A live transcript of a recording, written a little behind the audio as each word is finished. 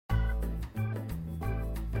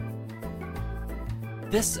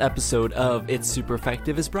This episode of It's Super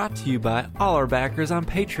Effective is brought to you by all our backers on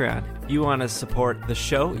Patreon. If you want to support the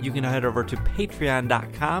show, you can head over to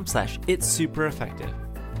patreon.com/itssupereffective.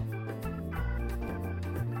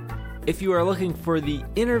 If you are looking for the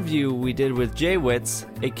interview we did with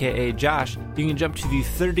TheJWittz, aka Josh, you can jump to the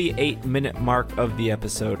 38-minute mark of the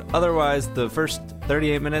episode. Otherwise, the first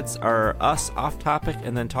 38 minutes are us off topic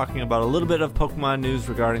and then talking about a little bit of Pokemon news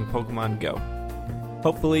regarding Pokemon Go.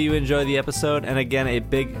 Hopefully you enjoy the episode, and again, a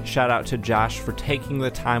big shout out to Josh for taking the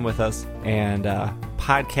time with us and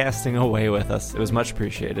podcasting away with us. It was much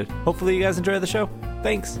appreciated. Hopefully you guys enjoy the show.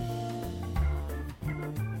 Thanks.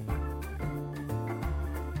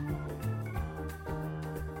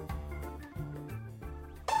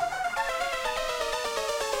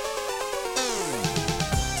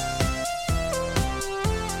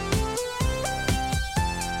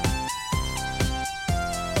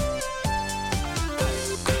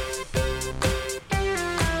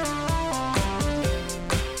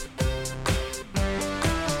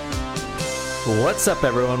 What's up,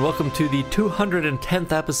 everyone? Welcome to the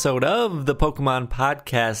 210th episode of the Pokemon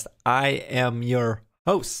Podcast. I am your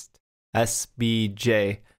host,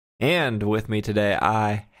 SBJ, and with me today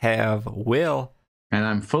I have Will. And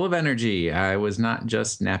I'm full of energy. I was not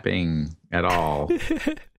just napping at all.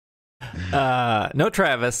 No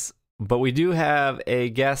Travis, but we do have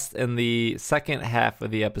a guest in the second half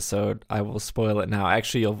of the episode. I will spoil it now.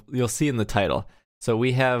 Actually, you'll see in the title. So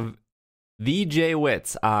we have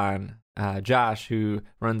TheJWittz on. Josh, who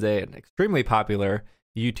runs an extremely popular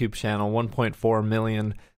YouTube channel, 1.4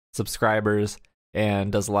 million subscribers,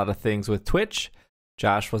 and does a lot of things with Twitch.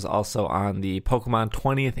 Josh was also on the Pokemon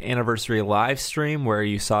 20th anniversary live stream, where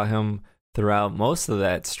you saw him throughout most of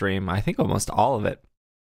that stream. I think almost all of it.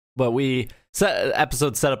 But we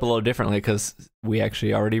episode set up a little differently because we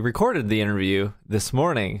actually already recorded the interview this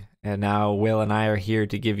morning, and now Will and I are here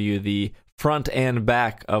to give you the front and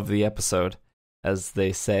back of the episode, as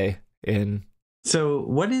they say. So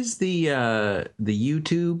what is the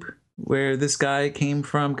YouTube where this guy came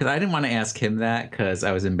from? Because I didn't want to ask him that because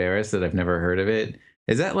I was embarrassed that I've never heard of it.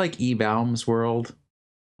 Is that like E-Baum's World?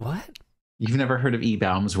 What? You've never heard of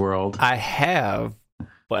E-Baum's World? I have,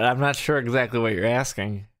 but I'm not sure exactly what you're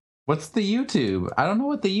asking. What's the YouTube? I don't know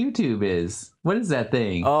what the YouTube is. What is that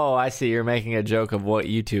thing? Oh, I see. You're making a joke of what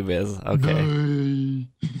YouTube is. Okay.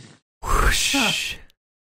 Whoosh.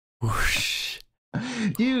 Whoosh.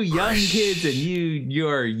 You young kids and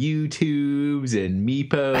your YouTubes and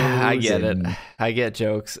Meepos. I get it. I get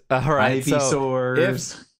jokes. All right. So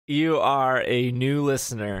if you are a new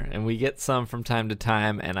listener, and we get some from time to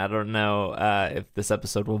time, and I don't know if this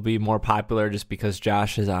episode will be more popular just because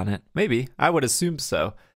Josh is on it. Maybe. I would assume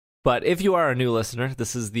so. But if you are a new listener,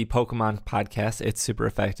 this is the Pokemon Podcast. It's super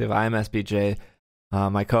effective. I'm SBJ.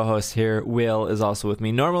 My co-host here, Will, is also with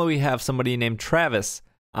me. Normally we have somebody named Travis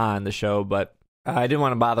on the show, but I didn't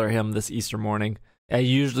want to bother him this Easter morning. I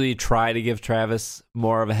usually try to give Travis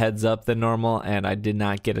more of a heads up than normal, and I did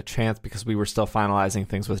not get a chance because we were still finalizing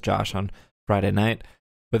things with Josh on Friday night.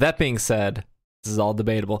 But that being said, this is all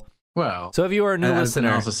debatable. Well, so if you are a new listener,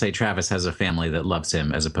 I can also say Travis has a family that loves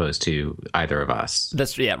him as opposed to either of us.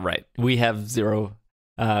 Right. We have zero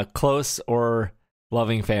close or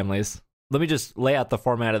loving families. Let me just lay out the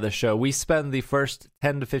format of the show. We spend the first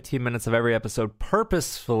 10 to 15 minutes of every episode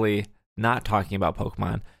purposefully not talking about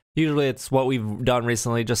Pokemon. Usually it's what we've done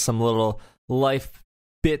recently, just some little life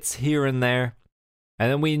bits here and there.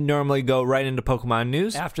 And then we normally go right into Pokemon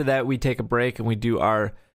news. After that, we take a break and we do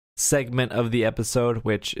our segment of the episode,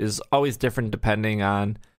 which is always different depending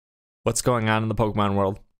on what's going on in the Pokemon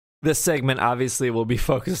world. This segment obviously will be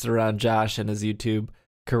focused around Josh and his YouTube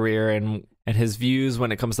career and his views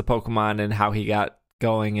when it comes to Pokemon and how he got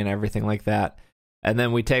going and everything like that. And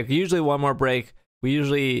then we take usually one more break. We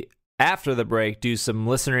usually, after the break, do some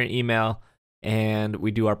listener email, and we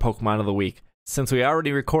do our Pokemon of the week. Since we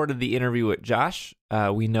already recorded the interview with Josh,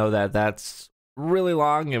 we know that that's really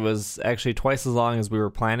long. It was actually twice as long as we were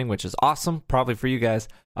planning, which is awesome, probably for you guys.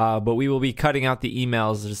 But we will be cutting out the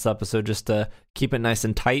emails this episode just to keep it nice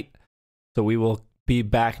and tight. So we will be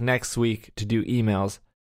back next week to do emails.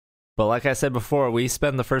 But like I said before, we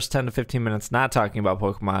spend the first 10 to 15 minutes not talking about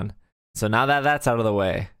Pokemon. So now that that's out of the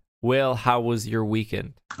way, Will, how was your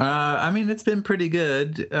weekend? It's been pretty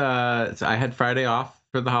good. So I had Friday off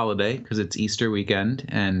for the holiday because it's Easter weekend,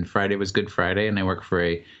 and Friday was Good Friday, and I work for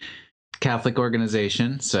a Catholic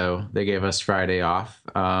organization, so they gave us Friday off.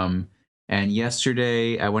 And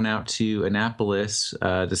yesterday I went out to Annapolis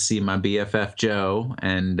to see my BFF Joe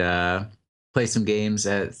and play some games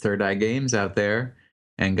at Third Eye Games out there,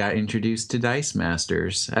 and got introduced to Dice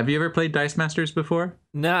Masters. Have you ever played Dice Masters before?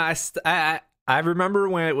 No, I remember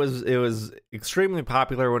when it was extremely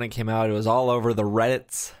popular when it came out. It was all over the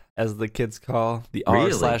Reddits, as the kids call the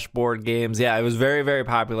r/board games. Yeah, it was very, very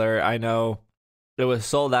popular. I know it was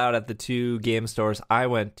sold out at the 2 game stores I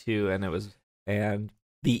went to, and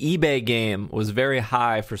the eBay game was very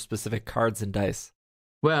high for specific cards and dice.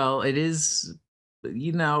 Well, it is,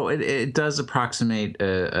 it does approximate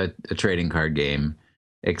a trading card game,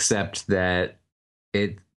 except that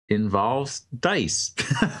it involves dice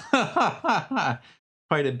quite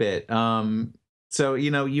a bit. So,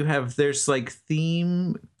 there's like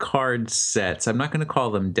theme card sets. I'm not going to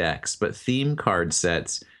call them decks, but theme card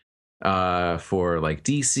sets for like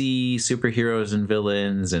DC superheroes and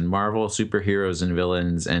villains and Marvel superheroes and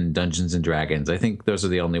villains and Dungeons and Dragons. I think those are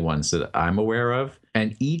the only ones that I'm aware of.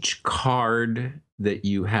 And each card that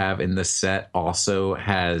you have in the set also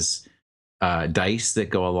has dice that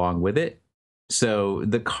go along with it. So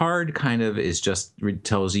the card kind of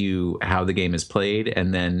tells you how the game is played,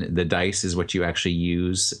 and then the dice is what you actually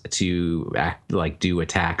use to do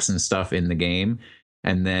attacks and stuff in the game.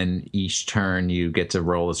 And then each turn you get to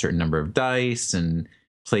roll a certain number of dice and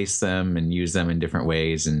place them and use them in different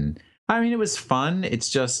ways. And I mean, it was fun. It's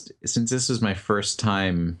just, since this was my first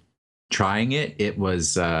time trying it, it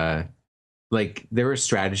was there were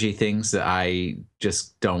strategy things that I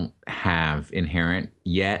just don't have inherent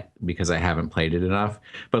yet because I haven't played it enough.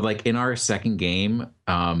 But like in our second game,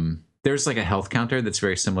 there's like a health counter that's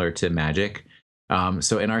very similar to Magic.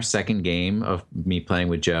 So in our second game of me playing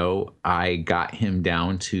with Joe, I got him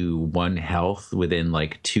down to 1 health within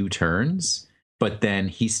like 2 turns, but then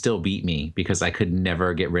he still beat me because I could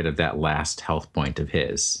never get rid of that last health point of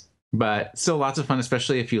his. But still lots of fun,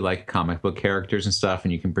 especially if you like comic book characters and stuff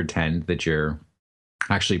and you can pretend that you're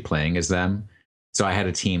actually playing as them. So I had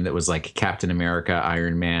a team that was like Captain America,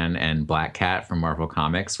 Iron Man, and Black Cat from Marvel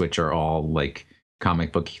Comics, which are all like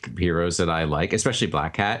comic book heroes that I like, especially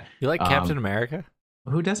Black Cat. You like Captain America?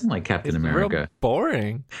 Who doesn't like Captain It's America? Real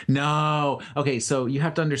boring. No. Okay, so you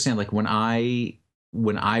have to understand, like when I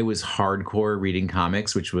was hardcore reading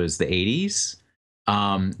comics, which was the 80s,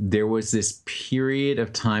 there was this period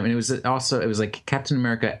of time, and it was like Captain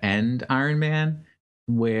America and Iron Man,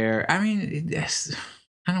 where I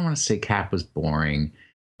don't want to say Cap was boring,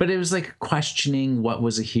 but it was like questioning what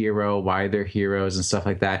was a hero, why they're heroes and stuff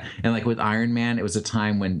like that. And like with Iron Man, it was a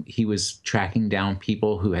time when he was tracking down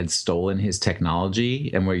people who had stolen his technology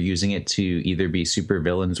and were using it to either be super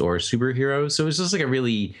villains or superheroes. So it was just like a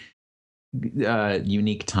really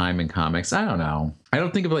unique time in comics. I don't know. I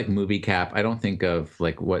don't think of like movie Cap. I don't think of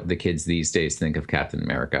like what the kids these days think of Captain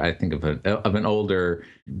America. I think of an older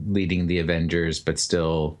leading the Avengers, but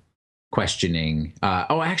still questioning.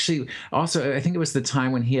 Actually, also, I think it was the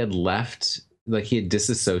time when he had left, like he had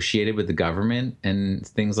disassociated with the government and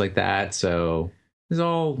things like that. So it was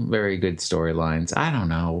all very good storylines. I don't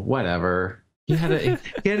know. Whatever. He had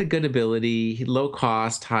a good ability, low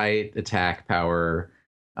cost, high attack power.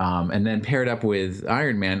 And then paired up with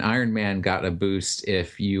Iron Man got a boost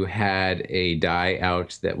if you had a die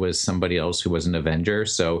out that was somebody else who was an Avenger.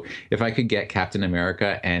 So if I could get Captain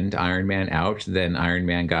America and Iron Man out, then Iron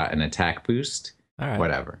Man got an attack boost. All right.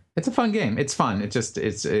 Whatever. It's a fun game. It's fun.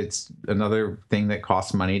 It's another thing that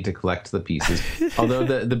costs money to collect the pieces. Although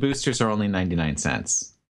the boosters are only 99 cents.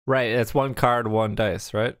 Right, it's 1 card, 1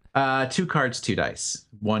 dice, right? 2 cards, 2 dice.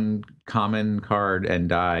 1 common card and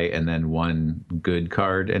die, and then 1 good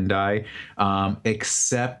card and die.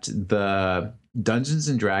 Except the Dungeons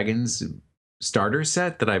and Dragons starter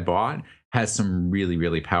set that I bought has some really,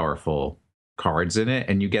 really powerful cards in it,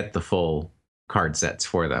 and you get the full card sets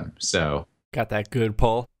for them. So got that good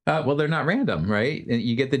pull. Well, they're not random, right?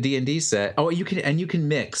 You get the D&D set. Oh, you can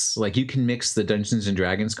mix the Dungeons and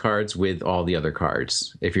Dragons cards with all the other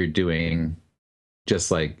cards if you're doing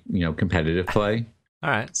just like, competitive play. All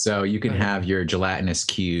right. So you can have your gelatinous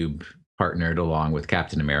cube partnered along with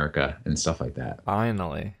Captain America and stuff like that.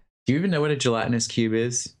 Finally. Do you even know what a gelatinous cube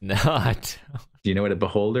is? No, I don't. Do you know what a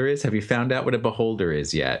beholder is? Have you found out what a beholder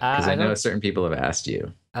is yet? Because I know certain people have asked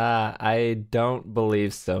you. I don't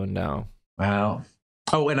believe so, no. Well...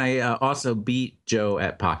 Oh, and I also beat Joe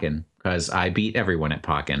at Pokken because I beat everyone at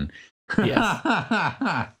Pokken. Yes.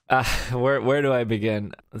 Where do I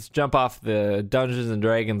begin? Let's jump off the Dungeons and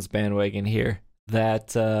Dragons bandwagon here.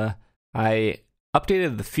 That I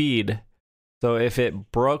updated the feed. So if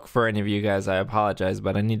it broke for any of you guys, I apologize,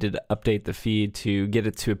 but I needed to update the feed to get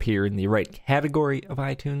it to appear in the right category of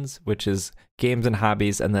iTunes, which is games and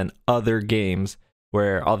hobbies, and then other games,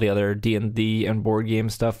 where all the other D&D and board game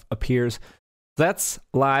stuff appears. That's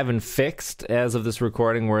live and fixed as of this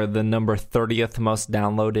recording. We're the number 30th most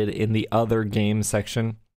downloaded in the other game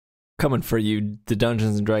section. coming for you, the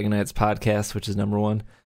Dungeons and Dragonites podcast, which is number one.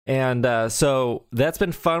 And so that's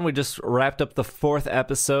been fun. We just wrapped up the 4th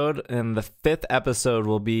episode, and the 5th episode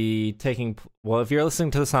will be taking... Well, if you're listening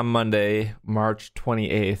to this on Monday, March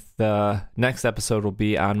 28th, the next episode will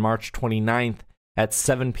be on March 29th at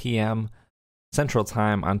 7 p.m. Central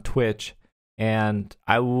Time on Twitch. And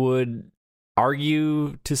I would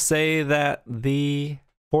argue to say that the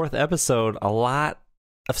 4th episode, a lot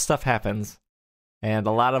of stuff happens, and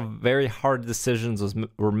a lot of very hard decisions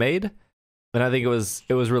were made. And I think it was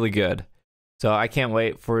really good. So I can't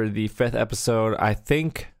wait for the 5th episode. I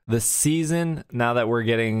think the season, now that we're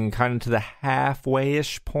getting kind of to the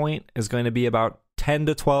halfway-ish point, is going to be about 10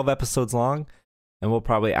 to 12 episodes long. And we'll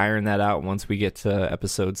probably iron that out once we get to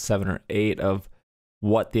episode 7 or 8 of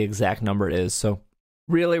what the exact number is. So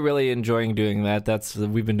really, really enjoying doing that.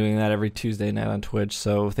 We've been doing that every Tuesday night on Twitch.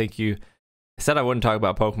 So thank you. I said I wouldn't talk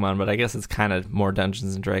about Pokemon, but I guess it's kind of more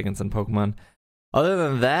Dungeons and Dragons than Pokemon. Other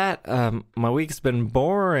than that, my week's been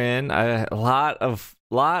boring. A lot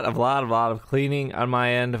of cleaning on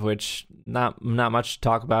my end, which not much to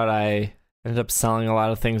talk about. I ended up selling a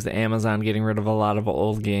lot of things to Amazon, getting rid of a lot of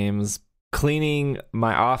old games, cleaning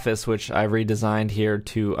my office, which I redesigned here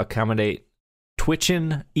to accommodate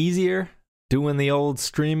Twitching easier, doing the old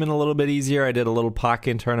streaming a little bit easier. I did a little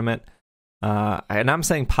Pokken tournament, and I'm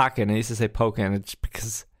saying Pokken. I used to say Pokken. It's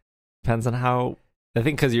because depends on how. I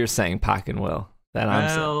think because you're saying Pokken, Will.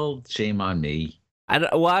 Shame on me. I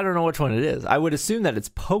don't know which one it is. I would assume that it's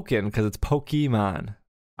Pokken because it's Pokemon.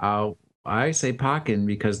 I say Pokken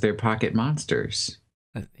because they're pocket monsters.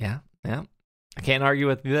 Yeah. I can't argue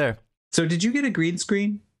with you there. So did you get a green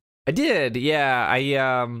screen? I did, yeah.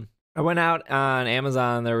 I went out on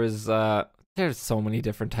Amazon. There's so many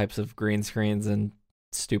different types of green screens and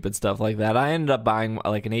stupid stuff like that. I ended up buying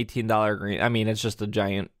like an $18 green. I mean, it's just a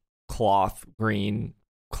giant green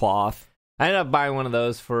cloth. I ended up buying one of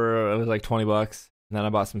those it was like $20, and then I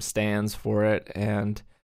bought some stands for it. And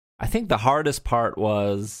I think the hardest part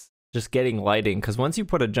was just getting lighting, because once you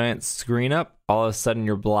put a giant screen up, all of a sudden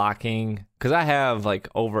you're blocking. Because I have like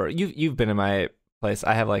you've been in my place.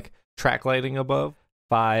 I have like track lighting above,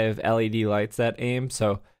 5 LED lights that aim.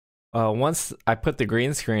 So once I put the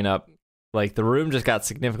green screen up, like the room just got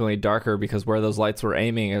significantly darker because where those lights were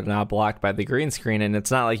aiming are now blocked by the green screen. And it's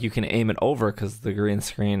not like you can aim it over because the green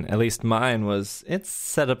screen, at least mine it's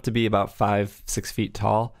set up to be about 5-6 feet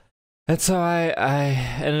tall. And so I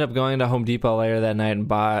ended up going to Home Depot later that night and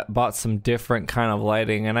bought some different kind of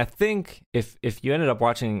lighting. And I think if you ended up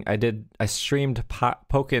watching, I streamed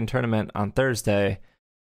Pokken Tournament on Thursday,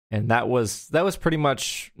 and that was pretty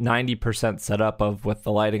much 90% set up of with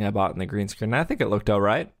the lighting I bought in the green screen. And I think it looked all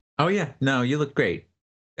right. Oh, yeah. No, you look great.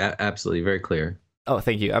 Absolutely. Very clear. Oh,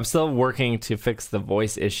 thank you. I'm still working to fix the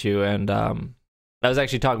voice issue. And I was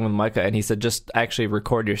actually talking with Micah, and he said, just actually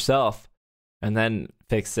record yourself and then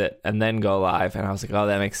fix it and then go live. And I was like, oh,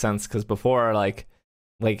 that makes sense. Because before, like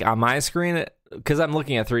on my screen, because I'm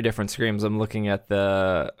looking at 3 different screens. I'm looking at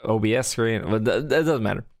the OBS screen. But it doesn't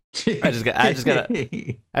matter. I just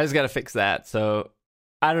gotta fix that. So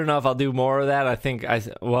I don't know if I'll do more of that. I think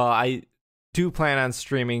I do plan on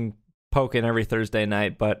streaming Pokken every Thursday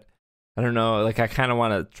night, but I don't know. Like I kind of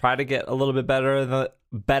want to try to get a little bit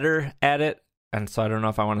better at it, and so I don't know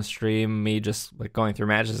if I want to stream me just like going through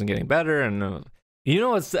matches and getting better. And you know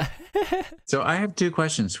what's So I have 2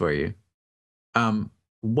 questions for you.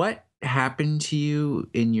 What happened to you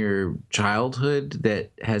in your childhood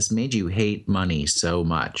that has made you hate money so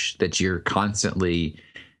much that you're constantly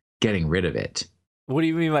getting rid of it? What do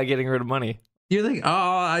you mean by getting rid of money? You're like,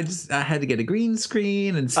 I had to get a green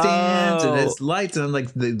screen and stands and there's lights, and I'm like,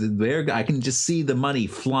 I can just see the money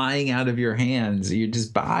flying out of your hands. You're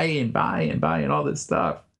just buying all this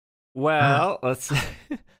stuff. Well, let's.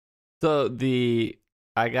 So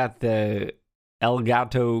I got the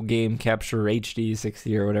Elgato Game Capture HD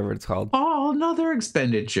 60 or whatever it's called. Oh, another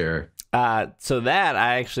expenditure. So that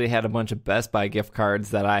I actually had a bunch of Best Buy gift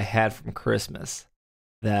cards that I had from Christmas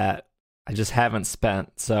that I just haven't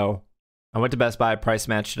spent. So I went to Best Buy, price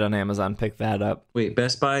matched it on Amazon, picked that up. Wait,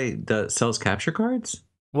 Best Buy sells capture cards?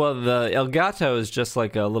 Well, the Elgato is just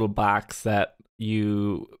like a little box that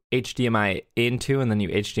you HDMI into and then you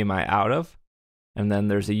HDMI out of. And then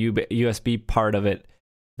there's a USB part of it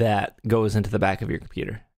that goes into the back of your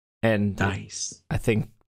computer. And nice. I think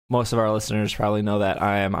most of our listeners probably know that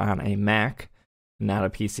I am on a Mac, not a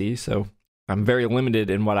PC. So I'm very limited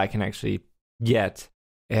in what I can actually get.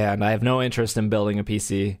 And I have no interest in building a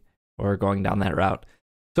PC or going down that route.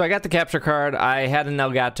 So I got the capture card. I had an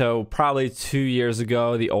Elgato probably 2 years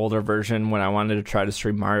ago, the older version, when I wanted to try to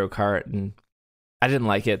stream Mario Kart. And I didn't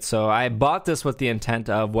like it. So I bought this with the intent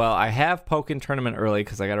of, well, I have Pokken Tournament early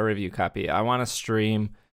because I got a review copy. I want to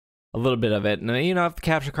stream a little bit of it. And, if the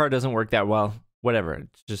capture card doesn't work that well, whatever.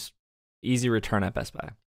 It's just easy return at Best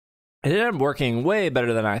Buy. It ended up working way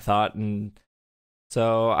better than I thought. And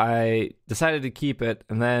so I decided to keep it.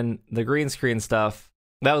 And then the green screen stuff,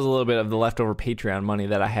 that was a little bit of the leftover Patreon money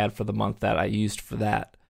that I had for the month that I used for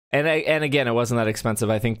that. And again, it wasn't that expensive.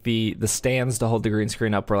 I think the stands to hold the green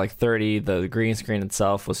screen up were like $30. The green screen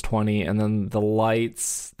itself was $20. And then the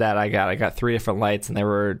lights that I got 3 different lights, and they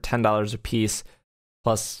were $10 a piece,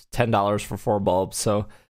 plus $10 for 4 bulbs. So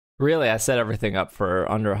really, I set everything up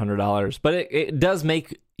for under $100. But it does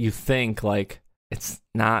make you think, like, it's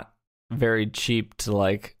not very cheap to,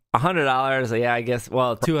 like, $100. Yeah, I guess.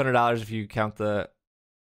 Well, $200 if you count the...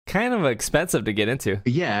 Kind of expensive to get into.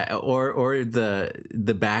 Yeah, or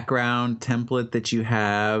the background template that you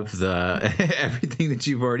have, the everything that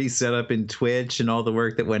you've already set up in Twitch and all the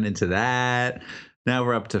work that went into that. Now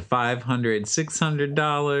we're up to $500,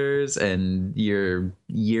 $600, and your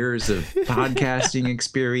years of podcasting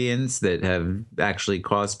experience that have actually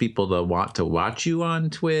caused people to want to watch you on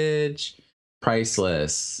Twitch.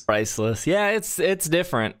 Priceless. Yeah, it's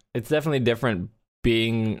different. It's definitely different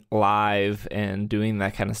being live and doing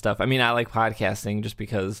that kind of stuff. I mean, I like podcasting just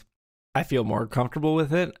because I feel more comfortable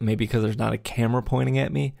with it, maybe because there's not a camera pointing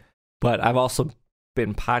at me. But I've also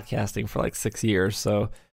been podcasting for like 6 years,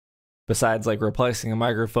 so besides like replacing a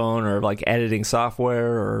microphone or like editing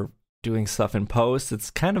software or doing stuff in post,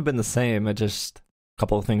 it's kind of been the same. It just a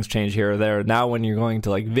couple of things change here or there. Now when you're going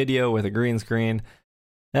to like video with a green screen,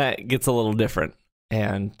 that gets a little different.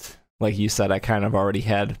 And like you said, I kind of already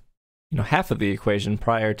had half of the equation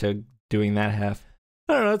prior to doing that half.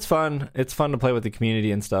 I don't know, it's fun. It's fun to play with the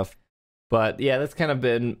community and stuff. But yeah, that's kind of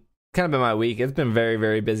been my week. It's been very,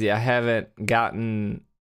 very busy. I haven't gotten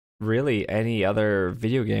really any other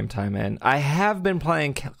video game time in. I have been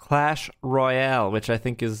playing Clash Royale, which I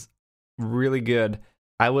think is really good.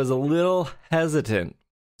 I was a little hesitant.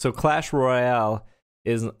 So Clash Royale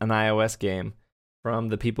is an iOS game from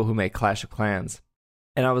the people who make Clash of Clans.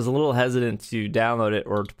 And I was a little hesitant to download it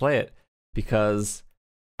or to play it because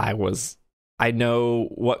I know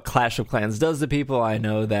what Clash of Clans does to people. I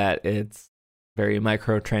know that it's very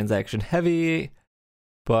microtransaction heavy,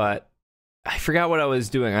 but I forgot what I was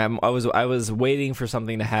doing. I was waiting for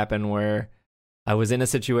something to happen where I was in a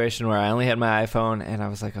situation where I only had my iPhone, and I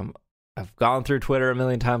was like, I've gone through Twitter a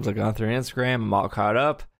million times. I've gone through Instagram. I'm all caught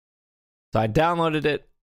up. So I downloaded it,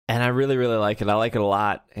 and I really, really like it. I like it a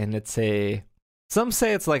lot, and some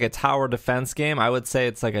say it's like a tower defense game. I would say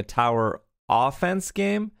it's like a tower offense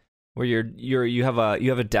game where you have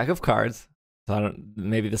a deck of cards. So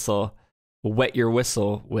maybe this will wet your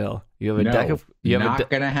whistle, Will. Not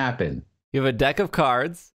gonna happen. You have a deck of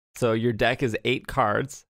cards. So your deck is 8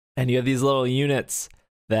 cards, and you have these little units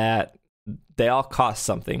that they all cost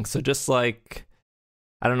something. So just like,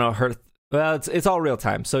 I don't know, it's all real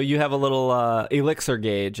time. So you have a little elixir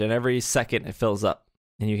gauge, and every second it fills up.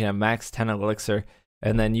 And you can have max 10 elixir,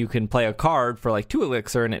 and then you can play a card for like 2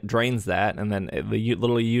 elixir, and it drains that, and then the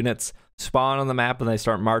little units spawn on the map, and they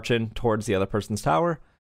start marching towards the other person's tower,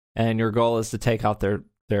 and your goal is to take out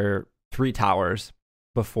their 3 towers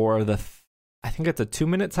before I think it's a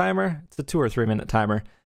 2-minute timer. It's a 2 or 3 minute timer,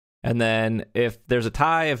 and then if there's a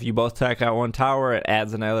tie, if you both take out 1 tower, it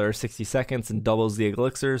adds another 60 seconds and doubles the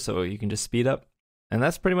elixir, so you can just speed up, and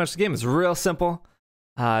that's pretty much the game. It's real simple.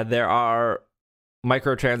 There are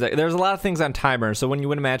microtransactions. There's a lot of things on timer. So when you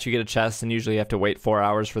win a match, you get a chest, and usually you have to wait 4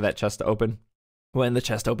 hours for that chest to open. When the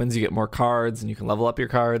chest opens, you get more cards, and you can level up your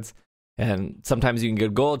cards. And sometimes you can get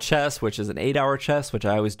a gold chest, which is an 8-hour chest, which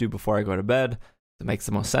I always do before I go to bed. It makes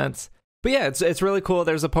the most sense. But yeah, it's really cool.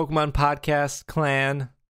 There's a Pokemon podcast clan,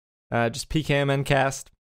 just PKMNcast.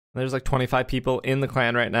 There's like 25 people in the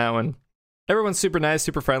clan right now, and everyone's super nice,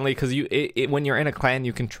 super friendly, because when you're in a clan,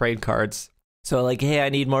 you can trade cards. So like, hey, I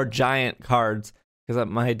need more giant cards, because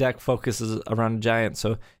my deck focuses around a giant,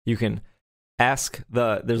 so you can there's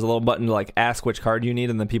a little button to like ask which card you need,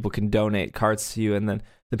 and then people can donate cards to you, and then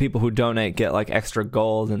the people who donate get like extra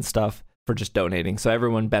gold and stuff for just donating. So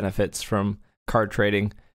everyone benefits from card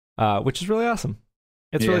trading, which is really awesome.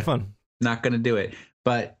 It's really fun. Not gonna do it,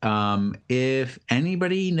 but if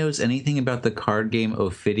anybody knows anything about the card game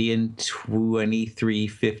Ophidian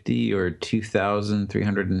 2350 or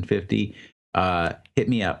 2350. Hit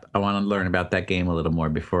me up. I want to learn about that game a little more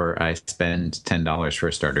before I spend $10 for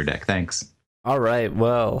a starter deck. Thanks. All right,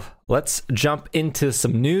 well, let's jump into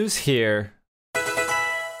some news here.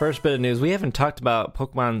 First bit of news. We haven't talked about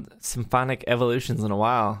Pokemon Symphonic Evolutions in a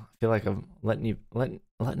while. I feel like I'm letting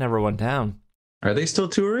everyone down. Are they still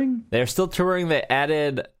touring? They're still touring. They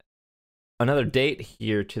added another date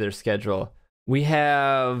here to their schedule. We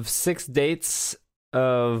have 6 dates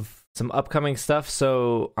of some upcoming stuff.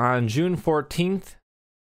 So on June 14th,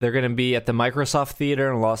 they're going to be at the Microsoft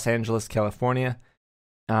Theater in Los Angeles, California.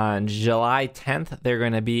 On July 10th, they're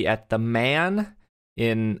going to be at the Man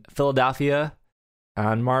in Philadelphia.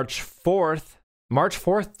 On March 4th,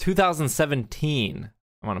 2017,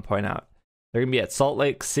 I want to point out, they're going to be at Salt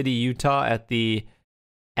Lake City, Utah at the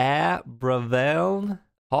Abravel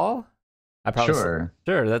Hall. Sure,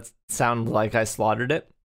 that sounds like I slaughtered it.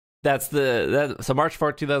 So March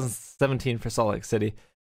 4th, 2017 for Salt Lake City.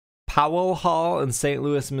 Powell Hall in St.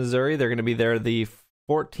 Louis, Missouri. They're going to be there the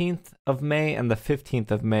 14th of May and the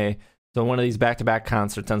 15th of May. So one of these back-to-back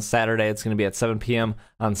concerts. On Saturday, it's going to be at 7 p.m.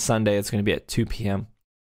 On Sunday, it's going to be at 2 p.m.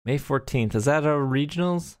 May 14th. Is that a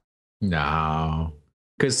regionals? No,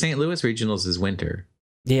 because St. Louis regionals is winter.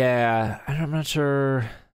 Yeah, I'm not sure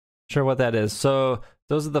what that is. So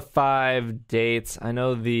those are the 5 dates. I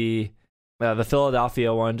know the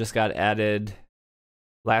Philadelphia one just got added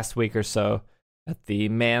last week or so at the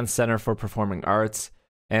Mann Center for Performing Arts.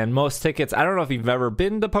 And most tickets, I don't know if you've ever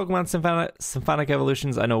been to Pokemon Symphonic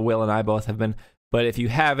Evolutions. I know Will and I both have been. But if you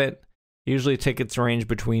haven't, usually tickets range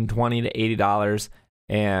between $20 to $80.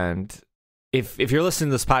 And if you're listening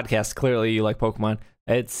to this podcast, clearly you like Pokemon.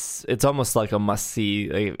 It's almost like a must-see.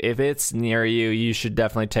 Like, if it's near you, you should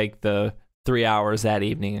definitely take the 3 hours that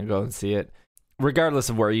evening and go and see it. Regardless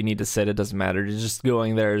of where you need to sit, it doesn't matter. Just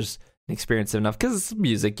going there's an experience enough, because it's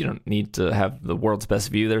music. You don't need to have the world's best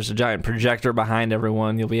view. There's a giant projector behind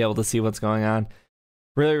everyone. You'll be able to see what's going on.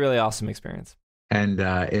 Really, really awesome experience. And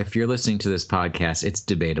if you're listening to this podcast, it's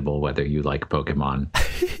debatable whether you like Pokemon.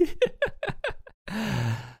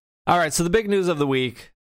 All right, so the big news of the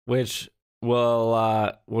week, which will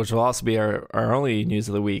also be our only news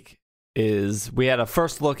of the week, is we had a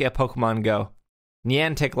first look at Pokemon Go.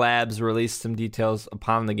 Niantic Labs released some details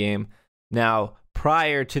upon the game. Now,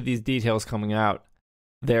 prior to these details coming out,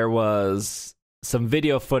 there was some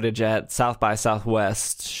video footage at South by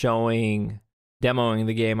Southwest demoing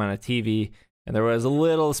the game on a TV, and there was a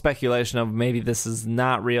little speculation of maybe this is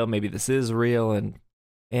not real, maybe this is real,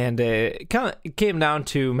 and it kind of came down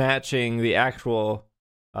to matching the actual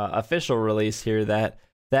official release here,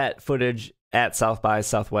 that footage at South by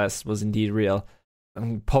Southwest was indeed real.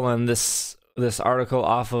 I'm pulling this article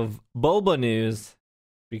off of Bulba News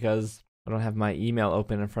because I don't have my email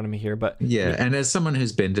open in front of me here, but yeah. And as someone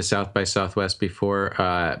who's been to South by Southwest before,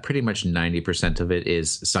 pretty much 90% of it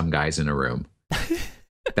is some guys in a room.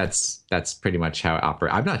 That's pretty much how it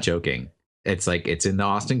operates. I'm not joking. It's like it's in the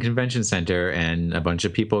Austin Convention Center, and a bunch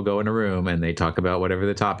of people go in a room and they talk about whatever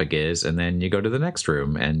the topic is, and then you go to the next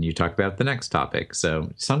room and you talk about the next topic.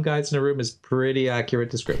 So some guys in a room is pretty accurate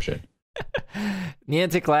description.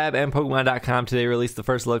 Niantic Lab and Pokemon.com today released the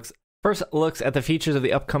first looks at the features of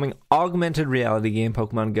the upcoming augmented reality game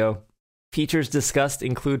Pokemon Go. Features discussed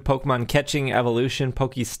include Pokemon catching, evolution,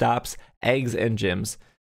 Pokestops, eggs, and gyms.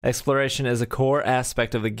 Exploration is a core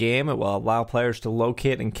aspect of the game. It will allow players to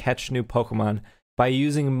locate and catch new Pokemon by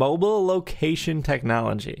using mobile location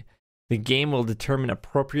technology. The game will determine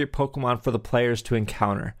appropriate Pokemon for the players to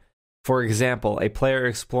encounter. For example, a player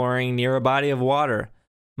exploring near a body of water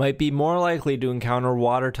might be more likely to encounter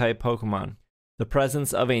water-type Pokemon. The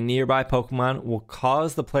presence of a nearby Pokemon will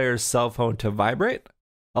cause the player's cell phone to vibrate,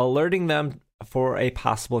 alerting them for a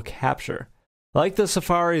possible capture. Like the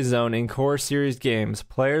Safari Zone in core series games,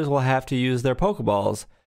 players will have to use their Pokeballs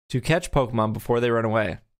to catch Pokemon before they run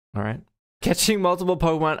away. All right. Catching multiple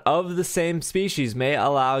Pokemon of the same species may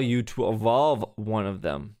allow you to evolve one of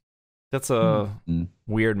them. That's a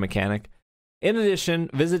weird mechanic. In addition,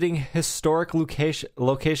 visiting historic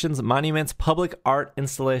locations, monuments, public art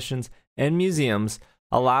installations, and museums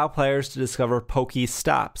allow players to discover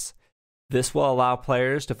Pokestops. This will allow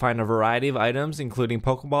players to find a variety of items, including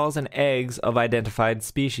Pokeballs and eggs of identified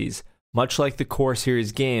species. Much like the core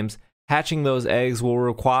series games, hatching those eggs will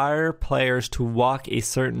require players to walk a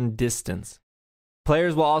certain distance.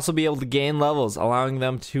 Players will also be able to gain levels, allowing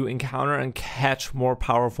them to encounter and catch more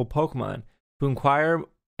powerful Pokemon, to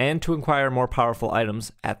acquire more powerful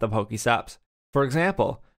items at the Pokestops. For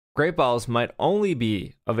example, Great Balls might only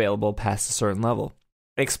be available past a certain level.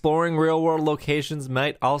 Exploring real-world locations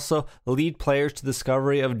might also lead players to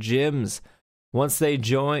discovery of gyms. Once they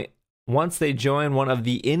join one of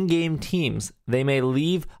the in-game teams, they may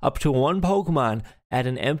leave up to one Pokemon at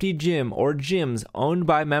an empty gym or gyms owned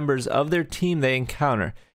by members of their team they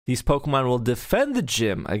encounter. These Pokemon will defend the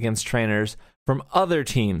gym against trainers from other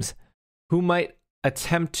teams who might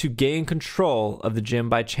attempt to gain control of the gym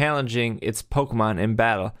by challenging its Pokemon in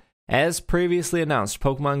battle. As previously announced,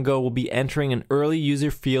 Pokemon Go will be entering an early user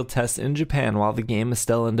field test in Japan while the game is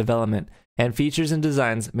still in development, and features and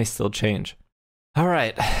designs may still change. All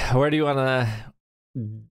right, where do you want to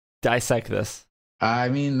dissect this? I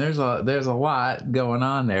mean, there's a lot going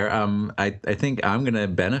on there. I think I'm gonna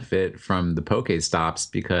benefit from the Pokestops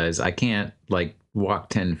because I can't like walk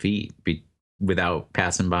 10 feet without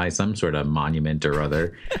passing by some sort of monument or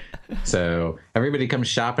other. So everybody comes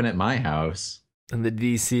shopping at my house in the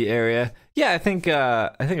DC area. Yeah, I think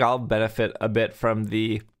I'll benefit a bit from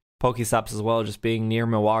the Pokestops as well, just being near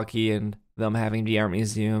Milwaukee and them having the Art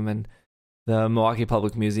Museum and the Milwaukee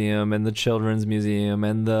Public Museum and the Children's Museum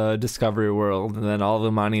and the Discovery World, and then all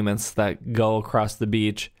the monuments that go across the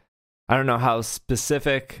beach. I don't know how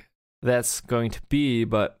specific that's going to be,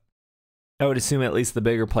 but I would assume at least the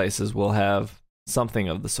bigger places will have something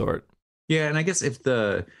of the sort. Yeah, and I guess it's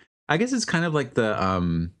kind of like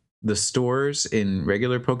the stores in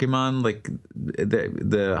regular Pokemon, like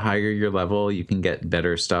the higher your level, you can get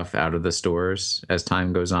better stuff out of the stores as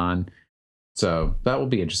time goes on. So that will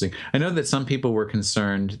be interesting. I know that some people were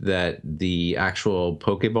concerned that the actual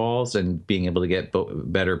Pokeballs and being able to get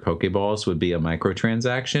better Pokeballs would be a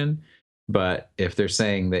microtransaction. But if they're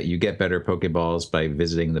saying that you get better Pokeballs by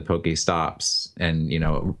visiting the Pokestops and,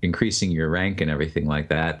 increasing your rank and everything like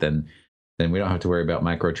that, then we don't have to worry about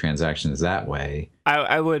microtransactions that way.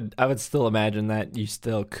 I would still imagine that you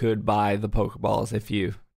still could buy the Pokeballs if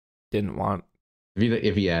you didn't want. If you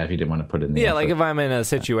didn't want to put it in the effort. Like if I'm in a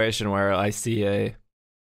situation where I see a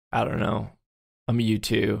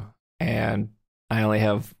Mewtwo and I only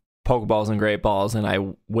have Pokeballs and Great Balls and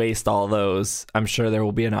I waste all those, I'm sure there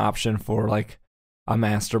will be an option for like a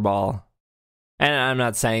Master Ball. And I'm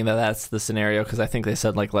not saying that that's the scenario because I think they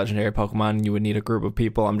said like legendary Pokemon, you would need a group of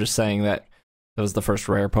people. I'm just saying that was the first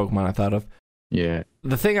rare Pokemon I thought of. Yeah.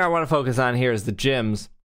 The thing I want to focus on here is the gyms.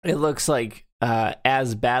 It looks like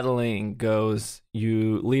as battling goes,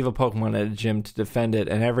 you leave a Pokemon at a gym to defend it,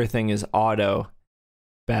 and everything is auto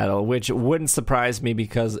battle, which wouldn't surprise me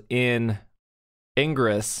because in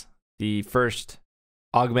Ingress, the first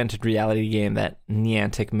augmented reality game that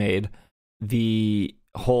Niantic made, the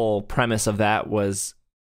whole premise of that was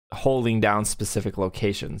holding down specific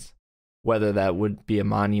locations, whether that would be a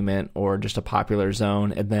monument or just a popular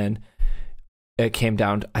zone, and then it came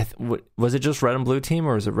down to, was it just red and blue team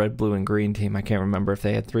or was it red, blue, and green team? I can't remember if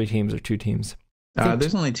they had 3 teams or 2 teams.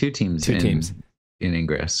 There's only 2 teams. In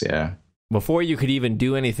Ingress, yeah. Before you could even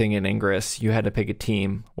do anything in Ingress, you had to pick a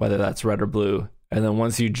team, whether that's red or blue. And then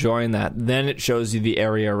once you join that, then it shows you the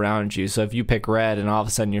area around you. So if you pick red and all of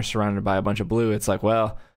a sudden you're surrounded by a bunch of blue, it's like,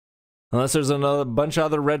 well, unless there's another bunch of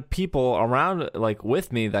other red people around, like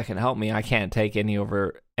with me that can help me, I can't take any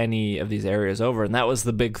of these areas over. And that was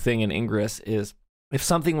the big thing in Ingress is if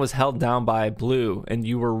something was held down by blue and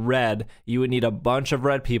you were red, you would need a bunch of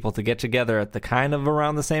red people to get together at the kind of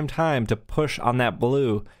around the same time to push on that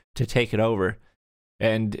blue to take it over.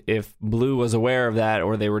 And if blue was aware of that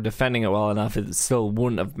or they were defending it well enough, it still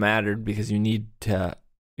wouldn't have mattered because you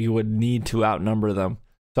would need to outnumber them.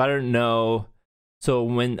 So I don't know. So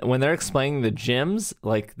when they're explaining the gyms,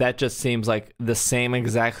 like that just seems like the same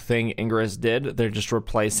exact thing Ingress did. They're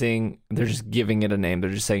just giving it a name. They're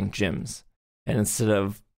just saying gyms. And instead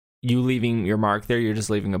of you leaving your mark there, you're just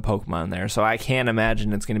leaving a Pokemon there. So I can't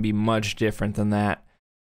imagine it's going to be much different than that.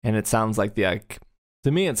 And it sounds like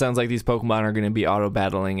to me, it sounds like these Pokemon are going to be auto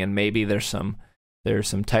battling, and maybe there's some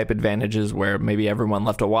type advantages where maybe everyone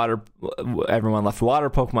left water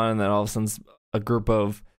Pokemon, and then all of a sudden a group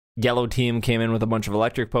of yellow team came in with a bunch of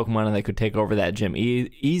electric Pokemon, and they could take over that gym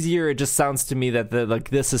easier. It just sounds to me that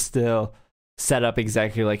this is still set up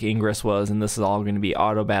exactly like Ingress was, and this is all going to be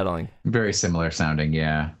auto battling. Very similar sounding,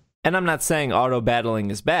 yeah. And I'm not saying auto battling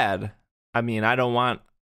is bad. I mean, I don't want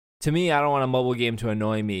a mobile game to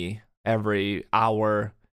annoy me every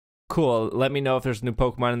hour. Cool, let me know if there's new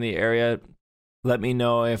Pokemon in the area. Let me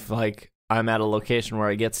know if like I'm at a location where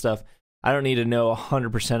I get stuff. I don't need to know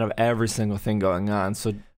 100% of every single thing going on.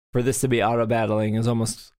 So for this to be auto battling is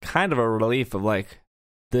almost kind of a relief of like,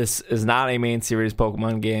 this is not a main series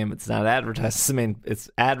Pokemon game. It's not advertised. I mean, it's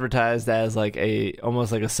advertised as like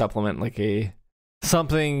almost like a supplement, like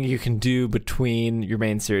something you can do between your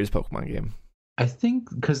main series Pokemon game. I think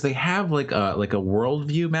because they have like a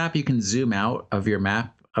worldview map, you can zoom out of your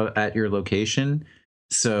map at your location.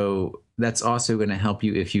 So that's also going to help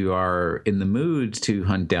you if you are in the mood to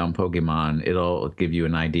hunt down Pokemon. It'll give you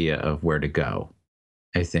an idea of where to go.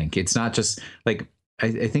 I think it's not just like, I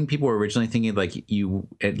think people were originally thinking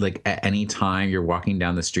like at any time you're walking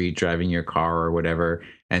down the street, driving your car or whatever,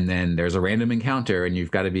 and then there's a random encounter and you've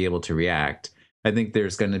got to be able to react. I think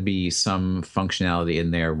there's going to be some functionality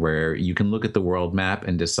in there where you can look at the world map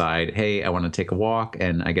and decide, hey, I want to take a walk,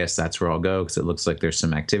 and I guess that's where I'll go because it looks like there's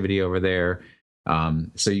some activity over there.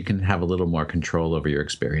 So you can have a little more control over your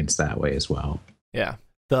experience that way as well. Yeah.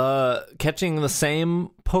 The catching the same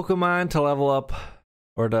Pokemon to level up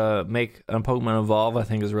or to make a Pokemon evolve, I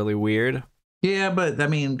think is really weird. Yeah, but I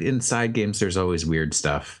mean, in side games, there's always weird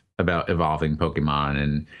stuff about evolving Pokemon.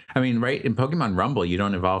 And I mean, right, in Pokemon Rumble, you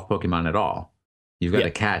don't evolve Pokemon at all. You've got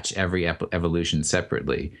to catch every evolution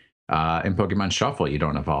separately. In Pokemon Shuffle, you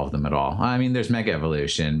don't evolve them at all. I mean, there's Mega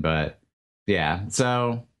Evolution, but yeah.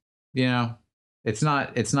 So, you know, it's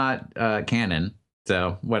not canon.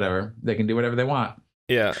 So whatever, they can do whatever they want.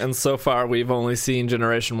 Yeah, and so far we've only seen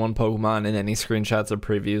Generation 1 Pokemon in any screenshots or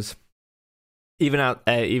previews. Even at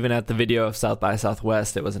the video of South by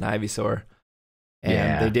Southwest, it was an Ivysaur.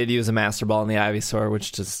 And they did use a Master Ball in the Ivysaur,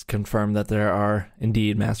 which just confirmed that there are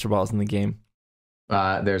indeed Master Balls in the game.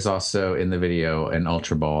 There's also in the video an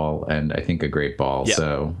Ultra Ball and I think a Great Ball. Yep.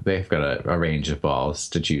 So they've got a range of balls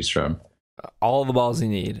to choose from. All the balls you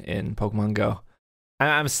need in Pokemon Go.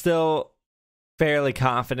 I'm still fairly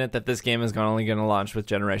confident that this game is only going to launch with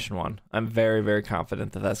Generation 1. I'm very, very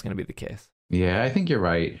confident that that's going to be the case. Yeah, I think you're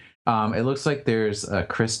right. It looks like there's a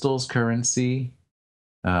crystals currency.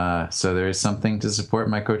 So there is something to support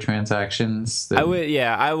microtransactions.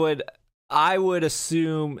 I would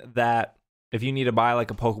assume that if you need to buy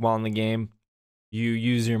like a Pokeball in the game, you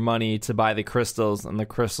use your money to buy the crystals and the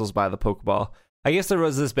crystals buy the Pokeball. I guess there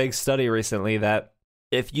was this big study recently that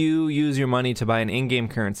if you use your money to buy an in-game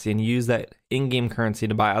currency and use that in-game currency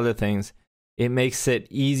to buy other things, it makes it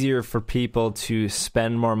easier for people to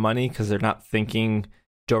spend more money because they're not thinking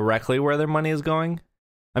directly where their money is going.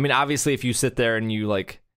 I mean, obviously, if you sit there and you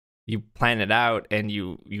plan it out and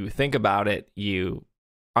you think about it, you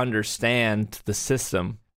understand the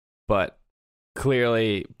system, but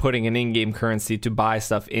clearly putting an in-game currency to buy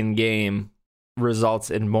stuff in-game results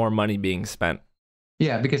in more money being spent.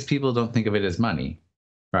 Yeah, because people don't think of it as money,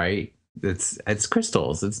 right? It's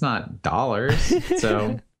crystals. It's not dollars.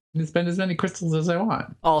 So I can spend as many crystals as I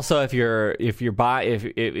want. Also, if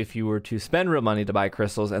you were to spend real money to buy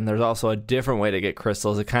crystals, and there's also a different way to get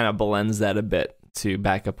crystals, it kind of blends that a bit to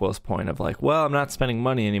back up Will's point of like, well, I'm not spending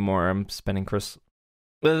money anymore. I'm spending crystals.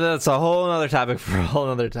 But that's a whole other topic for a whole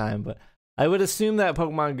other time. But I would assume that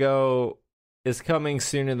Pokemon Go is coming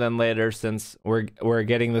sooner than later since we're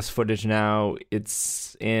getting this footage now.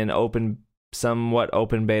 It's in somewhat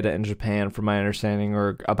open beta in Japan, from my understanding,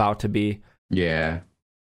 or about to be. Yeah.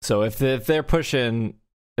 So if they're pushing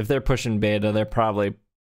beta, they're probably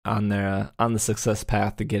on the success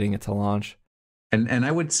path to getting it to launch. And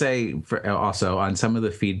I would say also on some of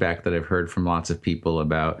the feedback that I've heard from lots of people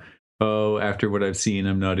about, oh, after what I've seen,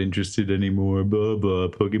 I'm not interested anymore. Blah blah.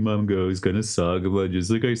 Pokemon Go is gonna suck. Blah,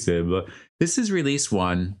 just like I said. Blah. This is release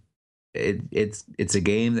 1. It's a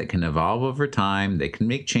game that can evolve over time. They can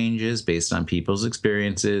make changes based on people's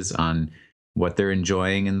experiences, on what they're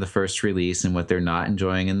enjoying in the first release and what they're not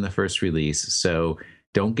enjoying in the first release. So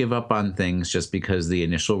don't give up on things just because the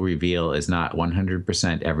initial reveal is not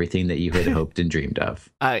 100% everything that you had hoped and dreamed of.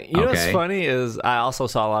 You know what's funny is I also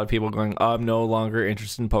saw a lot of people going, oh, I'm no longer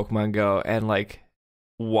interested in Pokemon Go. And like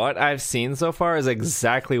what I've seen so far is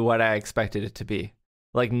exactly what I expected it to be.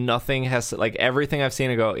 Like nothing has, like everything I've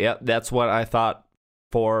seen, I go, yep, that's what I thought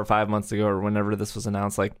 4 or 5 months ago or whenever this was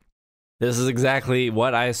announced. Like, this is exactly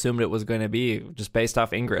what I assumed it was going to be, just based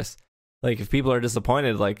off Ingress. Like, if people are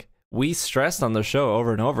disappointed, like, we stressed on the show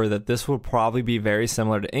over and over that this will probably be very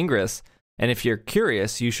similar to Ingress. And if you're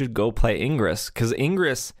curious, you should go play Ingress. Because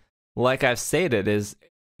Ingress, like I've stated, is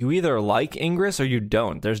you either like Ingress or you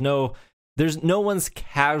don't. There's no one's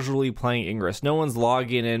casually playing Ingress. No one's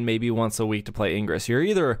logging in maybe once a week to play Ingress. You're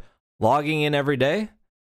either logging in every day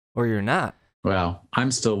or you're not. Well,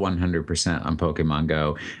 I'm still 100% on Pokemon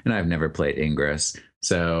Go, and I've never played Ingress,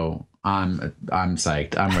 so I'm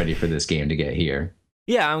psyched. I'm ready for this game to get here.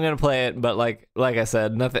 Yeah, I'm gonna play it, but like I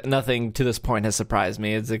said, nothing to this point has surprised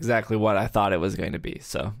me. It's exactly what I thought it was going to be.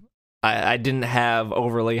 So I didn't have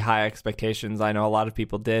overly high expectations. I know a lot of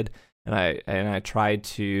people did, and I tried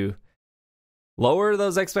to lower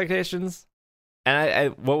those expectations. And I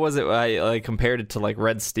what was it? I compared it to like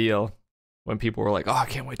Red Steel. When people were like, oh, I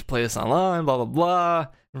can't wait to play this online, blah, blah, blah.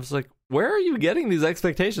 I was like, where are you getting these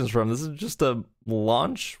expectations from? This is just a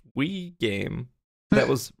launch Wii game that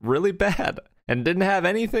was really bad and didn't have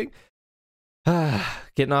anything.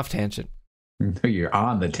 Getting off tangent. You're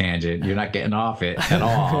on the tangent. You're not getting off it at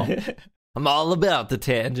all. I'm all about the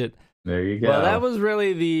tangent. There you go. Well, that was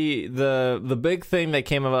really the big thing that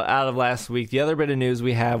came out of last week. The other bit of news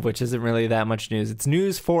we have, which isn't really that much news. It's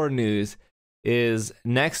news for news. is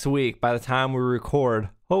next week, by the time we record,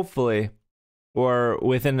 hopefully, or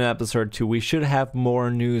within an episode or two, we should have more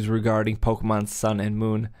news regarding Pokemon Sun and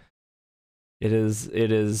Moon. It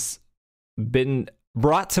is been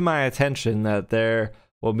brought to my attention that there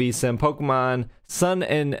will be some Pokemon Sun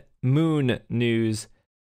and Moon news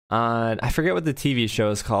on, I forget what the TV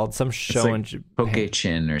show is called, some show in Japan.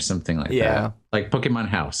 Poke-Chin or something like that. Like Pokemon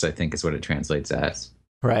House, I think is what it translates as.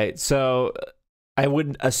 Right. So I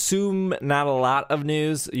would assume not a lot of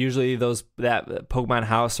news. Usually that Pokemon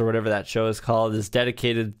House or whatever that show is called is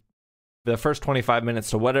dedicated the first 25 minutes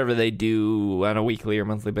to whatever they do on a weekly or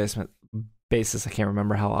monthly basis. I can't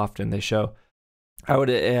remember how often they show. I would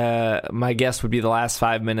my guess would be the last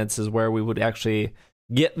 5 minutes is where we would actually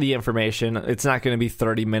get the information. It's not going to be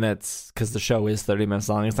 30 minutes because the show is 30 minutes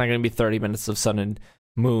long. It's not going to be 30 minutes of Sun and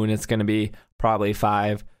Moon. It's going to be probably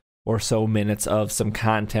 5 or so minutes of some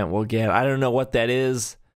content we'll get. I don't know what that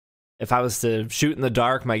is. If I was to shoot in the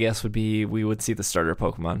dark, my guess would be we would see the starter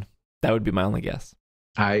Pokemon. That would be my only guess.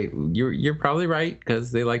 You're probably right,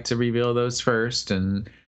 because they like to reveal those first and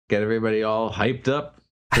get everybody all hyped up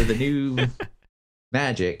for the new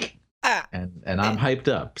magic. And I'm hyped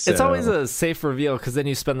up. So. It's always a safe reveal, because then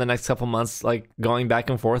you spend the next couple months like going back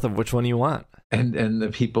and forth of which one you want. And the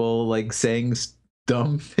people like saying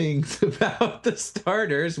dumb things about the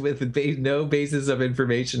starters with no basis of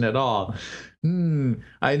information at all.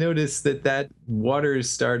 I noticed that water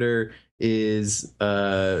starter is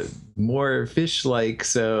more fish-like,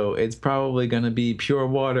 so it's probably going to be pure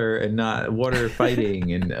water and not water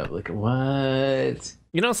fighting. And like, what?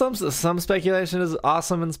 You know, some speculation is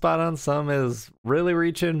awesome and spot on. Some is really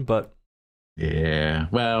reaching, but yeah.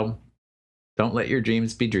 Well, don't let your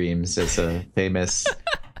dreams be dreams, as a famous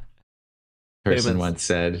person once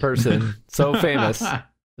said. Person so famous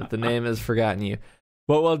that the name has forgotten you.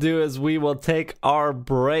 What we'll do is we will take our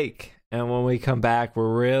break, and when we come back,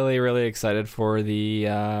 we're really, really excited for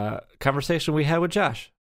the conversation we had with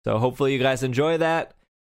Josh. So hopefully you guys enjoy that,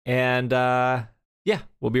 and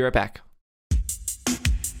we'll be right back.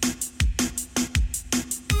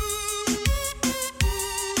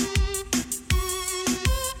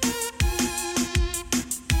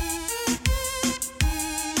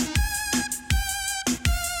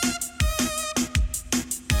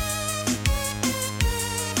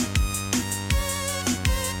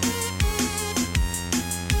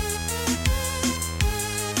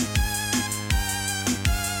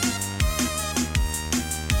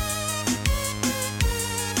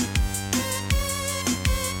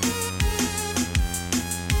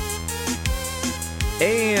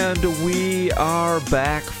 And we are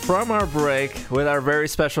back from our break with our very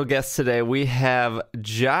special guest today. We have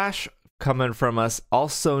Josh coming from us,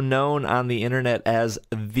 also known on the internet as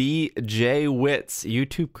TheJWittz,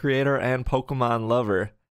 YouTube creator and Pokemon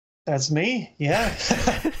lover. That's me, yeah.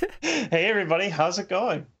 Hey, everybody, how's it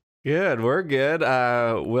going? Good, we're good.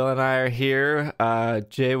 Will and I are here.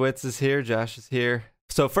 JWittz is here. Josh is here.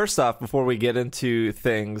 So first off, before we get into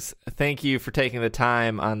things, thank you for taking the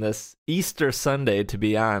time on this Easter Sunday to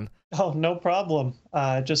be on. Oh, no problem.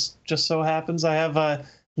 Just so happens I have a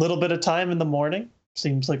little bit of time in the morning.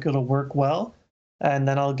 Seems like it'll work well. And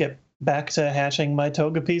then I'll get back to hashing my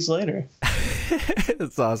Togepi's later.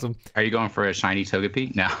 That's awesome. Are you going for a shiny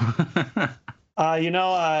Togepi? No.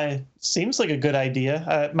 Seems like a good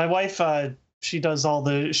idea. My wife, she does all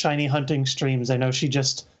the shiny hunting streams. I know she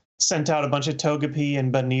just sent out a bunch of Togepi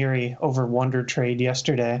and Baniri over Wonder Trade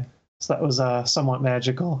yesterday. So that was somewhat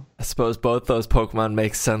magical. I suppose both those Pokemon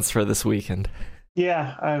make sense for this weekend.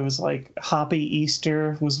 Yeah, I was like, Hoppy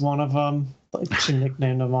Easter was one of them. Like, she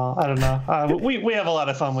nicknamed them all. I don't know. We have a lot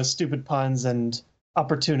of fun with stupid puns and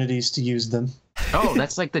opportunities to use them. Oh,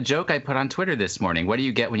 that's like the joke I put on Twitter this morning. What do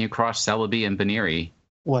you get when you cross Celebi and Baniri?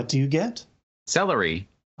 What do you get? Celery.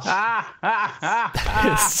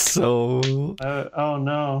 So oh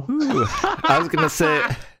no. Ooh. I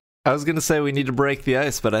was gonna say we need to break the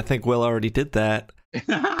ice, but I think Will already did that. It's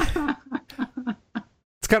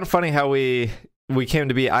kind of funny how we came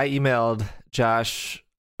to be. I emailed Josh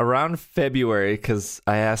around February because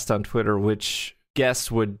I asked on Twitter which guests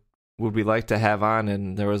would we like to have on,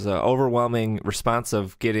 and there was an overwhelming response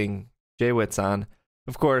of getting JWittz on.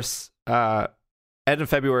 Of course, Ed in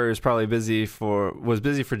February was probably busy for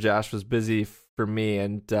Josh, was busy for me,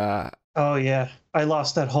 and oh yeah, I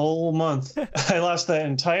lost that whole month. I lost that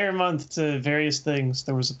entire month to various things.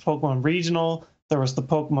 There was a Pokemon regional, there was the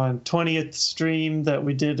Pokemon 20th stream that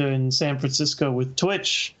we did in San Francisco with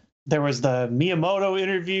Twitch. There was the Miyamoto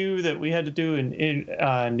interview that we had to do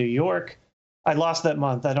in New York. I lost that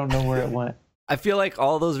month. I don't know where it went. I feel like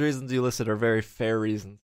all those reasons you listed are very fair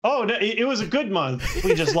reasons. Oh, no, it was a good month.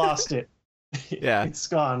 We just lost it. Yeah. It's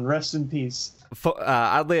gone. Rest in peace.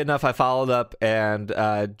 Oddly enough, I followed up, and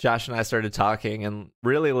Josh and I started talking, and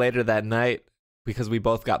really later that night, because we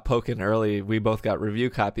both got Pokken early, we both got review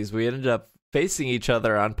copies, we ended up facing each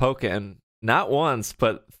other on Pokken, not once,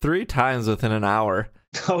 but 3 times within an hour.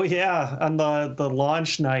 Oh yeah, on the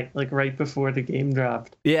launch night, like right before the game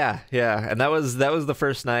dropped. Yeah, and that was the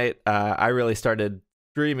first night I really started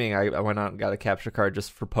streaming. I went out and got a capture card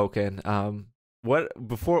just for Pokken.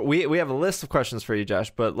 Before we have a list of questions for you,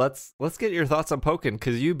 Josh, but let's get your thoughts on Pokken,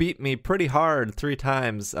 because you beat me pretty hard 3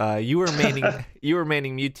 times. You were maining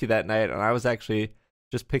Mewtwo that night, and I was actually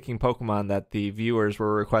just picking Pokemon that the viewers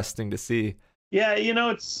were requesting to see. Yeah,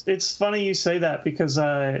 it's funny you say that, because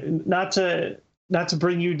not to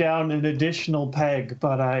bring you down an additional peg,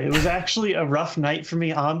 but it was actually a rough night for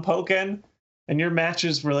me on Pokken, and your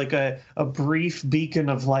matches were like a brief beacon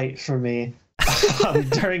of light for me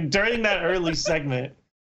during that early segment.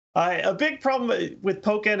 A big problem with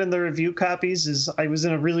Pokken and the review copies is I was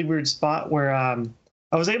in a really weird spot where I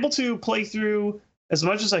was able to play through as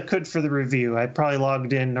much as I could for the review. I probably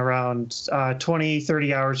logged in around 20,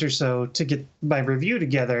 30 hours or so to get my review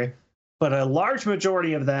together, but a large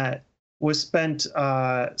majority of that was spent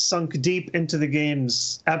sunk deep into the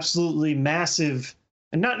game's absolutely massive,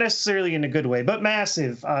 and not necessarily in a good way, but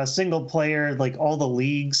massive single player, like all the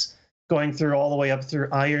leagues, going through all the way up through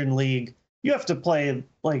Iron League. You have to play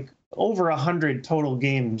like over 100 total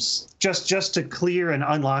games just to clear and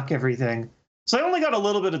unlock everything. So I only got a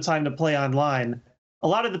little bit of time to play online. A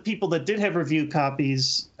lot of the people that did have review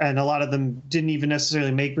copies, and a lot of them didn't even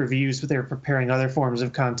necessarily make reviews, but they were preparing other forms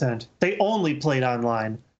of content. They only played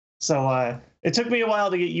online. So it took me a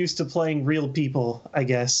while to get used to playing real people, I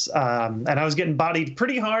guess. And I was getting bodied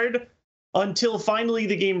pretty hard until finally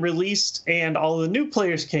the game released and all the new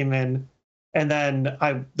players came in. And then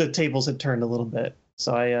the tables had turned a little bit.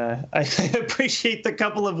 So I appreciate the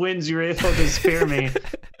couple of wins you were able to spare me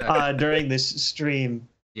during this stream.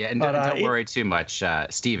 Yeah, and don't worry too much.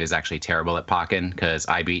 Steve is actually terrible at Pokken, because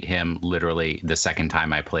I beat him literally the second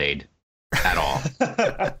time I played at all.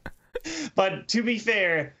 But to be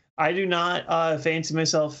fair, I do not fancy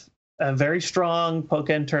myself a very strong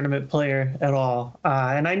Pokken tournament player at all.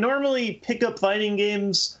 And I normally pick up fighting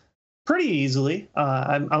games pretty easily.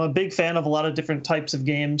 I'm a big fan of a lot of different types of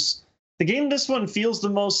games. The game this one feels the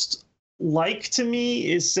most like to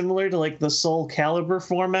me is similar to like the Soul Calibur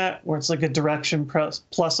format, where it's like a direction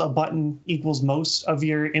plus a button equals most of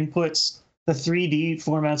your inputs. The 3D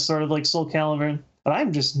format's sort of like Soul Calibur, but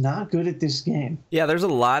I'm just not good at this game. Yeah, there's a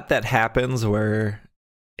lot that happens where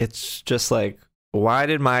it's just like, why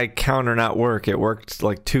did my counter not work? It worked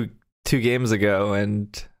like two games ago,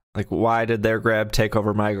 and like, why did their grab take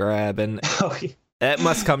over my grab? And it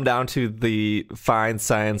must come down to the fine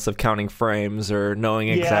science of counting frames or knowing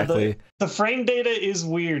exactly. Yeah, the frame data is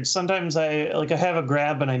weird. Sometimes I have a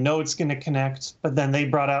grab and I know it's going to connect, but then they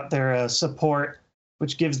brought out their support,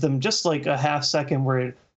 which gives them just like a half second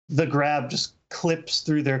where the grab just clips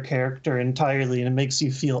through their character entirely, and it makes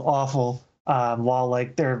you feel awful, while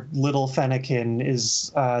like their little Fennekin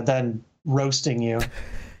is then roasting you.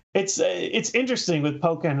 It's interesting with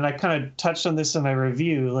Pokken, and I kind of touched on this in my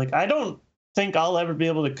review. Like, I don't think I'll ever be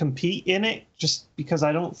able to compete in it, just because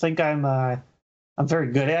I don't think I'm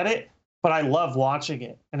very good at it. But I love watching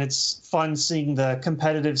it, and it's fun seeing the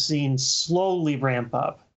competitive scene slowly ramp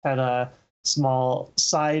up. Had a small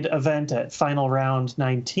side event at Final Round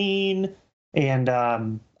 19, and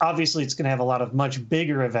obviously it's going to have a lot of much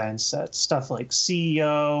bigger events at stuff like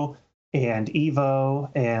CEO and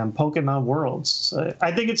Evo and Pokemon Worlds. So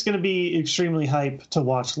I think it's going to be extremely hype to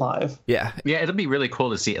watch live. Yeah, it'll be really cool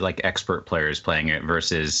to see like expert players playing it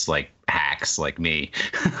versus like hacks like me.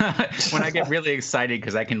 When I get really excited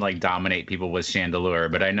because I can like dominate people with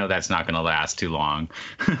Chandelure, but I know that's not going to last too long.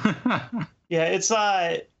 Yeah,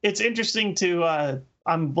 it's interesting to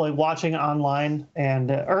I'm like watching online,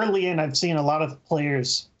 and early in I've seen a lot of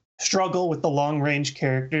players struggle with the long range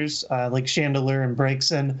characters like Chandelure and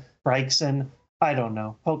Braixen. I don't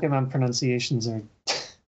know. Pokemon pronunciations are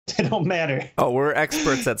they don't matter. Oh, we're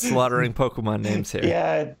experts at slaughtering Pokemon names here.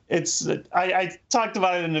 Yeah, it's I talked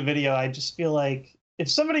about it in the video. I just feel like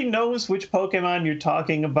if somebody knows which Pokemon you're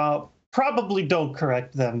talking about, probably don't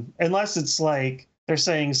correct them, unless it's like they're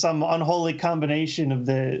saying some unholy combination of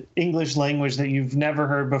the English language that you've never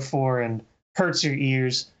heard before and hurts your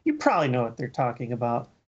ears. You probably know what they're talking about.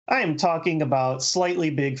 I am talking about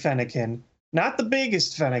Slightly Big Fennekin. Not the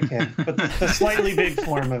biggest Fennekin, but the slightly big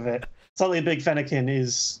form of it. Slightly Big Fennekin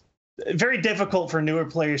is very difficult for newer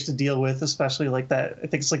players to deal with, especially like that. I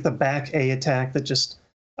think it's like the back A attack that just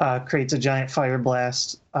creates a giant fire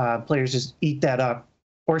blast. Players just eat that up.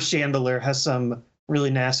 or Chandelure has some really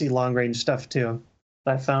nasty long-range stuff too.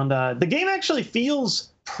 I found the game actually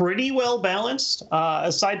feels pretty well balanced,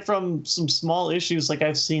 aside from some small issues. Like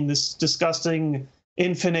I've seen this disgusting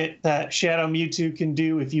infinite that Shadow Mewtwo can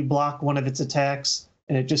do if you block one of its attacks,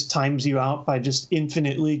 and it just times you out by just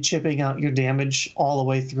infinitely chipping out your damage all the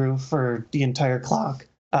way through for the entire clock.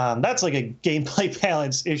 That's like a gameplay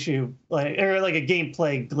balance issue, or like a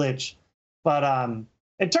gameplay glitch. But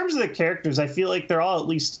in terms of the characters, I feel like they're all at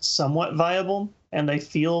least somewhat viable, and they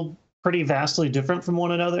feel pretty vastly different from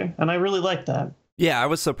one another, and I really like that. Yeah, I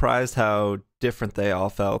was surprised how different they all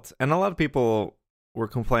felt. And a lot of people were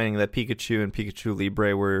complaining that Pikachu and Pikachu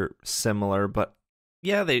Libre were similar, but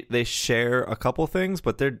yeah, they share a couple things,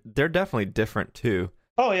 but they're definitely different too.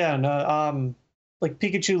 Oh yeah, no, like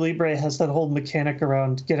Pikachu Libre has that whole mechanic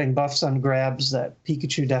around getting buffs on grabs that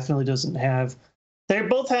Pikachu definitely doesn't have. They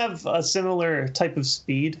both have a similar type of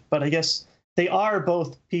speed, but I guess they are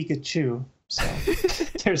both Pikachu. So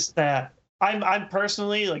there's that. I'm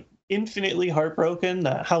personally like infinitely heartbroken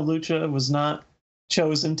that Hawlucha was not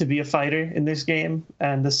chosen to be a fighter in this game.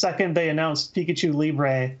 And the second they announced Pikachu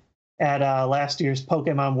Libre at last year's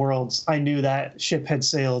Pokemon Worlds, I knew that ship had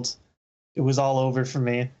sailed. It was all over for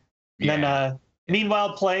me. Yeah. And then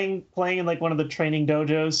meanwhile, playing in like one of the training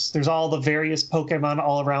dojos, there's all the various Pokemon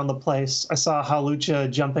all around the place. I saw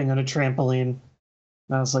Hawlucha jumping on a trampoline,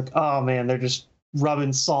 and I was like, oh man, they're just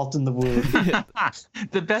rubbing salt in the wound.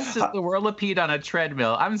 The best is the Whirlipede on a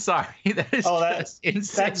treadmill. I'm sorry. That is just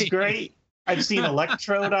insane. That's great. I've seen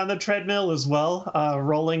Electrode on the treadmill as well,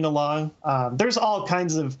 rolling along. There's all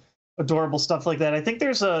kinds of adorable stuff like that. I think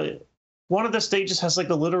there's one of the stages has like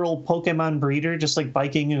a literal Pokemon breeder just like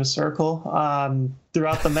biking in a circle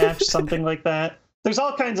throughout the match, something like that. There's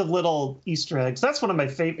all kinds of little Easter eggs. That's one of my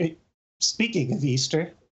favorite. Speaking of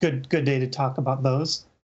Easter, good day to talk about those.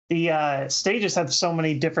 The stages have so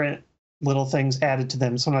many different little things added to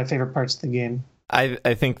them. It's one of my favorite parts of the game. I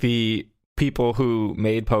think the people who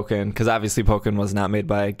made Pokken, because obviously Pokken was not made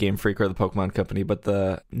by Game Freak or the Pokemon Company, but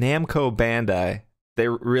the Namco Bandai, they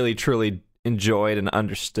really truly enjoyed and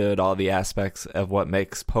understood all the aspects of what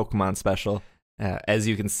makes Pokemon special. As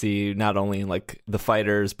you can see, not only in like the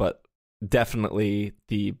fighters, but definitely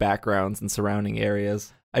the backgrounds and surrounding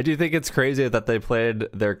areas. I do think it's crazy that they played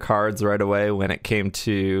their cards right away when it came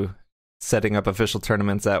to setting up official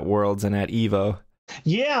tournaments at Worlds and at EVO.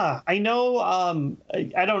 Yeah, I know.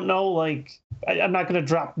 I don't know, like, I'm not going to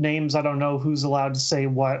drop names. I don't know who's allowed to say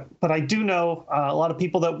what, but I do know a lot of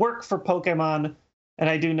people that work for Pokemon, and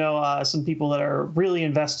I do know some people that are really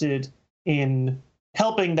invested in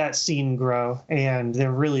helping that scene grow, and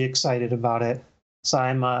they're really excited about it. So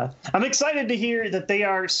I'm excited to hear that they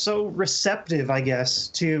are so receptive, I guess,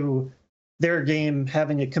 to their game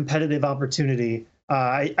having a competitive opportunity.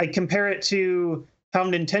 I compare it to how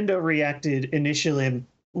Nintendo reacted initially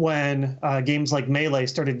when games like Melee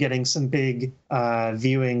started getting some big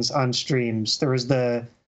viewings on streams. There was the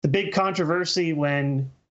big controversy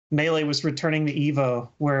when Melee was returning to EVO,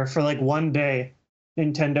 where for like one day,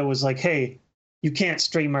 Nintendo was like, hey, you can't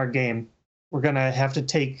stream our game. We're going to have to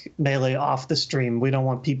take Melee off the stream. We don't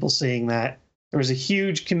want people seeing that. There was a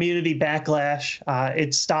huge community backlash.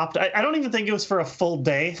 It stopped. I don't even think it was for a full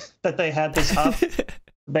day that they had this up.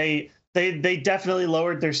 They definitely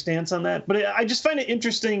lowered their stance on that. But I just find it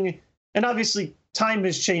interesting. And obviously, time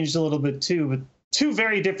has changed a little bit too. But two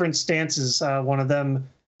very different stances. One of them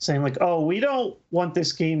saying like, oh, we don't want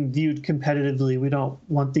this game viewed competitively. We don't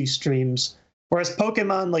want these streams. Whereas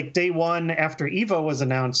Pokemon, like day one after EVO was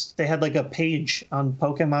announced, they had like a page on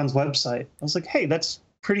Pokemon's website. I was like, hey, that's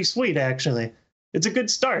pretty sweet, actually. It's a good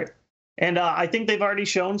start. And I think they've already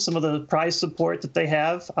shown some of the prize support that they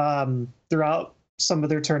have throughout some of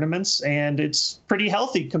their tournaments. And it's pretty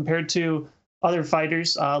healthy compared to other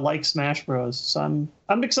fighters like Smash Bros. So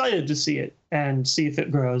I'm excited to see it and see if it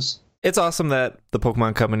grows. It's awesome that the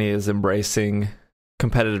Pokemon Company is embracing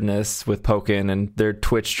competitiveness with Pokken, and their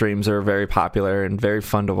Twitch streams are very popular and very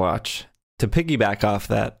fun to watch. To piggyback off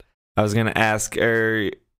that, I was going to ask,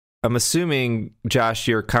 I'm assuming, Josh,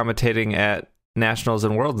 you're commentating at Nationals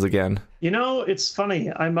and Worlds again. You know, it's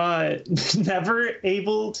funny. I'm never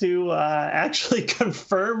able to actually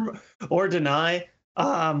confirm or deny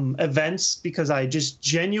events because I just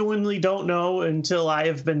genuinely don't know until I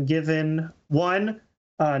have been given, one,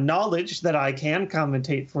 knowledge that I can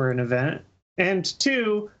commentate for an event, and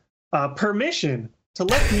two, permission to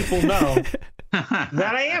let people know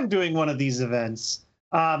that I am doing one of these events.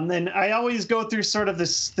 And I always go through sort of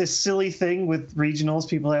this silly thing with regionals.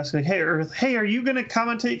 People ask like, hey, are you going to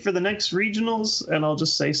commentate for the next regionals? And I'll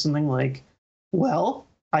just say something like, well,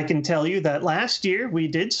 I can tell you that last year we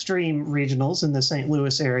did stream regionals in the St.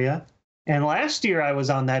 Louis area. And last year I was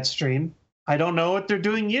on that stream. I don't know what they're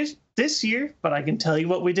doing this year, but I can tell you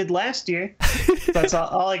what we did last year. That's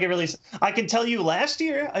all I can really say. I can tell you last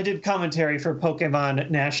year I did commentary for Pokemon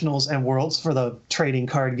Nationals and Worlds for the trading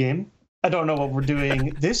card game. I don't know what we're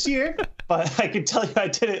doing this year, but I can tell you I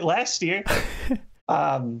did it last year.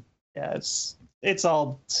 Yeah, it's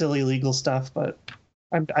all silly legal stuff, but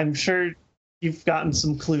I'm sure you've gotten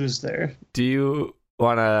some clues there. Do you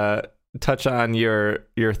want to touch on your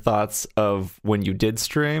thoughts of when you did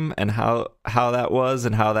stream and how that was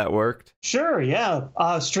and how that worked? Sure, yeah.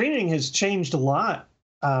 Streaming has changed a lot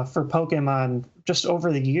for Pokemon just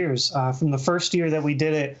over the years. From the first year that we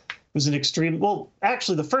did it, was an extreme. Well,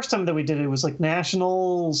 actually, the first time that we did it was like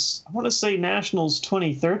Nationals. I want to say Nationals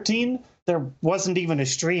 2013. There wasn't even a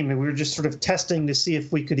stream, and we were just sort of testing to see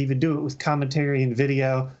if we could even do it with commentary and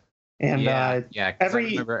video. And I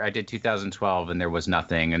remember I did 2012 and there was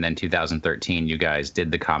nothing, and then 2013 you guys did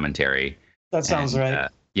the commentary. That sounds right.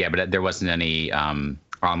 But there wasn't any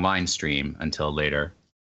online stream until later.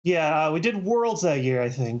 Yeah, we did Worlds that year, I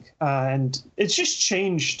think, and it's just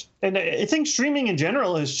changed. And I think streaming in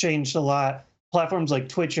general has changed a lot. Platforms like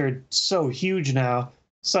Twitch are so huge now.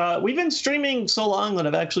 So we've been streaming so long that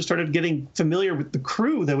I've actually started getting familiar with the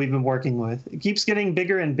crew that we've been working with. It keeps getting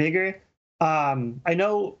bigger and bigger. I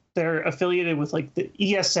know they're affiliated with like the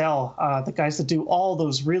ESL, the guys that do all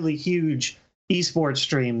those really huge esports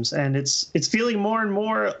streams, and it's feeling more and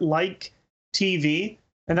more like TV.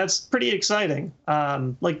 And that's pretty exciting.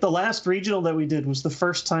 Like the last regional that we did was the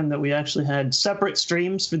first time that we actually had separate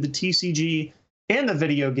streams for the TCG and the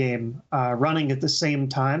video game running at the same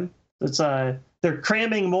time. It's they're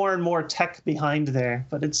cramming more and more tech behind there,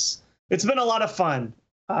 but it's been a lot of fun.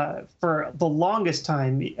 For the longest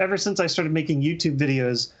time, ever since I started making YouTube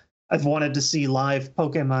videos, I've wanted to see live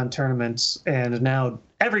Pokemon tournaments, and now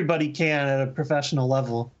everybody can at a professional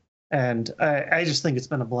level. And I just think it's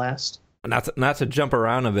been a blast. Not to jump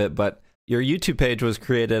around a bit, but your YouTube page was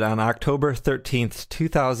created on October 13th,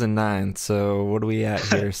 2009. So what are we at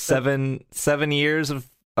here? seven years of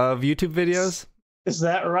YouTube videos? Is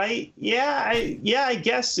that right? Yeah, I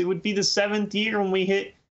guess it would be the 7th year when we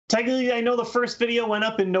hit. Technically, I know the first video went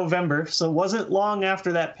up in November, so it wasn't long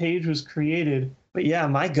after that page was created. But yeah,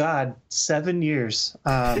 my God, 7 years.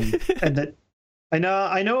 And that I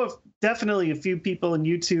know of definitely a few people in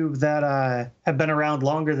YouTube that have been around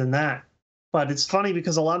longer than that. But it's funny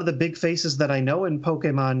because a lot of the big faces that I know in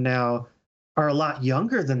Pokemon now are a lot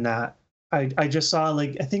younger than that. I just saw,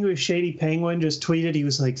 like, I think it was Shady Penguin just tweeted, he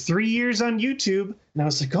was like 3 years on YouTube. And I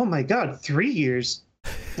was like, oh my God, 3 years.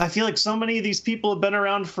 I feel like so many of these people have been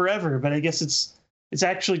around forever, but I guess it's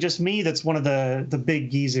actually just me that's one of the big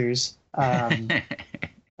geezers. I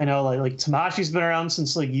know like Tamashi's been around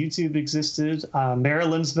since like YouTube existed.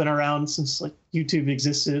 Marilyn's been around since like YouTube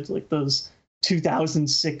existed, like those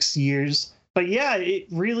 2006 years. But yeah, it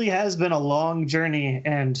really has been a long journey,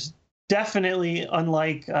 and definitely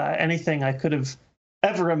unlike anything I could have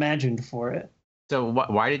ever imagined for it. So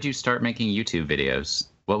why did you start making YouTube videos?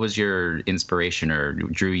 What was your inspiration or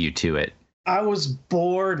drew you to it? I was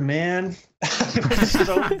bored, man. I was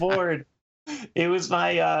so bored. It was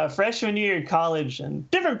my freshman year in college, and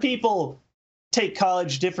different people take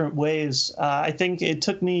college different ways. I think it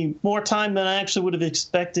took me more time than I actually would have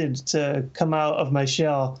expected to come out of my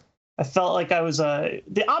shell. I felt like I was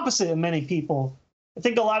the opposite of many people. I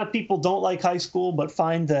think a lot of people don't like high school, but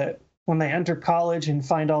find that when they enter college and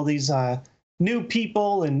find all these new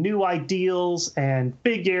people and new ideals and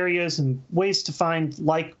big areas and ways to find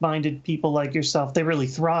like-minded people like yourself, they really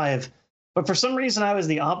thrive. But for some reason, I was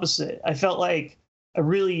the opposite. I felt like I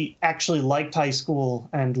really actually liked high school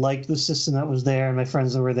and liked the system that was there and my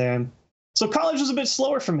friends that were there. So college was a bit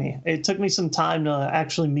slower for me. It took me some time to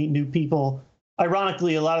actually meet new people.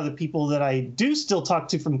 Ironically, a lot of the people that I do still talk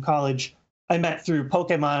to from college, I met through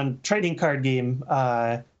Pokemon trading card game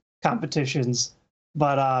competitions.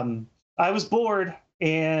 But I was bored,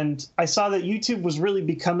 and I saw that YouTube was really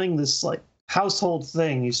becoming this like household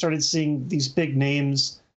thing. You started seeing these big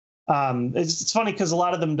names. It's funny because a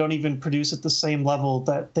lot of them don't even produce at the same level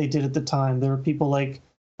that they did at the time. There were people like,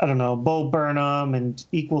 I don't know, Bo Burnham and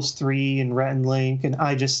Equals 3 and Rhett and Link and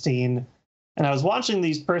iJustine. And I was watching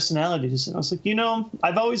these personalities, and I was like,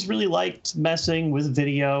 I've always really liked messing with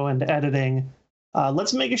video and editing.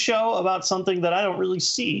 Let's make a show about something that I don't really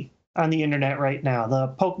see on the internet right now, the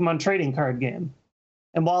Pokemon trading card game.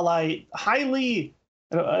 And while I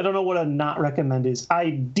don't know what a not recommend is, I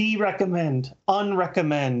de-recommend,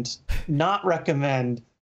 unrecommend, not recommend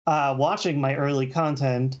watching my early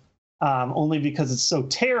content, only because it's so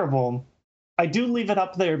terrible. I do leave it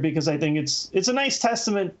up there because I think it's a nice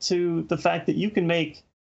testament to the fact that you can make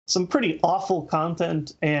some pretty awful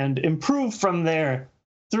content and improve from there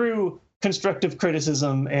through constructive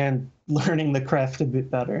criticism and learning the craft a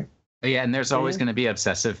bit better. Yeah, and there's always going to be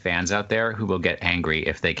obsessive fans out there who will get angry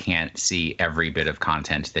if they can't see every bit of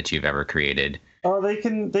content that you've ever created. Oh, they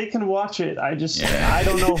can watch it. I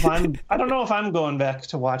don't know if I'm going back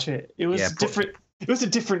to watch it. It was different. It was a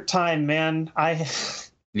different time, man.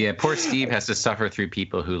 Yeah, poor Steve has to suffer through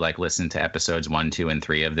people who like listen to episodes 1, 2, and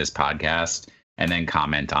 3 of this podcast and then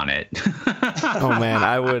comment on it. Oh man,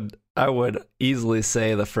 I would easily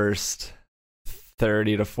say the first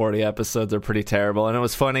 30 to 40 episodes are pretty terrible. And it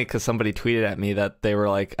was funny because somebody tweeted at me that they were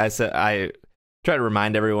like, I try to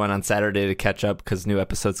remind everyone on Saturday to catch up because new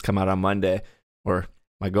episodes come out on Monday, or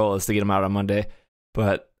my goal is to get them out on Monday.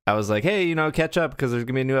 But I was like, hey, catch up because there's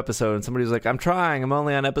going to be a new episode. And somebody was like, I'm trying. I'm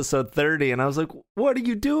only on episode 30. And I was like, what are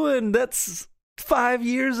you doing? That's 5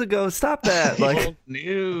 years ago. Stop that. Like old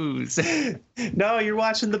news. No, you're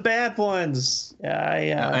watching the bad ones.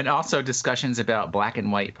 Yeah. And also discussions about black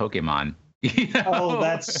and white Pokemon. Oh,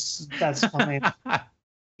 that's fine.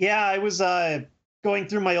 Yeah, I was going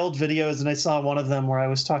through my old videos and I saw one of them where I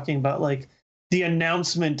was talking about like the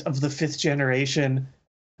announcement of the 5th generation.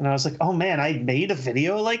 And I was like, oh man, I made a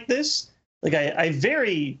video like this? Like I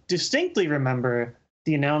very distinctly remember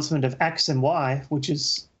the announcement of X and Y, which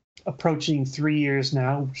is approaching 3 years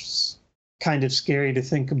now, which is kind of scary to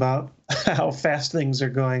think about how fast things are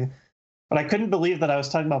going. But I couldn't believe that I was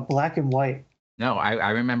talking about black and white. No, I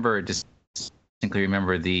remember distinctly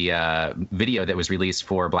remember the video that was released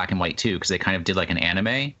for Black and White 2 because they kind of did like an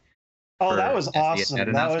anime. Oh, that was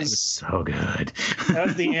awesome. That was so good. That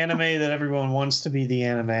was the anime that everyone wants to be the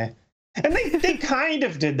anime. And they kind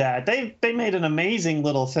of did that. They made an amazing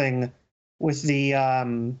little thing with the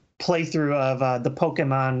playthrough of the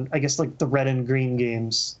Pokemon, I guess like the Red and Green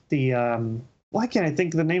games. The why can't I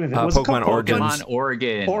think of the name of it? Was Pokemon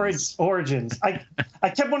Origins. Origins. I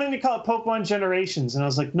kept wanting to call it Pokemon Generations, and I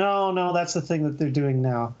was like, no, that's the thing that they're doing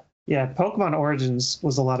now. Yeah, Pokemon Origins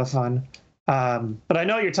was a lot of fun. But I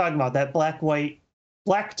know you're talking about that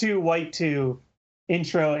Black 2, White 2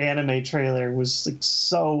 intro anime trailer was like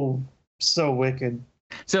so wicked.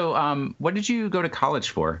 So, what did you go to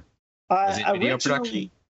college for? Was it video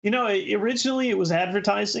production? Originally it was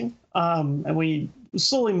advertising, and we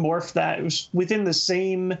slowly morphed that. It was within the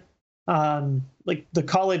same, like the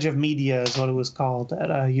College of Media is what it was called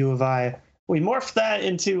at U of I. We morphed that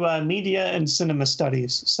into media and cinema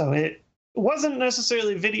studies. So it wasn't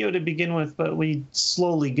necessarily video to begin with, but we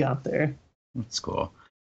slowly got there. That's cool.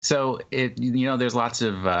 So there's lots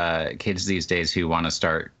of kids these days who want to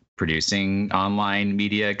start producing online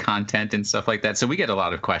media content and stuff like that. So we get a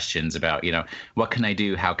lot of questions about, what can I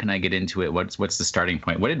do? How can I get into it? What's the starting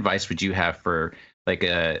point? What advice would you have for like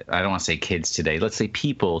I don't want to say kids today, let's say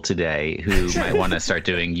people today who might want to start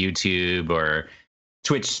doing YouTube or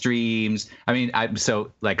Twitch streams? I mean,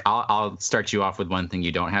 I'll start you off with one thing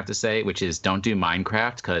you don't have to say, which is don't do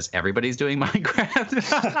Minecraft because everybody's doing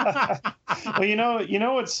Minecraft. Well, you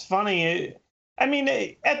know what's funny? At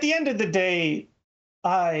the end of the day,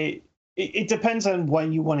 it depends on what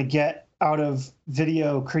you want to get out of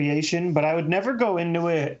video creation, but I would never go into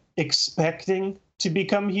it expecting to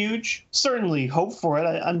become huge. Certainly hope for it.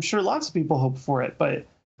 I'm sure lots of people hope for it, but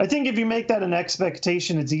I think if you make that an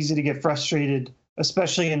expectation, it's easy to get frustrated,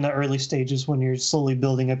 especially in the early stages when you're slowly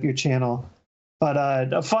building up your channel. But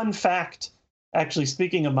a fun fact, actually,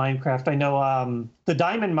 speaking of Minecraft, I know the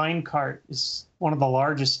Diamond Minecart is one of the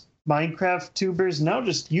largest Minecraft tubers, now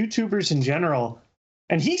just YouTubers in general.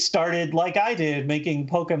 And he started, like I did, making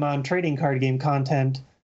Pokemon trading card game content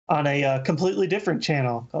on a completely different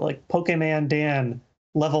channel called like Pokemon Dan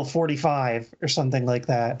Level 45 or something like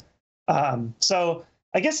that. So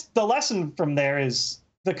I guess the lesson from there is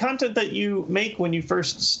the content that you make when you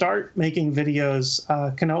first start making videos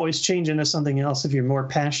can always change into something else if you're more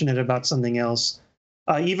passionate about something else.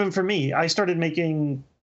 Even for me, I started making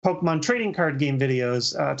Pokemon trading card game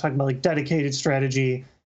videos, talking about like dedicated strategy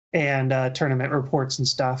and tournament reports and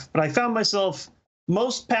stuff. But I found myself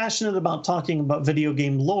most passionate about talking about video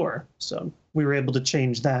game lore. So we were able to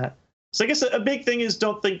change that. So I guess a big thing is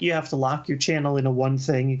don't think you have to lock your channel into one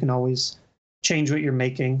thing. You can always change what you're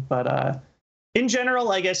making. But in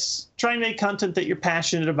general, I guess try and make content that you're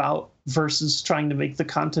passionate about versus trying to make the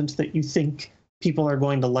content that you think people are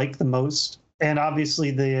going to like the most. And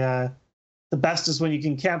obviously the best is when you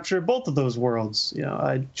can capture both of those worlds.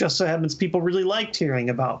 It just so happens people really liked hearing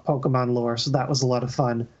about Pokemon lore, so that was a lot of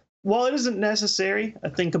fun. While it isn't necessary, I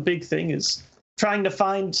think a big thing is trying to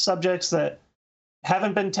find subjects that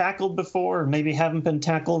haven't been tackled before, or maybe haven't been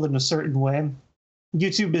tackled in a certain way.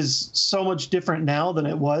 YouTube is so much different now than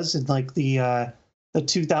it was in like the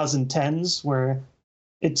 2010s, where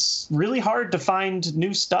it's really hard to find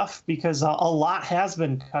new stuff because a lot has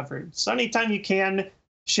been covered. So anytime you can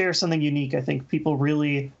share something unique, I think people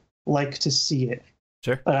really like to see it.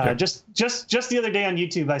 Sure. Sure. Just the other day on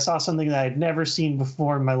YouTube, I saw something that I'd never seen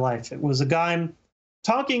before in my life. It was a guy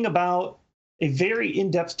talking about a very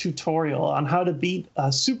in-depth tutorial on how to beat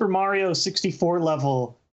a Super Mario 64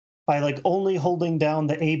 level by like only holding down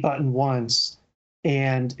the A button once.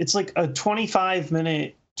 And it's like a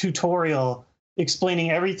 25-minute tutorial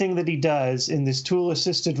explaining everything that he does in this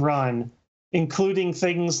tool-assisted run, including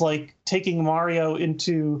things like taking Mario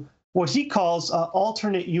into what he calls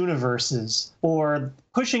alternate universes, or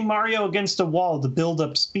pushing Mario against a wall to build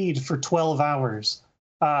up speed for 12 hours.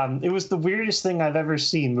 It was the weirdest thing I've ever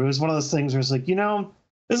seen, but it was one of those things where it's like,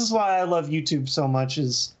 this is why I love YouTube so much,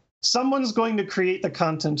 is someone's going to create the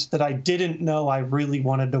content that I didn't know I really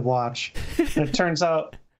wanted to watch. And it turns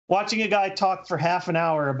out watching a guy talk for half an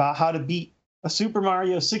hour about how to beat a Super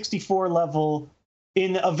Mario 64 level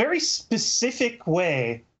in a very specific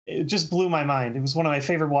way, it just blew my mind. It was one of my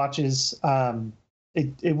favorite watches.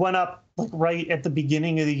 It went up like right at the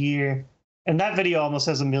beginning of the year, and that video almost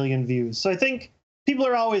has 1 million views. So I think people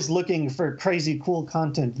are always looking for crazy cool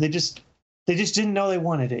content. They just didn't know they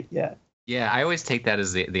wanted it yet. Yeah, I always take that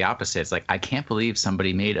as the opposite. It's like, I can't believe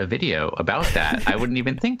somebody made a video about that. I wouldn't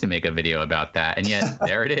even think to make a video about that, and yet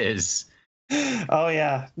there it is. Oh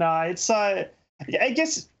yeah, no, it's I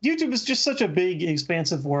guess YouTube is just such a big,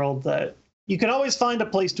 expansive world that you can always find a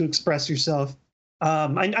place to express yourself.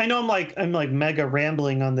 I know I'm like mega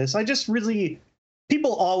rambling on this. I just really,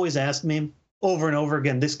 people always ask me over and over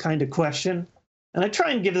again this kind of question, and I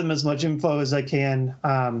try and give them as much info as I can,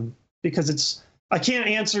 because I can't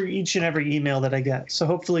answer each and every email that I get. So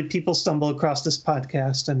hopefully people stumble across this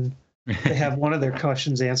podcast and they have one of their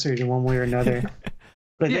questions answered in one way or another.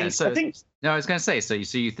 But I think no, I was going to say, so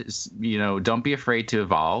you don't be afraid to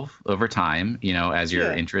evolve over time, as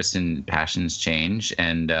your interests and passions change,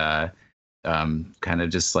 and kind of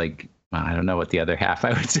just like, I don't know what the other half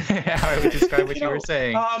I would say, how I would describe what you were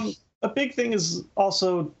saying. A big thing is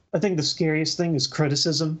also, I think the scariest thing is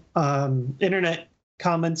criticism. Internet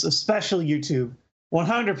comments, especially YouTube,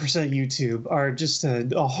 100% YouTube, are just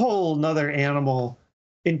a whole nother animal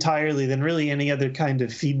entirely than really any other kind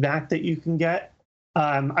of feedback that you can get.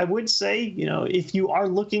 I would say, if you are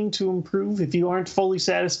looking to improve, if you aren't fully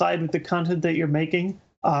satisfied with the content that you're making,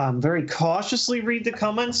 very cautiously read the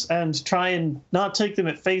comments and try and not take them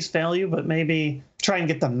at face value, but maybe try and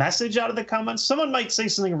get the message out of the comments. Someone might say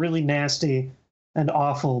something really nasty and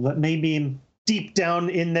awful, but maybe deep down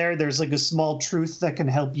in there's like a small truth that can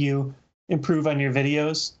help you improve on your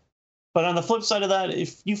videos. But on the flip side of that,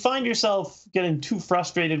 if you find yourself getting too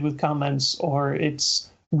frustrated with comments, or it's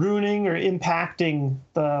ruining or impacting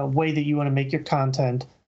the way that you want to make your content,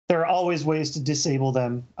 there are always ways to disable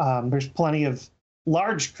them. There's plenty of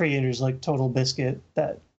large creators like Total Biscuit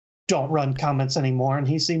that don't run comments anymore, and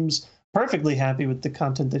he seems perfectly happy with the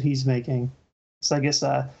content that he's making. So I guess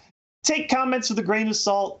take comments with a grain of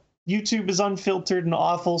salt. YouTube is unfiltered and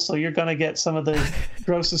awful, so you're going to get some of the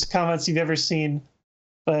grossest comments you've ever seen.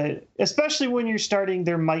 But especially when you're starting,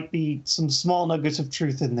 there might be some small nuggets of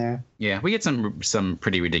truth in there. Yeah, we get some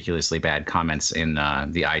pretty ridiculously bad comments in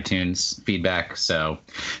the iTunes feedback. So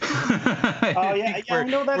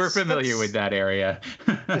we're familiar with that area.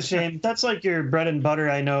 A shame. That's like your bread and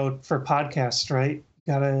butter, I know, for podcasts, right?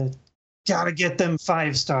 Gotta get them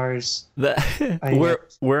 5 stars.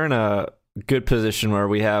 We're in a good position where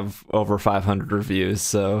we have over 500 reviews.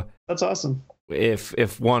 So that's awesome.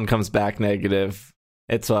 If one comes back negative,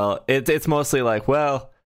 it's mostly like,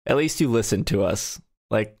 well, at least you listened to us,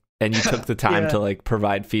 like, and you took the time to like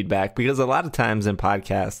provide feedback, because a lot of times in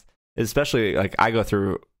podcasts, especially like I go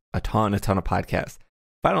through a ton of podcasts.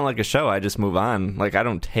 If I don't like a show, I just move on. Like, I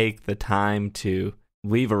don't take the time to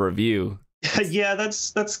leave a review. Yeah,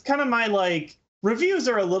 that's kind of my like, reviews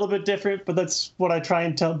are a little bit different, but that's what I try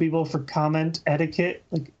and tell people for comment etiquette.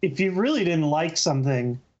 Like, if you really didn't like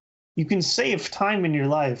something, you can save time in your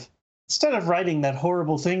life. Instead of writing that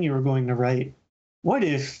horrible thing you were going to write, what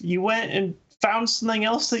if you went and found something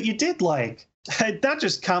else that you did like? Not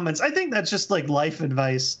just comments. I think that's just like life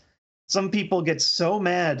advice. Some people get so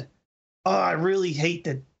mad. Oh, I really hate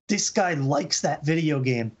that this guy likes that video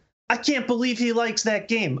game. I can't believe he likes that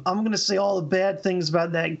game. I'm going to say all the bad things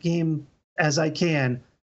about that game as I can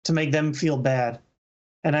to make them feel bad.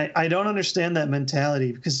 And I don't understand that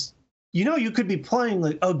mentality, because you could be playing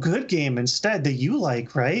like a good game instead that you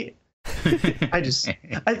like, right?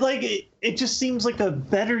 I like it. It just seems like a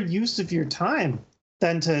better use of your time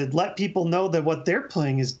than to let people know that what they're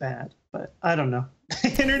playing is bad. But I don't know.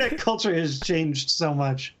 Internet culture has changed so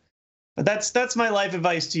much. But that's my life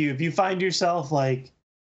advice to you. If you find yourself like,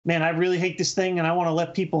 man, I really hate this thing and I want to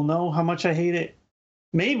let people know how much I hate it,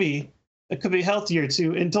 maybe it could be healthier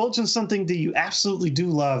to indulge in something that you absolutely do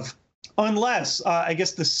love. Unless, I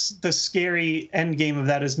guess the scary end game of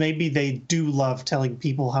that is maybe they do love telling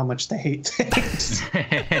people how much they hate things.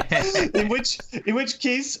 in which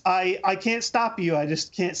case, I can't stop you. I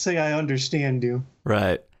just can't say I understand you.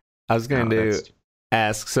 Right. I was going to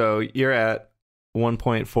ask, so you're at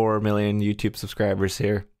 1.4 million YouTube subscribers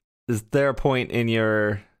here. Is there a point in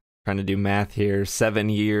your, trying to do math here, 7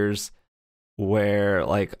 years where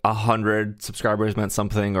like 100 subscribers meant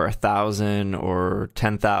something, or 1,000 or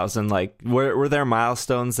 10,000? Like were there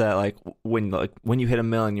milestones that like when you hit 1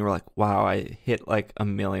 million you were like, wow, I hit like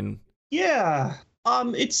 1 million? Yeah.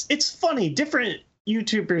 It's funny, different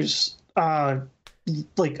YouTubers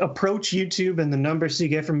like approach YouTube and the numbers you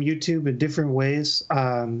get from YouTube in different ways.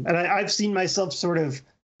 And I've seen myself sort of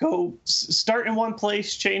start in one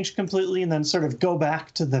place, change completely, and then sort of go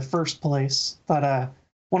back to the first place. But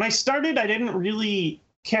when I started, I didn't really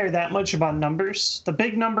care that much about numbers. The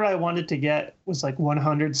big number I wanted to get was like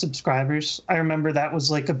 100 subscribers. I remember that was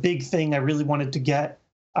like a big thing I really wanted to get.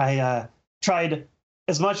 I tried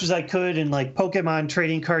as much as I could in like Pokemon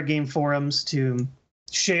trading card game forums to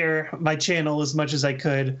share my channel as much as I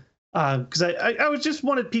could, because I was just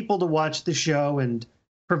wanted people to watch the show and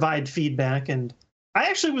provide feedback. And I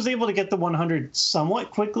actually was able to get the 100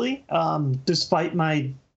 somewhat quickly, despite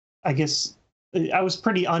my, I guess, I was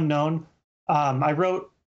pretty unknown. I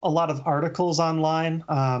wrote a lot of articles online,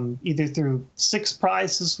 either through Six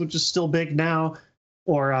Prizes, which is still big now,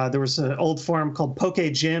 or there was an old forum called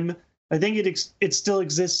Poke Gym. I think it still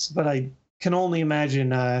exists, but I can only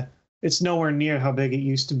imagine it's nowhere near how big it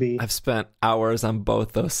used to be. I've spent hours on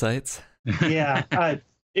both those sites. Yeah,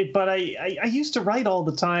 but I used to write all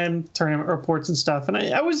the time, tournament reports and stuff, and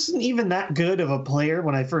I wasn't even that good of a player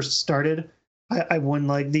when I first started. I won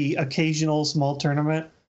like the occasional small tournament,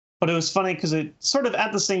 but it was funny because it sort of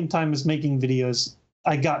at the same time as making videos,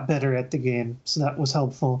 I got better at the game, so that was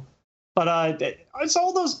helpful. But it's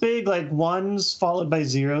all those big like ones followed by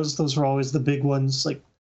zeros. Those were always the big ones. Like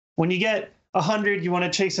when you get 100, you want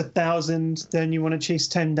to chase 1,000, then you want to chase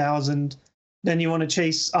 10,000, then you want to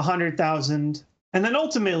chase 100,000, and then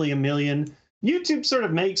ultimately 1 million. YouTube sort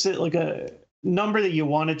of makes it like a number that you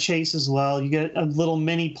want to chase as well. You get a little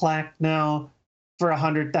mini plaque now for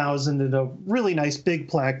 100,000 and a really nice big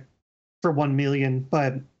plaque for 1 million.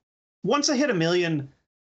 But once I hit 1 million,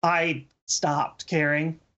 I stopped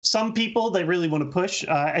caring. Some people, they really want to push.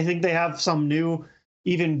 I think they have some new,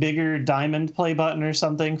 even bigger diamond play button or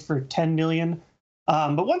something for 10 million.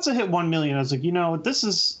 But once I hit 1 million, I was like, this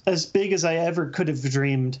is as big as I ever could have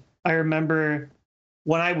dreamed. I remember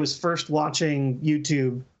when I was first watching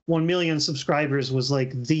YouTube, 1 million subscribers was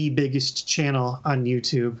like the biggest channel on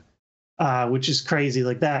YouTube, which is crazy.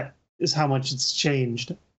 Like that is how much it's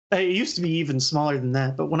changed. It used to be even smaller than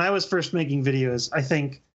that. But when I was first making videos, I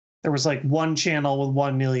think there was like one channel with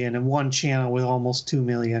 1 million and one channel with almost 2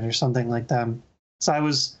 million or something like that. So I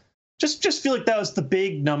was just feel like that was the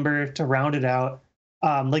big number to round it out.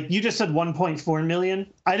 Like you just said 1.4 million.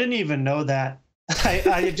 I didn't even know that.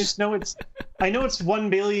 I just know I know it's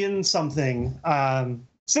 1 billion something.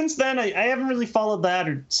 Since then, I haven't really followed that,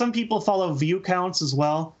 or some people follow view counts as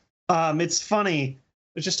well. It's funny.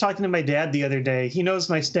 I was just talking to my dad the other day. He knows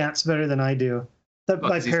my stats better than I do.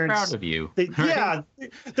 My parents, he's proud of you. Yeah,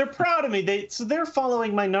 they're proud of me. They're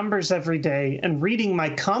following my numbers every day and reading my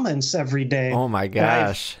comments every day. Oh my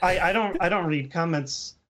gosh! I don't read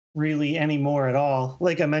comments really anymore at all.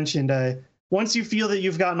 Like I mentioned, once you feel that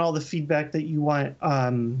you've gotten all the feedback that you want,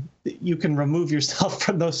 you can remove yourself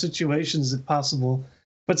from those situations if possible.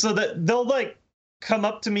 But so that they'll like come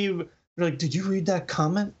up to me, they're like, "Did you read that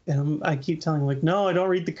comment?" And I keep telling them, like, "No, I don't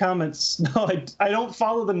read the comments. No, I don't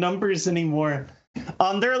follow the numbers anymore."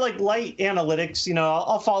 They're like light analytics.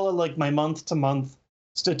 I'll follow like my month-to-month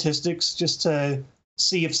statistics just to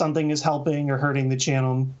see if something is helping or hurting the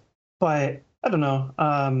channel. But I don't know.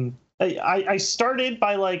 I started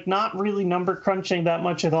by like not really number crunching that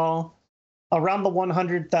much at all. Around the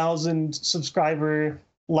 100,000 subscriber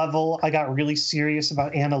level, I got really serious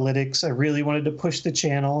about analytics. I really wanted to push the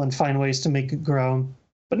channel and find ways to make it grow.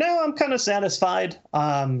 But now I'm kind of satisfied.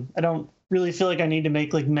 I don't really feel like I need to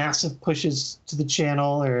make like massive pushes to the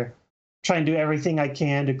channel or try and do everything I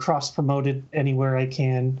can to cross promote it anywhere I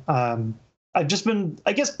can. I've just been,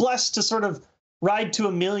 I guess, blessed to sort of ride to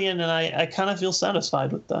 1 million, and I kind of feel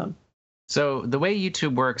satisfied with them. So the way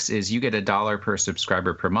YouTube works is you get $1 per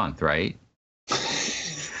subscriber per month, right?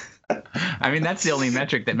 I mean, that's the only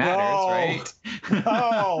metric that matters, right?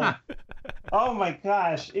 No. Oh my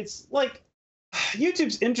gosh. It's like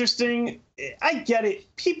YouTube's interesting. I get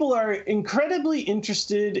it. People are incredibly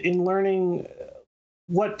interested in learning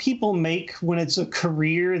what people make when it's a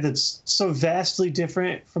career that's so vastly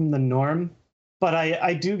different from the norm. But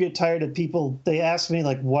I do get tired of people. They ask me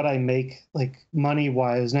like what I make, like money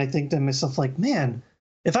wise. And I think to myself, like, man,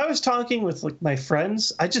 if I was talking with like my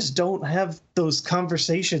friends, I just don't have those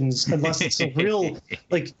conversations unless it's a real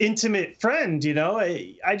like intimate friend, you know.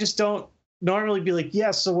 I just don't normally be like, yeah,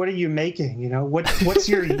 so what are you making? You know, what's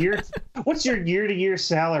your year-to-year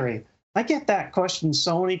salary? I get that question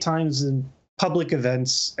so many times in public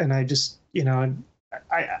events, and I just, you know,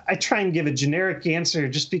 I try and give a generic answer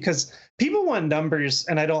just because people want numbers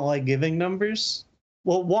and I don't like giving numbers.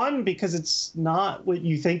 Well, one, because it's not what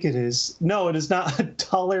you think it is. No, it is not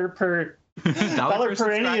 $1 per dollar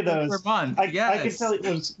per any of those. Per month. I Yes. can tell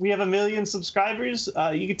you, we have 1 million subscribers.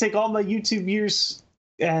 You can take all my YouTube years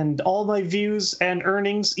and all my views and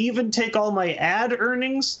earnings, even take all my ad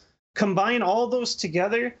earnings, combine all those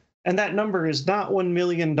together, and that number is not $1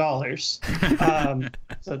 million.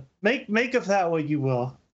 So make of that what you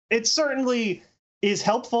will. It certainly is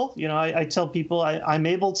helpful. You know, I tell people I'm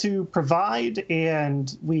able to provide,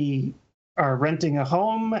 and we are renting a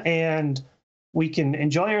home, and we can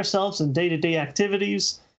enjoy ourselves in day-to-day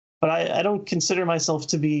activities. But I don't consider myself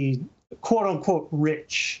to be quote unquote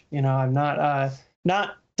rich. You know, I'm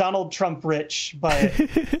not Donald Trump rich, but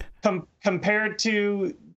compared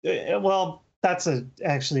to well, that's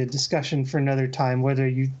actually a discussion for another time, whether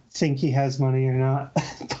you think he has money or not.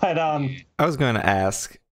 But I was going to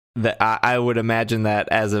ask that. I would imagine that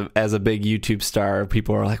as a big YouTube star,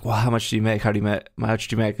 people are like, "Well, how much do you make? How much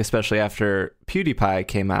do you make?" Especially after PewDiePie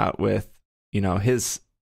came out with, you know, his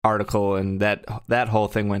article, and that whole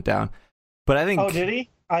thing went down. But I think, oh, did he?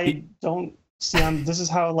 I don't see. This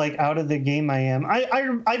is how like out of the game I am.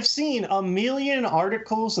 I've seen 1 million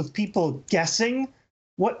articles of people guessing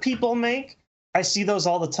what people make. I see those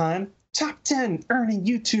all the time. Top 10 earning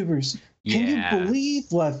YouTubers. Can you believe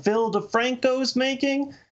what Phil DeFranco's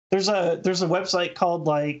making? There's a website called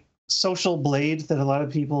like Social Blade that a lot of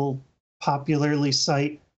people popularly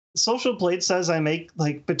cite. Social Blade says I make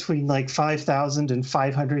like between like $5,000 and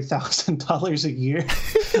 $500,000 a year.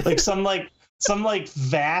 like some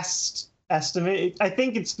vast estimate. I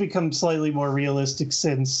think it's become slightly more realistic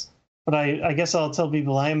since. But I guess I'll tell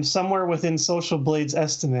people I am somewhere within Social Blade's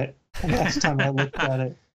estimate. Last time I looked at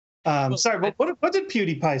it. Sorry, but what did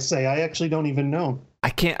PewDiePie say? I actually don't even know. I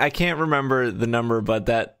can't remember the number, but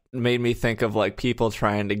that made me think of like people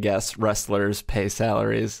trying to guess wrestlers' pay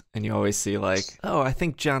salaries, and you always see like, oh, I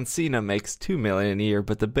think John Cena makes $2 million a year,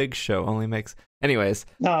 but the Big Show only makes. Anyways.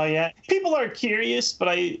 No, yeah, people are curious, but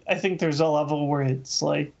I think there's a level where it's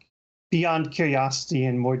like beyond curiosity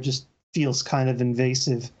and more just feels kind of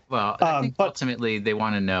invasive. Well, I think ultimately they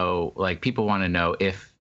want to know, like people want to know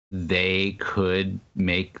if they could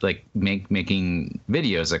make making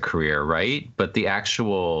videos a career, right? But the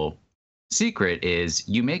actual secret is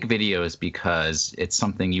you make videos because it's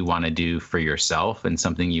something you want to do for yourself and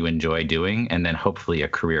something you enjoy doing, and then hopefully a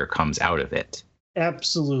career comes out of it.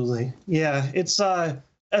 Absolutely. Yeah, it's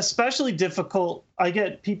especially difficult. I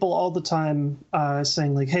get people all the time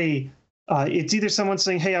saying like, hey, it's either someone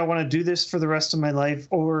saying, hey, I want to do this for the rest of my life,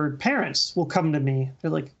 or parents will come to me. They're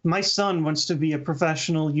like, my son wants to be a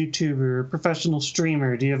professional YouTuber, a professional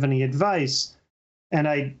streamer. Do you have any advice? And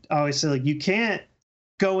I always say, like, you can't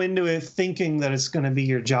go into it thinking that it's going to be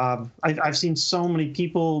your job. I've seen so many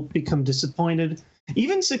people become disappointed,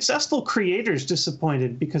 even successful creators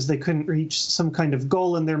disappointed because they couldn't reach some kind of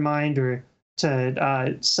goal in their mind or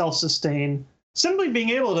to self-sustain. Simply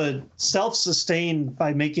being able to self-sustain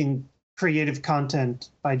by making creative content,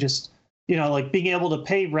 by just, you know, like being able to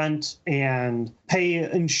pay rent and pay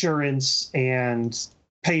insurance and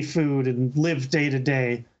pay food and live day to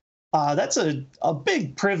day. That's a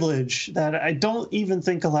big privilege that I don't even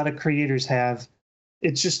think a lot of creators have.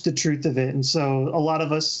 It's just the truth of it. And so a lot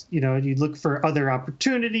of us, you know, you look for other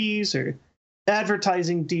opportunities or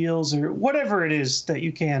advertising deals or whatever it is that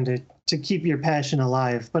you can to keep your passion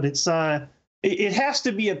alive. But it's it has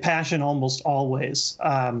to be a passion almost always.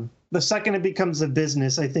 The second it becomes a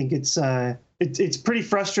business, I think it's pretty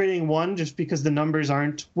frustrating, one, just because the numbers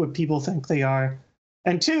aren't what people think they are.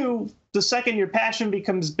 And two, the second your passion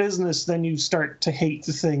becomes business, then you start to hate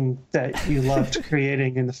the thing that you loved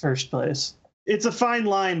creating in the first place. It's a fine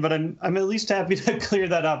line, but I'm at least happy to clear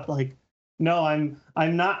that up. Like, no, I'm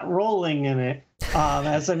not rolling in it.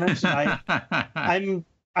 As I mentioned,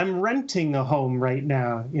 I'm renting a home right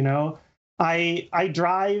now, you know. I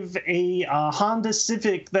drive a Honda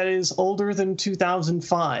Civic that is older than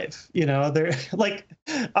 2005. You know, they're like,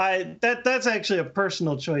 that's actually a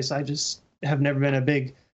personal choice. I just have never been a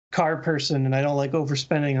big car person, and I don't like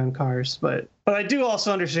overspending on cars. But I do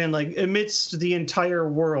also understand, like, amidst the entire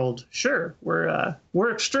world, sure,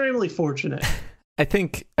 we're extremely fortunate. I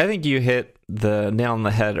think you hit the nail on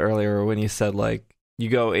the head earlier when you said, like, you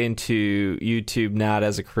go into YouTube not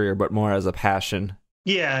as a career but more as a passion.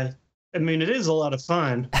 Yeah. I mean, it is a lot of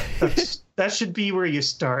fun. That should be where you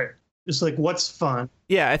start. It's like, what's fun?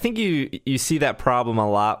 Yeah, I think you see that problem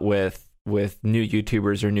a lot with new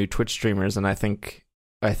YouTubers or new Twitch streamers, and I think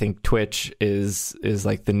Twitch is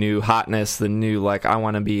like the new hotness, the new, like, I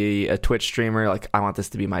want to be a Twitch streamer, like, I want this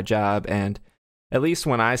to be my job. And at least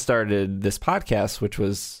when I started this podcast, which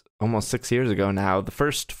was almost 6 years ago now, the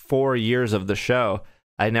first 4 years of the show,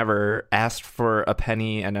 I never asked for a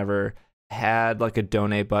penny. I never had like a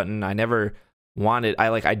donate button. I never wanted,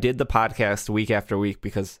 I did the podcast week after week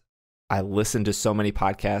because I listened to so many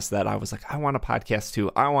podcasts that I was like, I want a podcast too.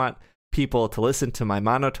 I want people to listen to my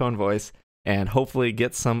monotone voice and hopefully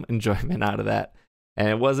get some enjoyment out of that. And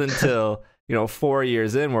it wasn't until 4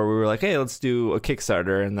 years in where we were like, hey, let's do a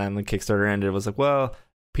Kickstarter. And then the Kickstarter ended. It was like, well,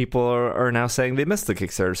 people are now saying they missed the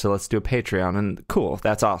Kickstarter, so let's do a Patreon. And cool,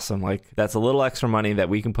 that's awesome. Like, that's a little extra money that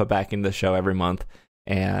we can put back into the show every month.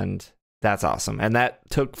 And that's awesome. And that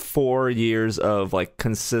took 4 years of like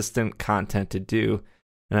consistent content to do.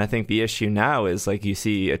 And I think the issue now is, like, you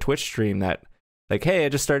see a Twitch stream that, like, hey, I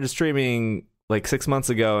just started streaming like 6 months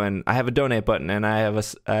ago, and I have a donate button, and I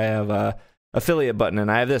have a affiliate button,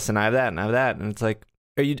 and I have this, and I have that, and I have that. And it's like,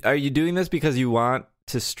 are you doing this because you want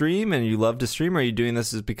to stream and you love to stream, or are you doing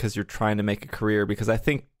this is because you're trying to make a career? Because I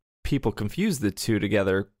think people confuse the two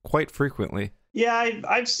together quite frequently. Yeah,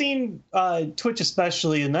 I've seen Twitch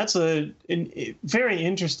especially, and that's a very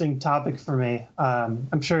interesting topic for me.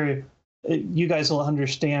 I'm sure you guys will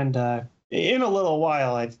understand in a little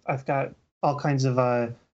while. I've got all kinds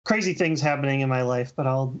of crazy things happening in my life, but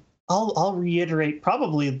I'll reiterate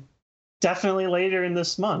probably definitely later in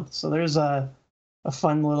this month. So there's a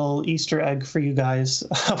fun little Easter egg for you guys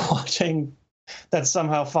watching that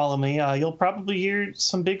somehow follow me. You'll probably hear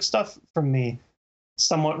some big stuff from me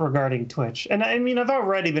somewhat regarding Twitch. And I mean, I've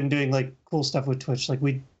already been doing like cool stuff with Twitch. Like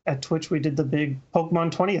at Twitch, we did the big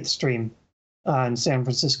Pokemon 20th stream in San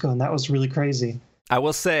Francisco, and that was really crazy. I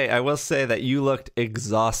will say that you looked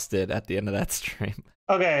exhausted at the end of that stream.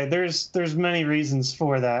 Okay, there's many reasons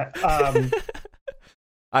for that.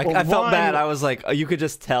 I felt bad. I was like, you could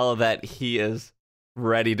just tell that he is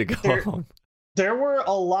ready to go home. There were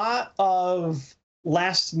a lot of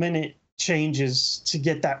last minute changes to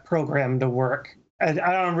get that program to work. I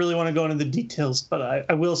don't really want to go into the details, but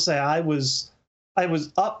I will say I was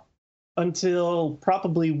up until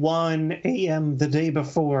probably 1 a.m. the day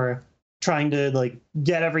before trying to like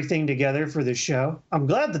get everything together for the show. I'm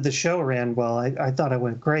glad that the show ran well. I thought it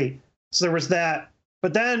went great. So there was that.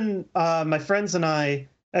 But then my friends and I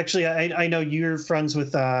know you're friends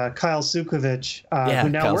with Kyle Sukovich, who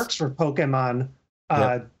now works for Pokemon.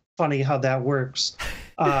 Yep. Funny how that works.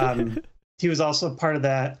 He was also part of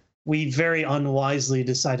that. We very unwisely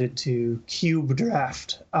decided to cube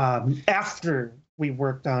draft after we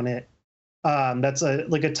worked on it. That's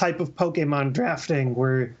a type of Pokemon drafting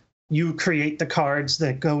where you create the cards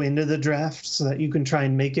that go into the draft so that you can try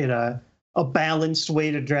and make it a balanced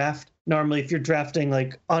way to draft. Normally, if you're drafting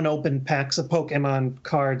like unopened packs of Pokemon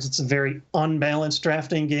cards, it's a very unbalanced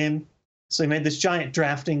drafting game. So we made this giant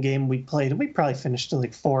drafting game we played, and we probably finished till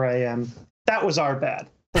like 4 a.m. That was our bad.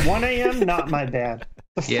 The 1 a.m., not my bad.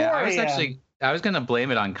 The 4 a.m. I was going to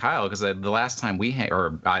blame it on Kyle because the last time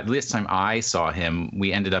this time I saw him,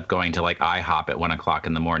 we ended up going to like IHOP at 1 o'clock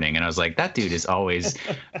in the morning. And I was like, that dude is always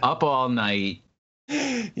up all night.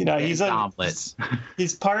 He's omelets.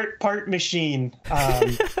 He's part machine.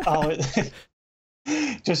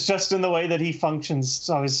 Just in the way that he functions. It's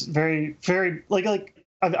always very, very like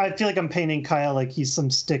I feel like I'm painting Kyle like he's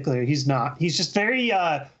some stickler. He's not. He's just very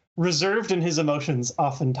reserved in his emotions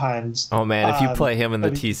oftentimes. Oh man, if you play him in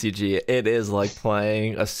the TCG, it is like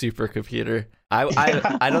playing a supercomputer.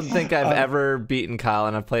 I don't think I've ever beaten Kyle,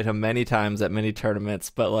 and I've played him many times at many tournaments,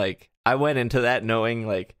 but like I went into that knowing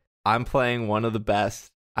like I'm playing one of the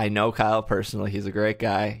best. I know Kyle personally. He's a great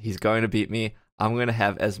guy. He's going to beat me. I'm going to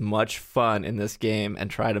have as much fun in this game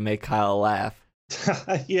and try to make Kyle laugh.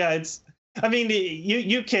 Yeah, I mean,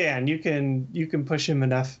 you can push him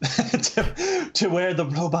enough to where the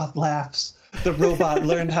robot laughs. The robot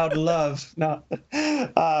learned how to love. No,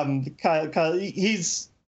 Kyle, he's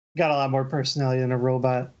got a lot more personality than a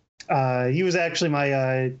robot. He was actually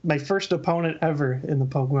my first opponent ever in the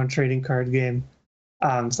Pokemon trading card game.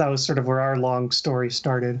 So that was sort of where our long story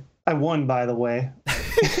started. I won, by the way,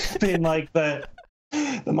 being like the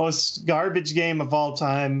most garbage game of all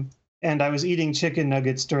time, and I was eating chicken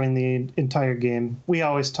nuggets during the entire game. We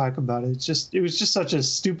always talk about it. It was just such a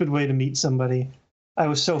stupid way to meet somebody. I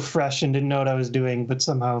was so fresh and didn't know what I was doing, but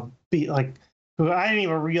somehow beat like who I didn't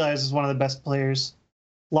even realize was one of the best players.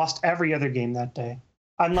 Lost every other game that day.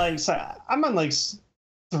 I'm on like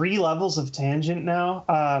 3 levels of tangent now.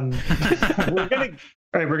 We're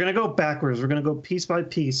gonna go backwards. We're gonna go piece by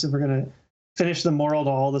piece, and we're gonna finish the moral to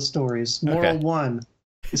all the stories. Moral 1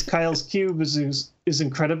 is Kyle's Cube is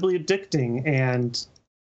incredibly addicting and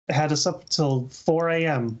had us up till 4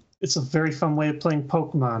 a.m. It's a very fun way of playing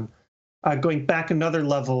Pokemon. Going back another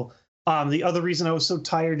level, the other reason I was so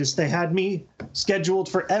tired is they had me scheduled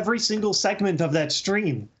for every single segment of that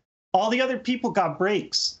stream. All the other people got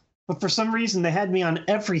breaks, but for some reason they had me on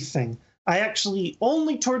everything. I actually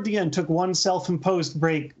only toward the end took one self-imposed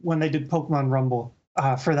break when they did Pokemon Rumble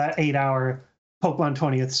for that 8-hour Pokemon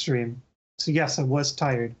 20th stream. So yes, I was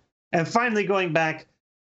tired. And finally going back,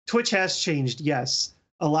 Twitch has changed, yes.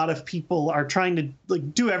 A lot of people are trying to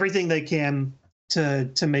like do everything they can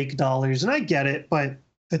to make dollars, and I get it, but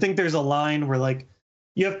I think there's a line where like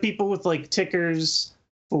you have people with like tickers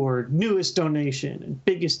for newest donation and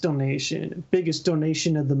biggest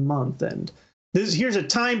donation of the month, and here's a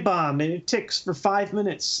time bomb and it ticks for 5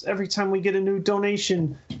 minutes every time we get a new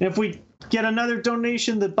donation, and if we get another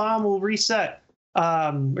donation the bomb will reset,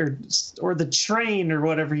 or the train or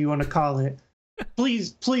whatever you want to call it.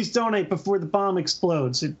 Please donate before the bomb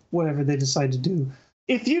explodes, or whatever they decide to do.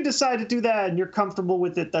 If you decide to do that and you're comfortable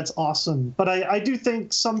with it, that's awesome. But I do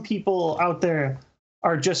think some people out there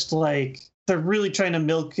are just like, they're really trying to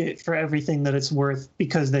milk it for everything that it's worth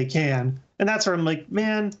because they can. And that's where I'm like,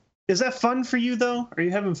 man, is that fun for you though? Are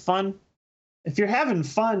you having fun? If you're having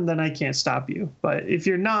fun, then I can't stop you. But if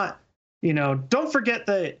you're not, don't forget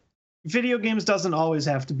that video games doesn't always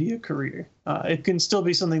have to be a career. It can still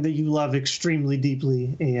be something that you love extremely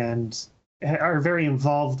deeply and are very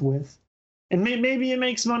involved with. And maybe it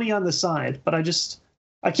makes money on the side, but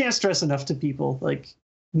I can't stress enough to people, like,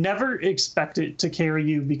 never expect it to carry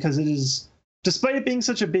you, because it is, despite it being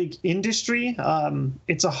such a big industry,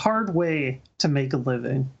 it's a hard way to make a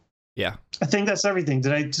living. Yeah. I think that's everything.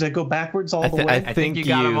 Did I go backwards all the way? I think you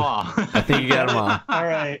got them all. I think you got them all. All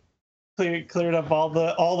right. Cleared up all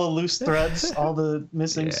the loose threads, all the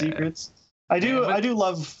missing secrets. I do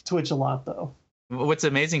love Twitch a lot, though. What's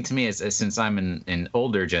amazing to me is since I'm an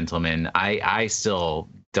older gentleman, I still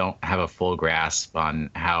don't have a full grasp on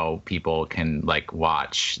how people can like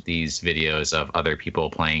watch these videos of other people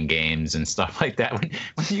playing games and stuff like that when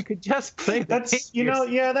you could just play. That's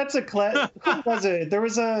that's a who was it? There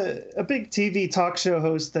was a big TV talk show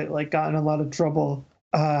host that like got in a lot of trouble.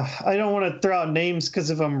 I don't want to throw out names because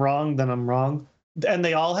if I'm wrong, then I'm wrong. And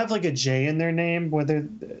they all have like a J in their name, whether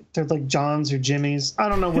they're like John's or Jimmy's. I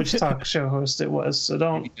don't know which talk show host it was, so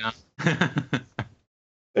don't. I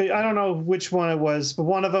don't know which one it was, but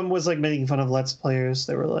one of them was like making fun of Let's Players.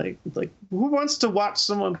 They were like, who wants to watch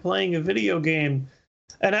someone playing a video game?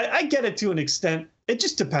 And I get it to an extent. It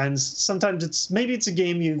just depends. Sometimes maybe it's a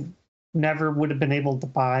game you never would have been able to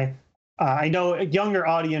buy. I know younger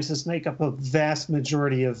audiences make up a vast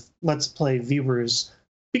majority of Let's Play viewers,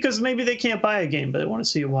 because maybe they can't buy a game, but they want to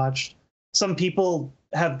see it watched. Some people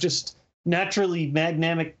have just naturally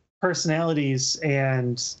magnanimous personalities,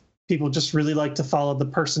 and people just really like to follow the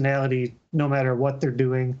personality no matter what they're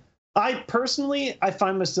doing. I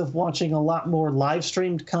find myself watching a lot more live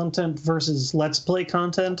streamed content versus Let's Play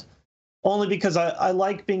content, only because I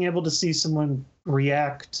like being able to see someone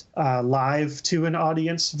react live to an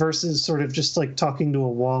audience versus sort of just like talking to a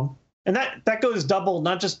wall. And that goes double,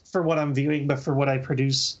 not just for what I'm viewing, but for what I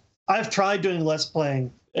produce. I've tried doing Let's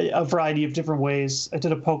Playing a variety of different ways. I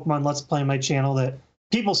did a Pokemon Let's Play on my channel that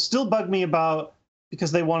people still bug me about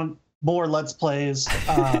because they want more Let's Plays.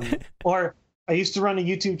 Or I used to run a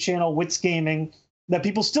YouTube channel, Witz Gaming, that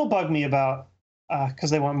people still bug me about because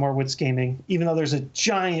they want more Witz Gaming, even though there's a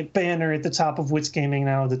giant banner at the top of Witz Gaming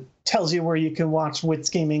now that tells you where you can watch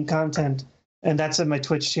Witz Gaming content. And that's at my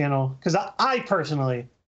Twitch channel, because I personally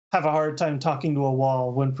have a hard time talking to a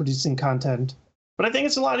wall when producing content. But I think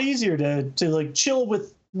it's a lot easier to like chill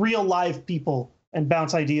with real live people and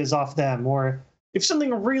bounce ideas off them. Or if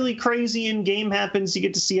something really crazy in game happens, you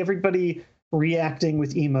get to see everybody reacting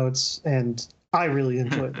with emotes, and I really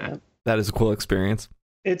enjoyed that. That is a cool experience.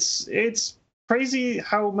 It's crazy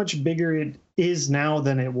how much bigger it is now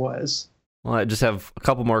than it was. Well, I just have a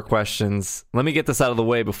couple more questions. Let me get this out of the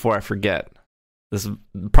way before I forget. This is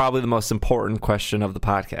probably the most important question of the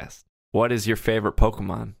podcast. What is your favorite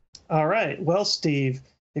Pokemon? All right. Well, Steve,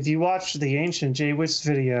 if you watched the ancient TheJWittz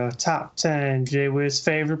video, top 10 TheJWittz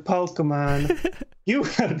favorite Pokemon, you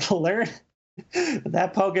would learn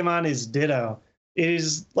that Pokemon is Ditto. It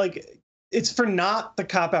is like, it's for not the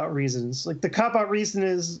cop-out reasons. Like, the cop-out reason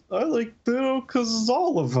is, I like Ditto because it's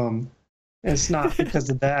all of them. And it's not because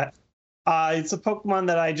of that. It's a Pokemon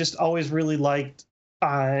that I just always really liked.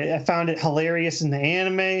 I found it hilarious in the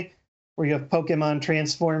anime, where you have Pokemon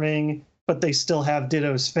transforming, but they still have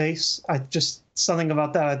Ditto's face. Something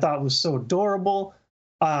about that I thought was so adorable.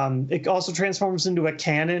 It also transforms into a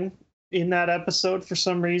cannon in that episode for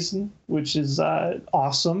some reason, which is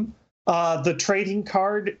awesome. The trading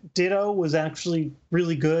card Ditto was actually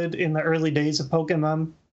really good in the early days of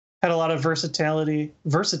Pokemon. Had a lot of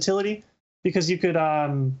versatility because you could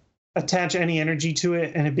attach any energy to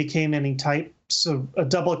it and it became any type. So a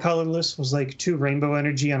double colorless was like 2 rainbow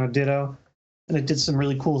energy on a Ditto, and it did some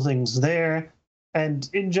really cool things there. And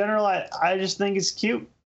in general, I just think it's cute.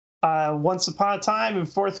 Once upon a time in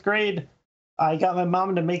 4th grade, I got my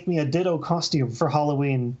mom to make me a Ditto costume for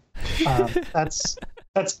Halloween. That's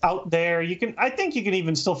out there. I think you can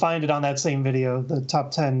even still find it on that same video, the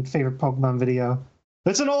top 10 favorite Pokemon video.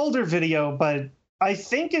 It's an older video, but I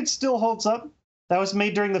think it still holds up. That was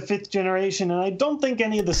made during the 5th generation, and I don't think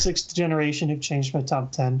any of the 6th generation have changed my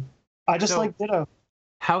top 10. I just like Ditto.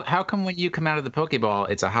 How come when you come out of the Pokeball,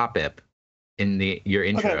 it's a Hoppip in your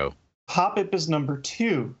intro? Okay. Hoppip is number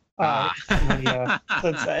 2. Hoppip's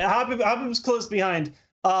close behind.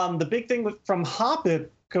 The big thing from Hoppip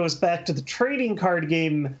goes back to the trading card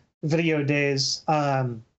game video days.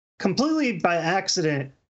 Completely by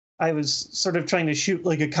accident, I was sort of trying to shoot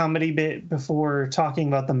like a comedy bit before talking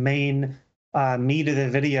about the main meat of the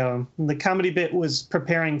video. The comedy bit was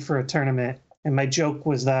preparing for a tournament, and my joke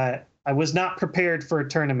was that I was not prepared for a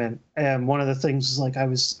tournament. And one of the things was like I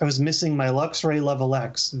was missing my Luxray Level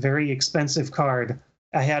X, very expensive card.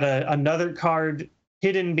 I had another card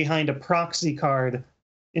hidden behind a proxy card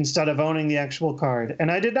instead of owning the actual card.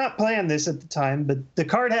 And I did not plan this at the time, but the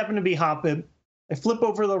card happened to be Hoppip. I flip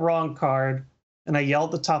over the wrong card, and I yell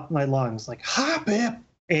at the top of my lungs, like, Hoppip!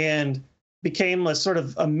 And became a sort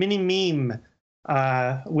of a mini meme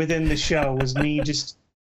within the show, was me just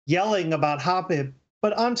yelling about Hoppip.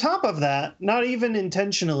 But on top of that, not even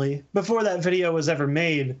intentionally, before that video was ever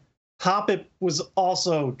made, Hoppip was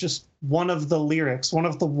also just one of the lyrics, one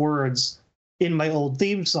of the words in my old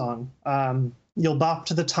theme song. You'll bop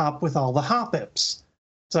to the top with all the Hoppips.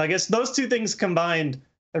 So I guess those two things combined,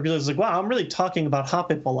 I realized, like, wow, I'm really talking about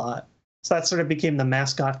Hoppip a lot. So that sort of became the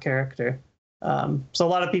mascot character. So a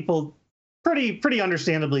lot of people pretty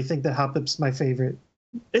understandably think that Hoppip's my favorite.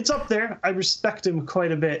 It's up there. I respect him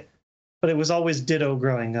quite a bit, but it was always Ditto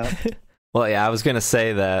growing up. Well, yeah, I was going to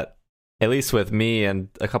say that, at least with me and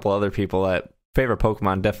a couple other people, that favorite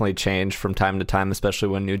Pokemon definitely change from time to time, especially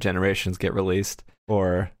when new generations get released,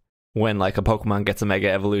 or when like a Pokemon gets a Mega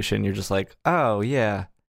Evolution, you're just like, oh yeah,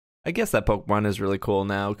 I guess that Pokemon is really cool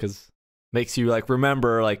now, because makes you like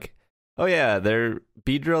remember like, oh yeah, their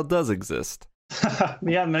Beedrill does exist.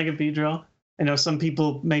 Yeah, Mega Beedrill. I know some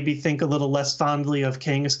people maybe think a little less fondly of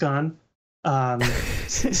Kangaskhan,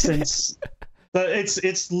 since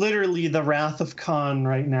it's literally the Wrath of Khan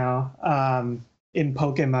right now in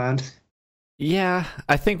Pokemon. Yeah,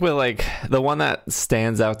 I think with like the one that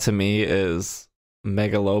stands out to me is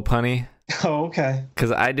Mega Lopunny. Oh, okay.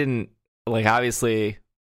 Because I didn't like, obviously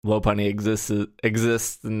Lopunny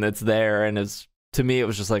exists and it's there, and it's, to me it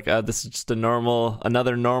was just like, this is just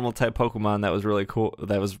another normal type Pokemon that was really cool,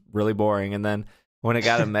 that was really boring. And then when it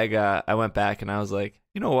got a Mega, I went back and I was like,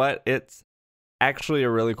 you know what, it's actually a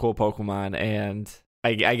really cool Pokemon. And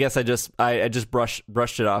I guess I just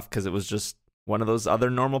brushed it off because it was just one of those other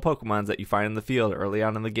normal Pokemons that you find in the field early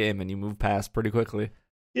on in the game and you move past pretty quickly.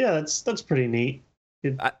 Yeah, that's pretty neat.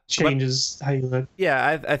 It changes how you look.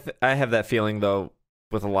 Yeah, I have that feeling though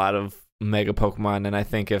with a lot of Mega Pokemon, and I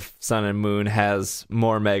think if Sun and Moon has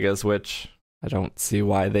more Megas, which I don't see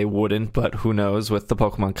why they wouldn't, but who knows with the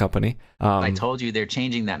Pokemon Company. I told you they're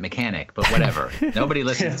changing that mechanic, but whatever. Nobody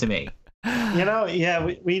listens to me. You know,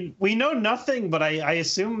 yeah, we know nothing, but I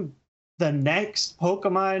assume the next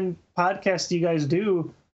Pokemon podcast you guys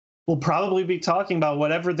do will probably be talking about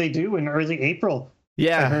whatever they do in early April.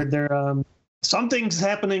 Yeah. I heard there something's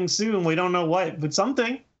happening soon. We don't know what, but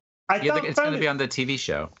something. It's going to be on the TV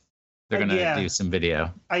show. They're going to do some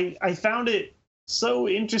video. I found it so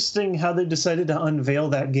interesting how they decided to unveil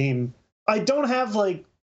that game. I don't have like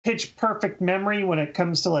pitch perfect memory when it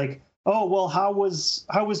comes to like, oh well, how was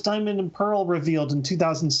Diamond and Pearl revealed in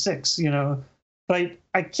 2006? You know, but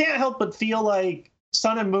I can't help but feel like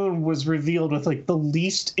Sun and Moon was revealed with like the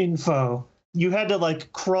least info. You had to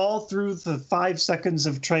like crawl through the 5 seconds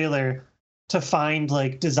of trailer to find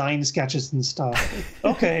like design sketches and stuff.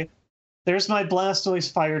 Okay, there's my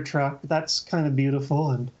Blastoise fire truck. That's kind of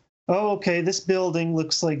beautiful. And oh, okay, this building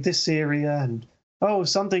looks like this area. And oh,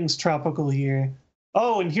 something's tropical here.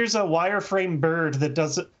 Oh, and here's a wireframe bird that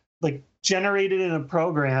doesn't like generated in a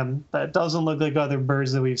program that doesn't look like other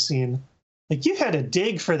birds that we've seen. Like you had to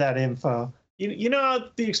dig for that info. You know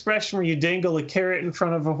the expression where you dangle a carrot in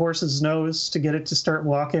front of a horse's nose to get it to start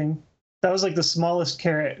walking? That was like the smallest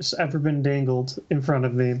carrot that's ever been dangled in front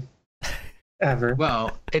of me. Ever.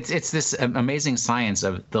 Well, it's this amazing science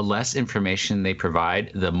of the less information they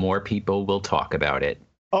provide, the more people will talk about it.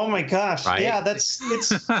 Oh my gosh. Right? Yeah,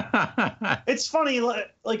 it's funny.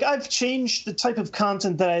 Like I've changed the type of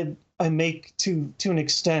content that I make to an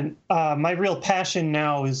extent. My real passion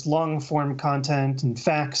now is long form content and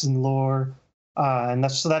facts and lore. And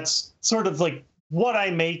that's sort of like what I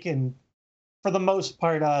make, and for the most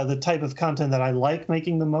part, the type of content that I like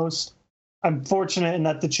making the most. I'm fortunate in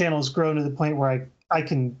that the channel's grown to the point where I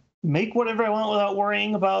can make whatever I want without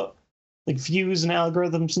worrying about like views and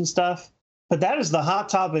algorithms and stuff. But that is the hot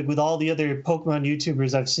topic with all the other Pokemon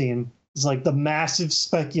YouTubers I've seen. It's like the massive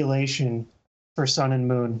speculation for Sun and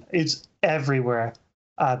Moon. It's everywhere.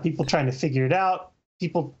 People trying to figure it out.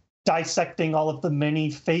 People dissecting all of the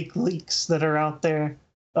many fake leaks that are out there.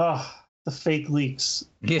 Oh, the fake leaks.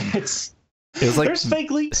 Yeah. It was like There's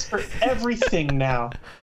fake leaks for everything now.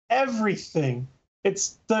 Everything.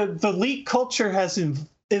 It's the leak culture has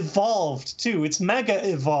evolved too. It's mega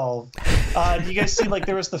evolved. Do you guys see like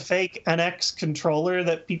there was the fake NX controller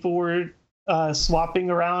that people were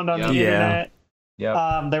swapping around on the internet?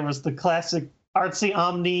 Yeah. There was the classic artsy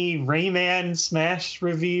Omni Rayman Smash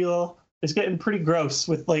reveal. It's getting pretty gross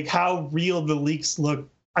with like how real the leaks look.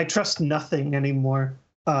 I trust nothing anymore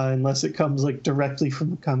unless it comes like directly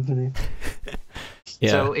from the company.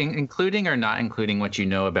 Yeah. So including or not including what you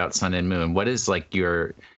know about Sun and Moon, what is like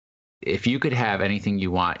if you could have anything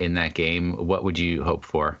you want in that game, what would you hope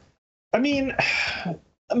for? I mean,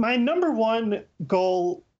 my number one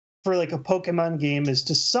goal for like a Pokemon game is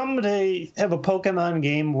to someday have a Pokemon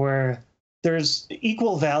game where there's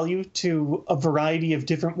equal value to a variety of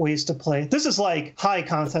different ways to play. This is like high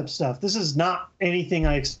concept stuff. This is not anything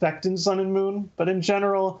I expect in Sun and Moon, but in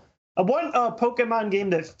general, I want a Pokemon game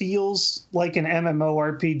that feels like an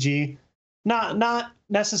MMORPG. Not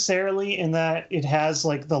necessarily in that it has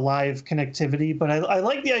like the live connectivity, but I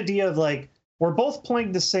like the idea of like we're both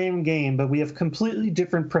playing the same game, but we have completely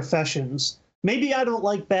different professions. Maybe I don't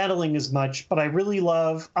like battling as much, but I really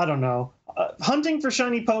love, I don't know, hunting for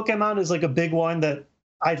shiny Pokemon is like a big one that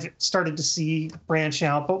I've started to see branch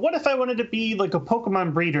out. But what if I wanted to be like a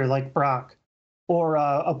Pokemon breeder like Brock, or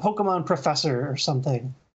a Pokemon professor or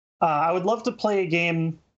something? I would love to play a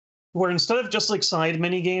game where instead of just like side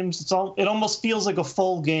mini games, it almost feels like a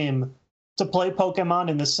full game to play Pokemon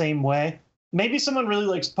in the same way. Maybe someone really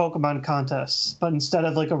likes Pokemon contests, but instead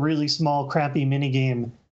of like a really small, crappy mini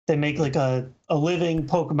game, they make like a living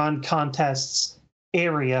Pokemon contests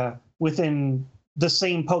area within the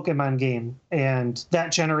same Pokemon game, and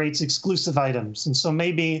that generates exclusive items. And so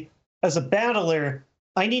maybe as a battler,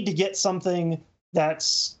 I need to get something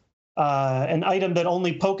that's an item that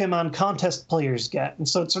only Pokemon contest players get. And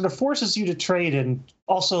so it sort of forces you to trade and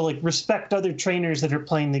also like respect other trainers that are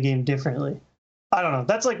playing the game differently. I don't know.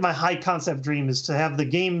 That's like my high concept dream, is to have the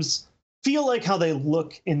games feel like how they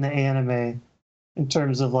look in the anime, in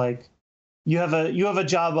terms of like you have a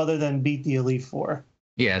job other than beat the Elite Four.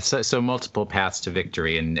 Yeah, so multiple paths to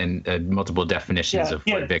victory and multiple definitions of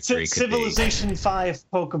what victory could Civilization 5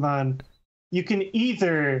 Pokemon, you can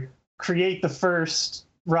either create the first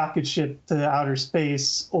rocket ship to outer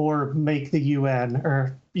space or make the UN,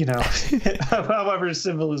 or however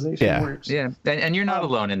civilization works. Yeah, and you're not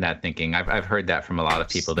alone in that thinking. I've heard that from a lot of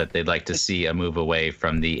people, that they'd like to see a move away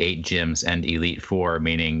from the 8 gyms and Elite Four,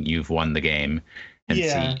 meaning you've won the game, and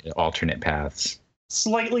see alternate paths.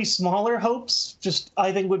 Slightly smaller hopes, just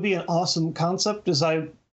I think would be an awesome concept, is I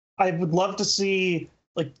would love to see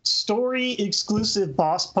like story exclusive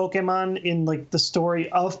boss Pokemon in like the story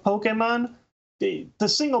of Pokemon. The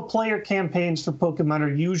single player campaigns for Pokemon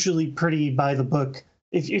are usually pretty by the book.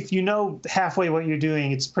 If you know halfway what you're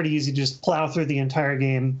doing, it's pretty easy to just plow through the entire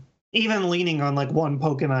game. Even leaning on like one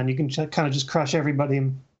Pokemon, you can kind of just crush everybody.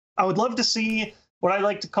 I would love to see what I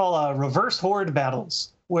like to call reverse horde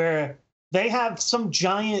battles, where they have some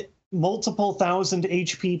giant multiple thousand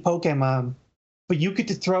HP Pokemon, but you get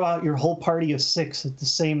to throw out your whole party of 6 at the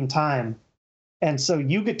same time. And so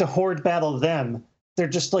you get to horde battle them. They're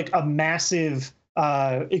just like a massive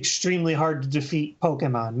extremely hard to defeat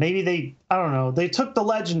Pokemon. Maybe I don't know, they took the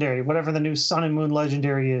legendary, whatever the new Sun and Moon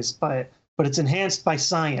legendary is, but it's enhanced by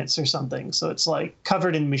science or something. So it's like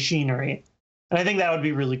covered in machinery. And I think that would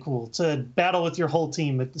be really cool to battle with your whole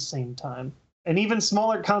team at the same time. An even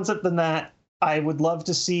smaller concept than that, I would love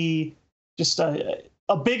to see just a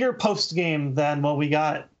bigger post game than what we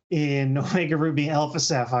got in Omega Ruby Alpha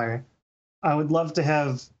Sapphire. I would love to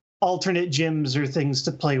have alternate gyms or things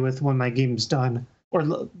to play with when my game's done.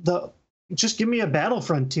 Or just give me a battle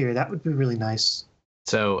frontier. That would be really nice.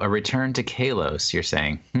 So a return to Kalos, you're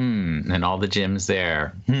saying? And all the gyms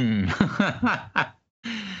there.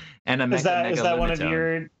 And a is that one of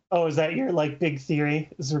your? Oh, is that your like big theory?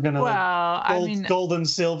 Is we're gonna gold and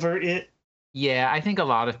silver it? Yeah, I think a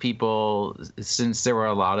lot of people, since there were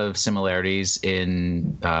a lot of similarities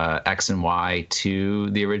in X and Y to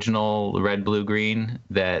the original Red, Blue, Green,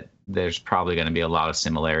 that there's probably going to be a lot of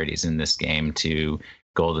similarities in this game to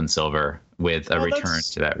Gold and Silver with a return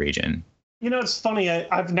to that region. You know, it's funny.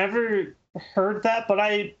 I've never heard that, but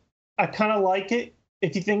I kind of like it.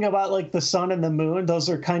 If you think about like the sun and the moon, those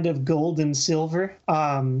are kind of gold and silver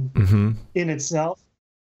in itself.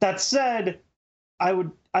 That said, I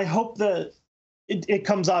hope that it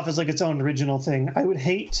comes off as like its own original thing. I would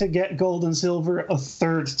hate to get gold and silver a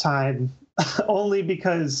third time, only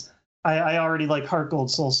because I already like Heart Gold,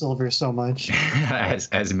 Soul Silver so much.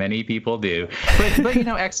 as many people do. But you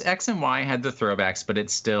know, X and Y had the throwbacks, but it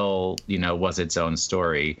still, you know, was its own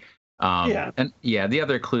story. And the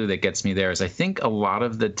other clue that gets me there is I think a lot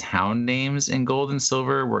of the town names in Gold and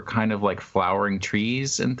Silver were kind of like flowering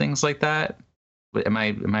trees and things like that. Am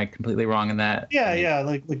I completely wrong in that? Yeah,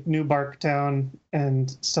 like New Bark Town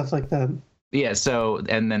and stuff like that. Yeah, so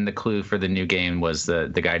and then the clue for the new game was the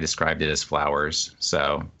guy described it as flowers.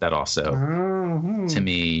 So that also to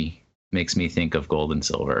me makes me think of Gold and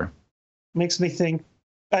Silver. Makes me think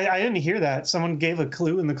I didn't hear that. Someone gave a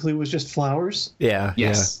clue and the clue was just flowers. Yeah.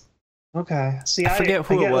 Yes. Yeah. Okay. See, I forget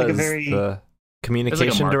who it was. Like the communication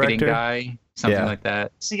like a marketing director guy, something like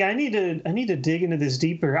that. See, I need to dig into this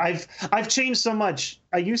deeper. I've changed so much.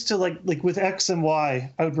 I used to like with X and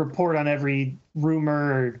Y, I would report on every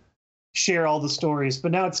rumor or share all the stories,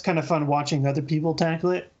 but now it's kind of fun watching other people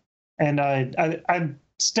tackle it. And I'm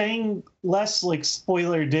staying less like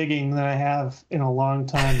spoiler digging than I have in a long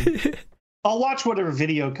time. I'll watch whatever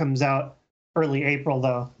video comes out early April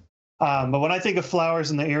though. But when I think of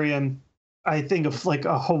flowers in the area, I think of like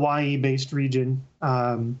a Hawaii-based region,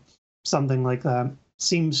 something like that.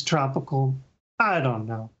 Seems tropical. I don't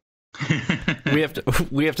know. we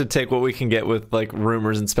have to take what we can get with like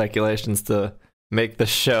rumors and speculations to make the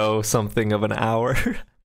show something of an hour.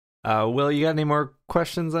 Will, you got any more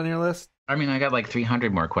questions on your list? I mean, I got like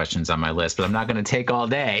 300 more questions on my list, but I'm not going to take all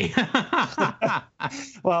day.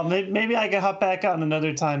 Well, maybe I can hop back on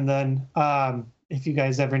another time then, if you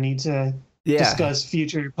guys ever need to discuss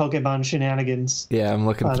future Pokemon shenanigans. Yeah, I'm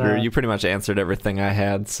looking through. You pretty much answered everything I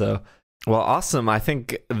had, so... Well, awesome. I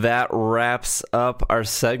think that wraps up our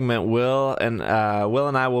segment, Will. And Will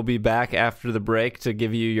and I will be back after the break to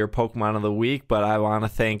give you your Pokemon of the week, but I want to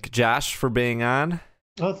thank Josh for being on.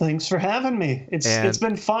 Oh, thanks for having me. It's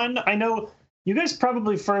been fun. I know you guys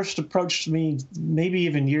probably first approached me maybe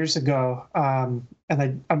even years ago, and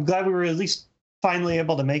I'm glad we were at least finally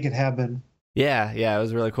able to make it happen. Yeah, it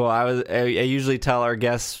was really cool. I usually tell our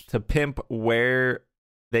guests to pimp where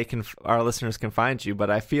our listeners can find you,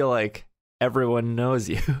 but I feel like everyone knows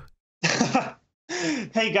you.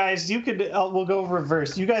 Hey guys, we'll go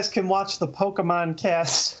reverse. You guys can watch the Pokemon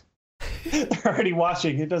cast. They're already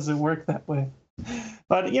watching. It doesn't work that way.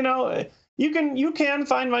 But you know, you can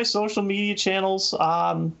find my social media channels,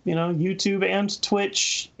 YouTube and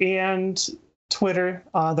Twitch and Twitter.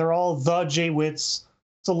 They're all TheJWittz.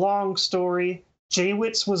 It's a long story.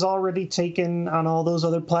 JWittz was already taken on all those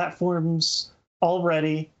other platforms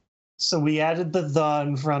already. So we added the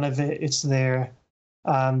in front of it. It's there.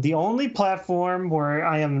 The only platform where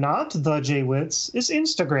I am not TheJWittz is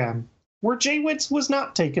Instagram, where JWittz was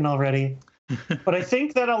not taken already. But I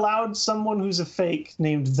think that allowed someone who's a fake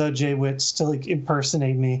named TheJWittz to like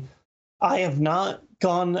impersonate me. I have not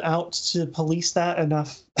gone out to police that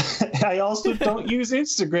enough. I also don't use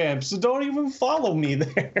Instagram, so don't even follow me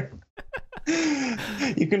there.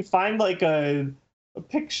 You can find like a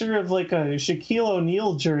picture of like a Shaquille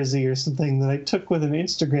O'Neal jersey or something that I took with an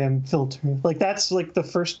Instagram filter. Like that's like the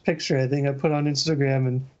first picture I think I put on Instagram,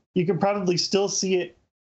 and you can probably still see it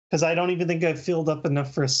because I don't even think I've filled up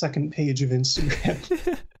enough for a second page of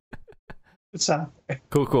Instagram. It's out there.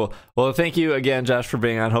 Cool. Well, thank you again, Josh, for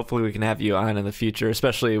being on. Hopefully we can have you on in the future,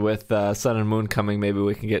 especially with Sun and Moon coming. Maybe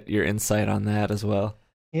we can get your insight on that as well.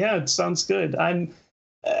 Yeah, it sounds good. I'm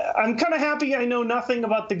kind of happy I know nothing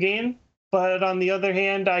about the game, but on the other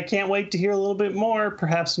hand, I can't wait to hear a little bit more,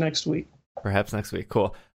 perhaps next week. Perhaps next week.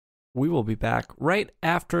 Cool. We will be back right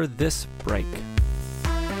after this break.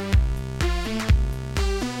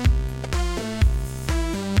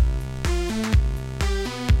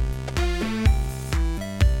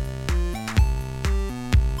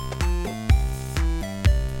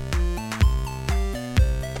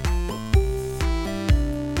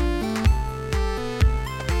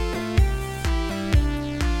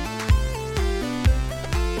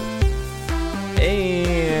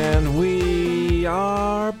 And we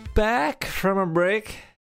are back from a break.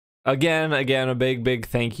 Again, a big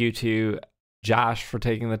thank you to Josh for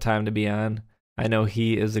taking the time to be on. I know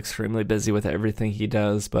he is extremely busy with everything he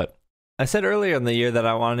does, but I said earlier in the year that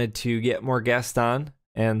I wanted to get more guests on,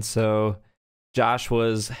 and so Josh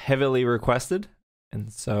was heavily requested,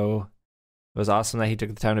 and so it was awesome that he took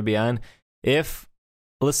the time to be on. If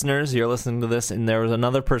listeners, you're listening to this and there was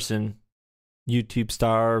another person, YouTube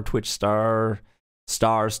star, Twitch star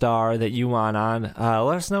that you want on,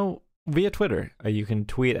 let us know via Twitter. You can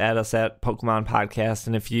tweet at us at Pokemon Podcast,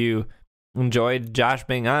 and if you enjoyed Josh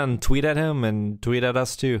being on, tweet at him and tweet at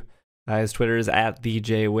us too. His Twitter is at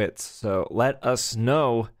TheJWittz, so let us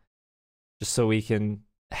know just so we can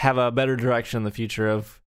have a better direction in the future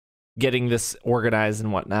of getting this organized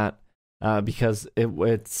and whatnot, because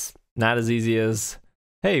it's not as easy as,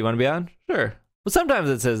 hey, you want to be on? Sure. Well, sometimes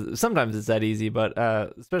it's that easy, but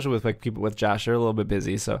especially with like people with Josh, they're a little bit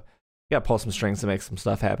busy, so you gotta pull some strings to make some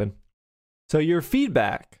stuff happen. So your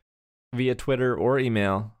feedback via Twitter or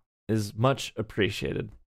email is much appreciated.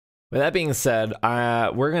 With that being said,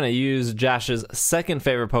 we're gonna use Josh's second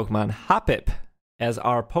favorite Pokemon, Hoppip, as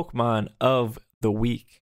our Pokemon of the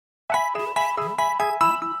week.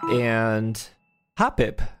 And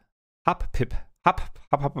Hoppip.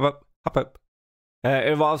 It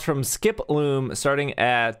evolves from Skiploom,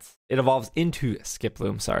 it evolves into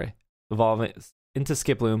Skiploom,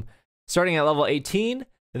 starting at level 18,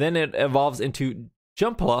 and then it evolves into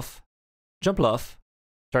Jumpluff,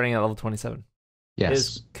 starting at level 27. Yes. It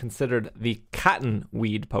is considered the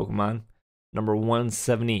cottonweed Pokemon, number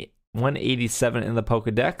 187 in the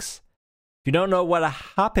Pokedex. If you don't know what a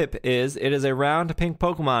Hoppip is, it is a round pink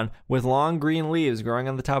Pokemon with long green leaves growing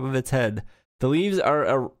on the top of its head. The leaves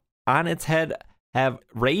are on its head have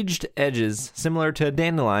raised edges similar to a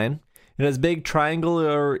dandelion. It has big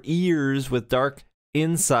triangular ears with dark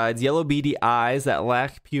insides, yellow beady eyes that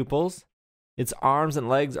lack pupils. Its arms and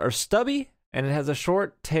legs are stubby, and it has a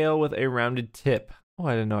short tail with a rounded tip. Oh,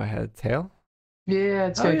 I didn't know it had a tail. Yeah,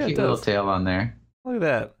 it's got a cute little tail on there. Look at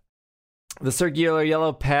that. The circular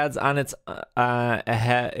yellow pads on its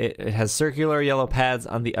it has circular yellow pads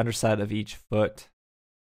on the underside of each foot.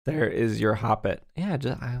 There is your Hoppip. Yeah,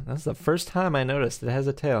 that's the first time I noticed it has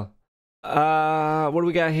a tail. What do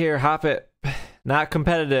we got here? Hoppip, not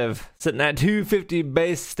competitive, sitting at 250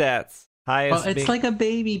 base stats. Highest. Well, it's like a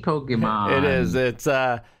baby Pokemon. It is. It's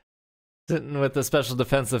sitting with a special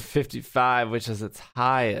defense of 55, which is its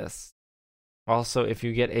highest. Also, if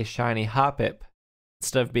you get a shiny Hoppip,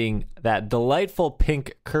 instead of being that delightful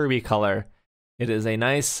pink Kirby color, it is a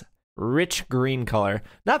nice rich green color.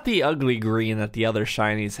 Not the ugly green that the other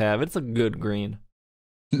shinies have. It's a good green.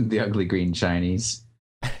 The ugly green shinies.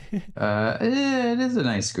 It is a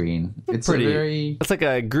nice green. It's pretty. It's like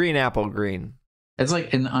a green apple green. It's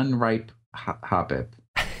like an unripe Hoppip.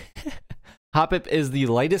 Hoppip is the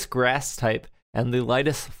lightest grass type and the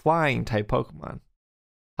lightest flying type Pokemon.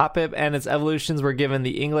 Hoppip and its evolutions were given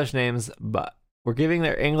the English names, but we're giving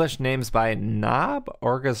their English names by Knob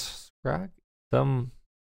Orgascrag, some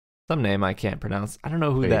name I can't pronounce. I don't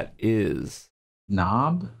know who that is.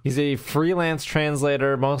 Knob? He's a freelance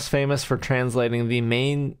translator, most famous for translating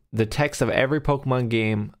the text of every Pokemon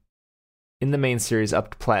game in the main series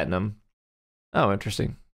up to Platinum. Oh,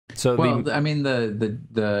 interesting. So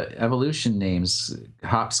the evolution names,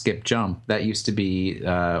 Hop, Skip, Jump, that used to be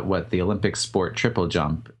what the Olympic sport triple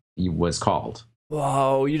jump was called.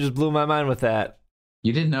 Whoa, you just blew my mind with that.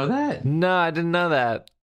 You didn't know that? No, I didn't know that.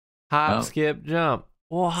 Hop, skip, jump.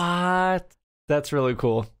 What? That's really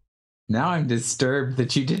cool. Now I'm disturbed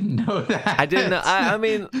that you didn't know that. I didn't know. I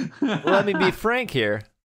mean, let me be frank here.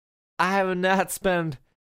 I have not spent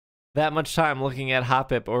that much time looking at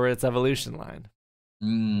Hoppip or its evolution line.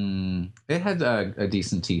 It had a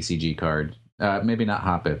decent TCG card. Maybe not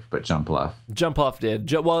Hoppip, but Jumpluff. Jumpluff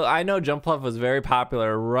did. Well, I know Jumpluff was very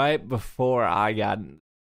popular right before I got, and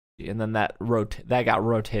then that got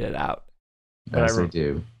rotated out. As they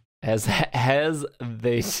do. As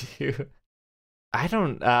they do. I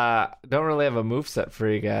don't really have a moveset for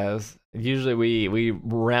you guys. Usually we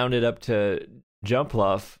round it up to jump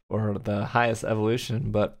luff or the highest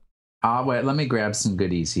evolution, but Wait, let me grab some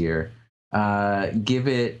goodies here. Give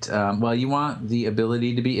it well, you want the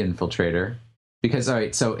ability to be infiltrator, because all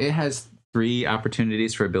right, so it has 3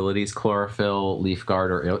 opportunities for abilities: chlorophyll, leaf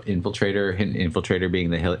guard, or infiltrator. Infiltrator being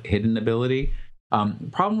the hidden ability.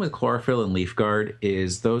 Problem with chlorophyll and leaf guard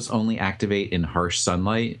is those only activate in harsh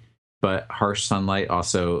sunlight, but harsh sunlight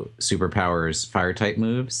also superpowers fire type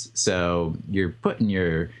moves, so you're putting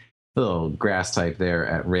your little grass type there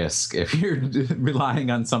at risk if you're relying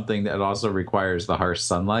on something that also requires the harsh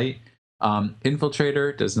sunlight.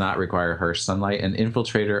 Infiltrator does not require harsh sunlight, and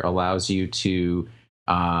Infiltrator allows you to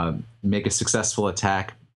make a successful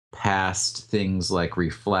attack past things like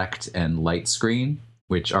Reflect and Light Screen,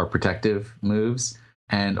 which are protective moves.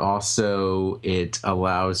 And also it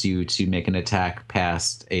allows you to make an attack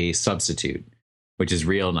past a substitute, which is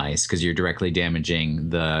real nice because you're directly damaging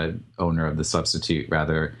the owner of the substitute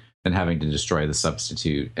rather than having to destroy the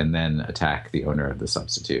substitute and then attack the owner of the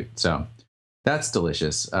substitute. So that's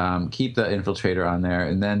delicious. Keep the Infiltrator on there.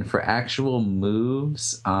 And then for actual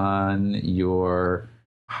moves on your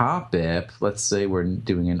Hoppip, let's say we're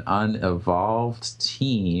doing an unevolved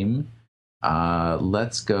team.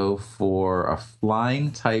 Let's go for a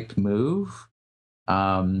flying type move.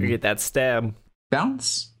 You get that stab.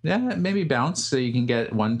 Bounce. Yeah, maybe bounce so you can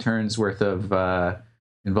get 1 turn's worth of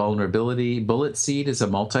invulnerability. Bullet Seed is a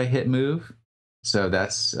multi-hit move, so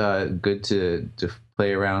that's good to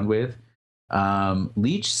play around with.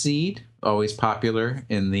 Leech Seed, always popular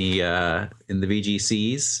in the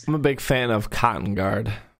VGCs. I'm a big fan of Cotton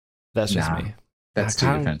Guard. That's just me. That's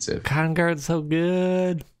too defensive. Cotton Guard's so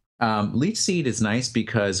good. Leech Seed is nice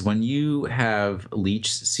because when you have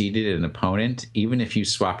Leech seeded an opponent, even if you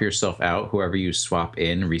swap yourself out, whoever you swap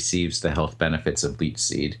in receives the health benefits of Leech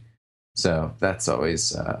Seed. So that's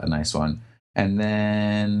always a nice one. And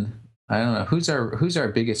then I don't know who's our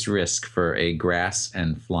biggest risk for a grass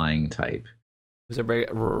and flying type. Who's our big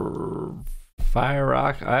fire,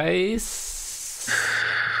 rock, ice?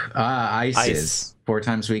 Ice is 4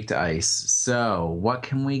 times weak to ice. So what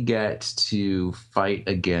can we get to fight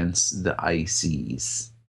against the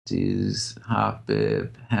ices? Does Hoppip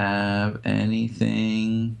have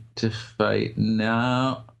anything to fight?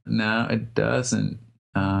 No, it doesn't.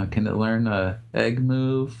 Can it learn a egg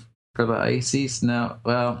move for the ices? No.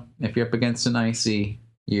 Well, if you're up against an icy,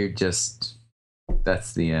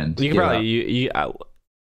 that's the end. You can probably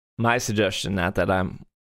my suggestion, not that I'm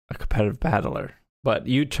a competitive battler, but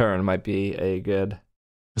U-turn might be a good.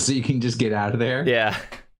 So you can just get out of there? Yeah.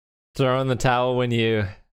 Throw in the towel when you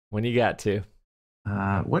got to.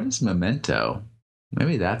 What is Memento?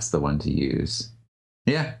 Maybe that's the one to use.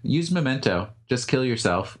 Yeah, use Memento. Just kill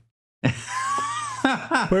yourself.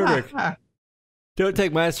 Perfect. Don't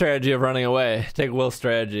take my strategy of running away. Take Will's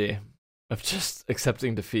strategy of just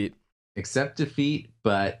accepting defeat. Accept defeat,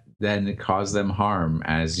 but then cause them harm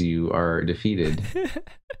as you are defeated.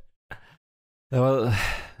 Well,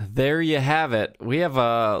 there you have it. We have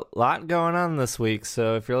a lot going on this week,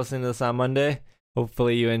 so if you're listening to this on Monday,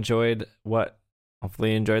 hopefully you enjoyed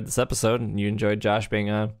this episode and you enjoyed Josh being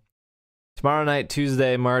on. Tomorrow night,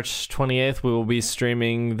 Tuesday, March 28th, we will be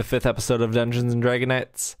streaming the 5th episode of Dungeons and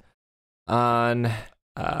Dragonites. On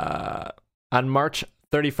March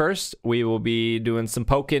 31st, we will be doing some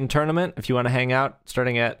Pokin tournament if you want to hang out,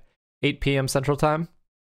 starting at 8 p.m. Central Time.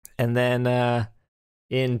 And then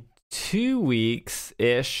in 2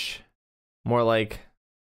 weeks-ish, more like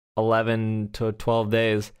 11 to 12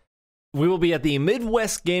 days, we will be at the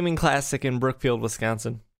Midwest Gaming Classic in Brookfield,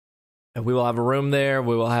 Wisconsin. And we will have a room there.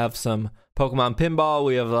 We will have some Pokemon Pinball.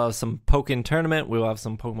 We have some Pokin Tournament. We will have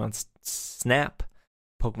some Pokemon Snap,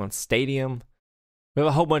 Pokemon Stadium. We have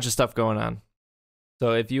a whole bunch of stuff going on.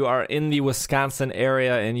 So if you are in the Wisconsin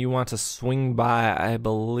area and you want to swing by, I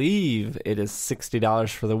believe it is $60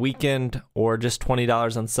 for the weekend or just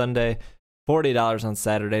 $20 on Sunday, $40 on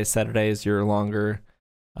Saturday. Saturday is your longer,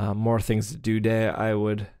 more things to do day, I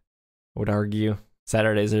would argue.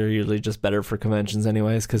 Saturdays are usually just better for conventions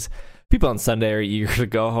anyways because people on Sunday are eager to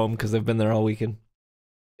go home because they've been there all weekend.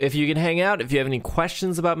 If you can hang out, if you have any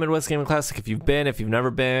questions about Midwest Gaming Classic, if you've been, if you've never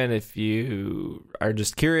been, if you are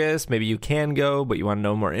just curious, maybe you can go, but you want to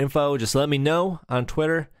know more info, just let me know on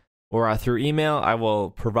Twitter or through email. I will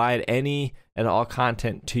provide any and all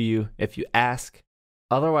content to you if you ask.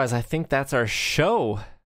 Otherwise, I think that's our show.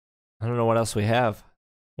 I don't know what else we have.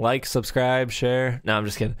 Like, subscribe, share. No, I'm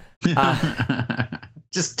just kidding.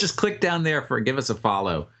 Just click down there give us a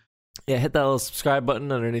follow. Yeah, hit that little subscribe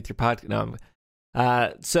button underneath your podcast. No,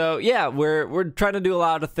 So yeah, we're trying to do a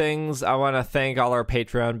lot of things. I want to thank all our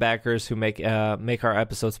Patreon backers who make our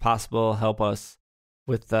episodes possible, help us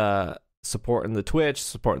with supporting the Twitch,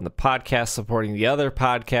 supporting the podcast, supporting the other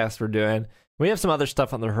podcasts we're doing. We have some other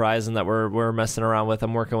stuff on the horizon that we're messing around with.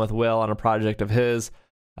 I'm working with Will on a project of his,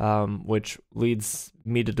 which leads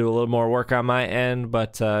me to do a little more work on my end,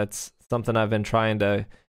 but it's something I've been trying to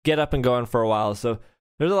get up and going for a while. So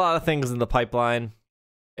there's a lot of things in the pipeline,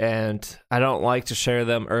 and I don't like to share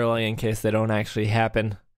them early in case they don't actually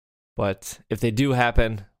happen. But if they do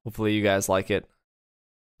happen, hopefully you guys like it.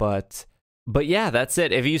 But yeah, that's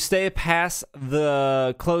it. If you stay past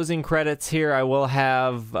the closing credits here, I will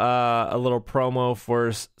have a little promo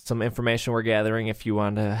for some information we're gathering if you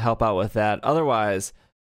want to help out with that. Otherwise,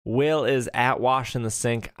 Will is at Wash in the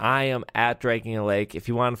Sink. I am at Dragging a Lake. If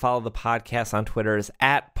you want to follow the podcast on Twitter, it's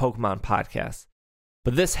at Pokemon Podcast.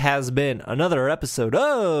 But this has been another episode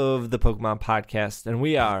of the Pokemon Podcast, and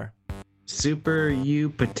we are Super U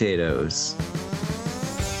Potatoes.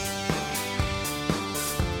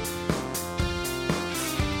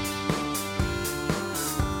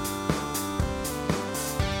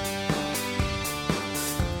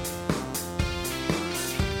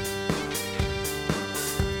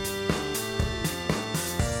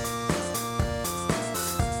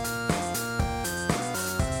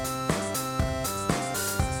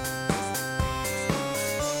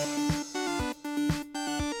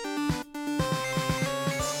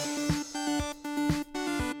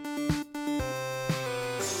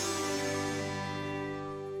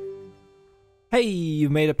 Hey, you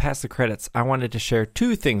made it past the credits. I wanted to share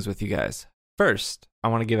two things with you guys. First, I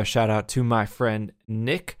want to give a shout out to my friend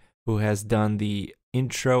Nick, who has done the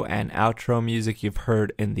intro and outro music you've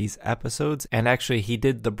heard in these episodes. And actually, he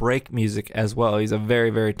did the break music as well. He's a very,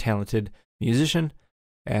 very talented musician,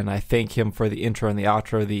 and I thank him for the intro and the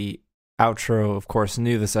outro. The outro, of course,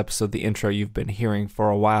 new this episode. The intro you've been hearing for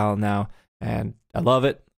a while now, and I love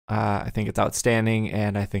it. I think it's outstanding,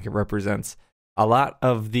 and I think it represents a lot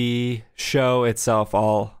of the show itself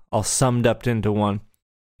all summed up into one.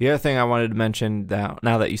 The other thing I wanted to mention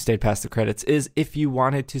now that you stayed past the credits is if you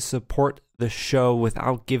wanted to support the show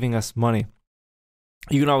without giving us money,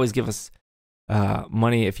 you can always give us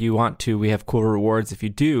money if you want to. We have cool rewards if you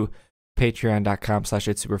do.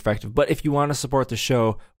 Patreon.com/itssupereffective. But if you want to support the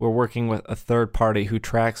show, we're working with a third party who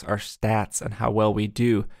tracks our stats and how well we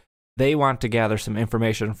do. They want to gather some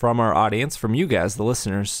information from our audience, from you guys, the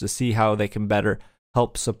listeners, to see how they can better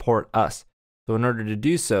help support us. So in order to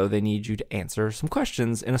do so, they need you to answer some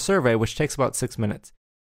questions in a survey, which takes about 6 minutes.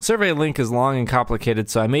 Survey link is long and complicated,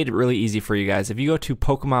 so I made it really easy for you guys. If you go to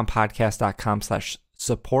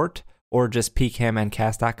PokemonPodcast.com/support or just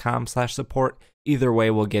PCAMandCast.com/support, either way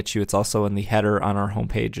will get you. It's also in the header on our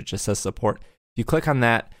homepage. It just says support. If you click on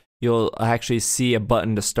that, you'll actually see a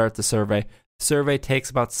button to start the survey. Survey takes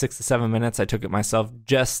about 6 to 7 minutes. I took it myself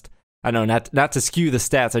not to skew the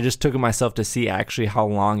stats. I just took it myself to see actually how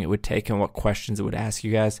long it would take and what questions it would ask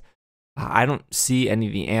you guys. I don't see any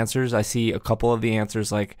of the answers. I see a couple of the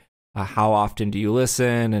answers like how often do you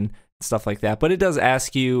listen and stuff like that. But it does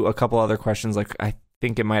ask you a couple other questions. Like I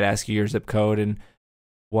think it might ask you your zip code and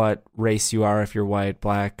what race you are, if you're white,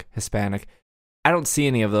 black, Hispanic. I don't see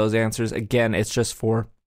any of those answers. Again, it's just for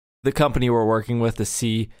the company we're working with to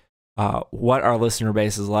see what our listener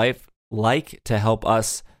base is like to help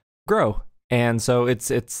us grow. And so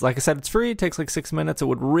it's like I said, it's free. It takes like 6 minutes. It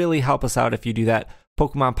would really help us out if you do that.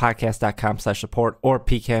 PokemonPodcast.com/support or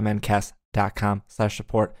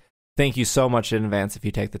PCAMandCast.com/support. Thank you so much in advance if you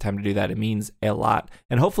take the time to do that. It means a lot.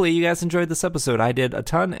 And hopefully you guys enjoyed this episode. I did a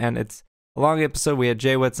ton, and it's a long episode. We had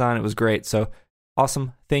TheJWittz on. It was great. So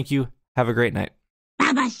awesome. Thank you. Have a great night.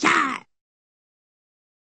 Baba-sha!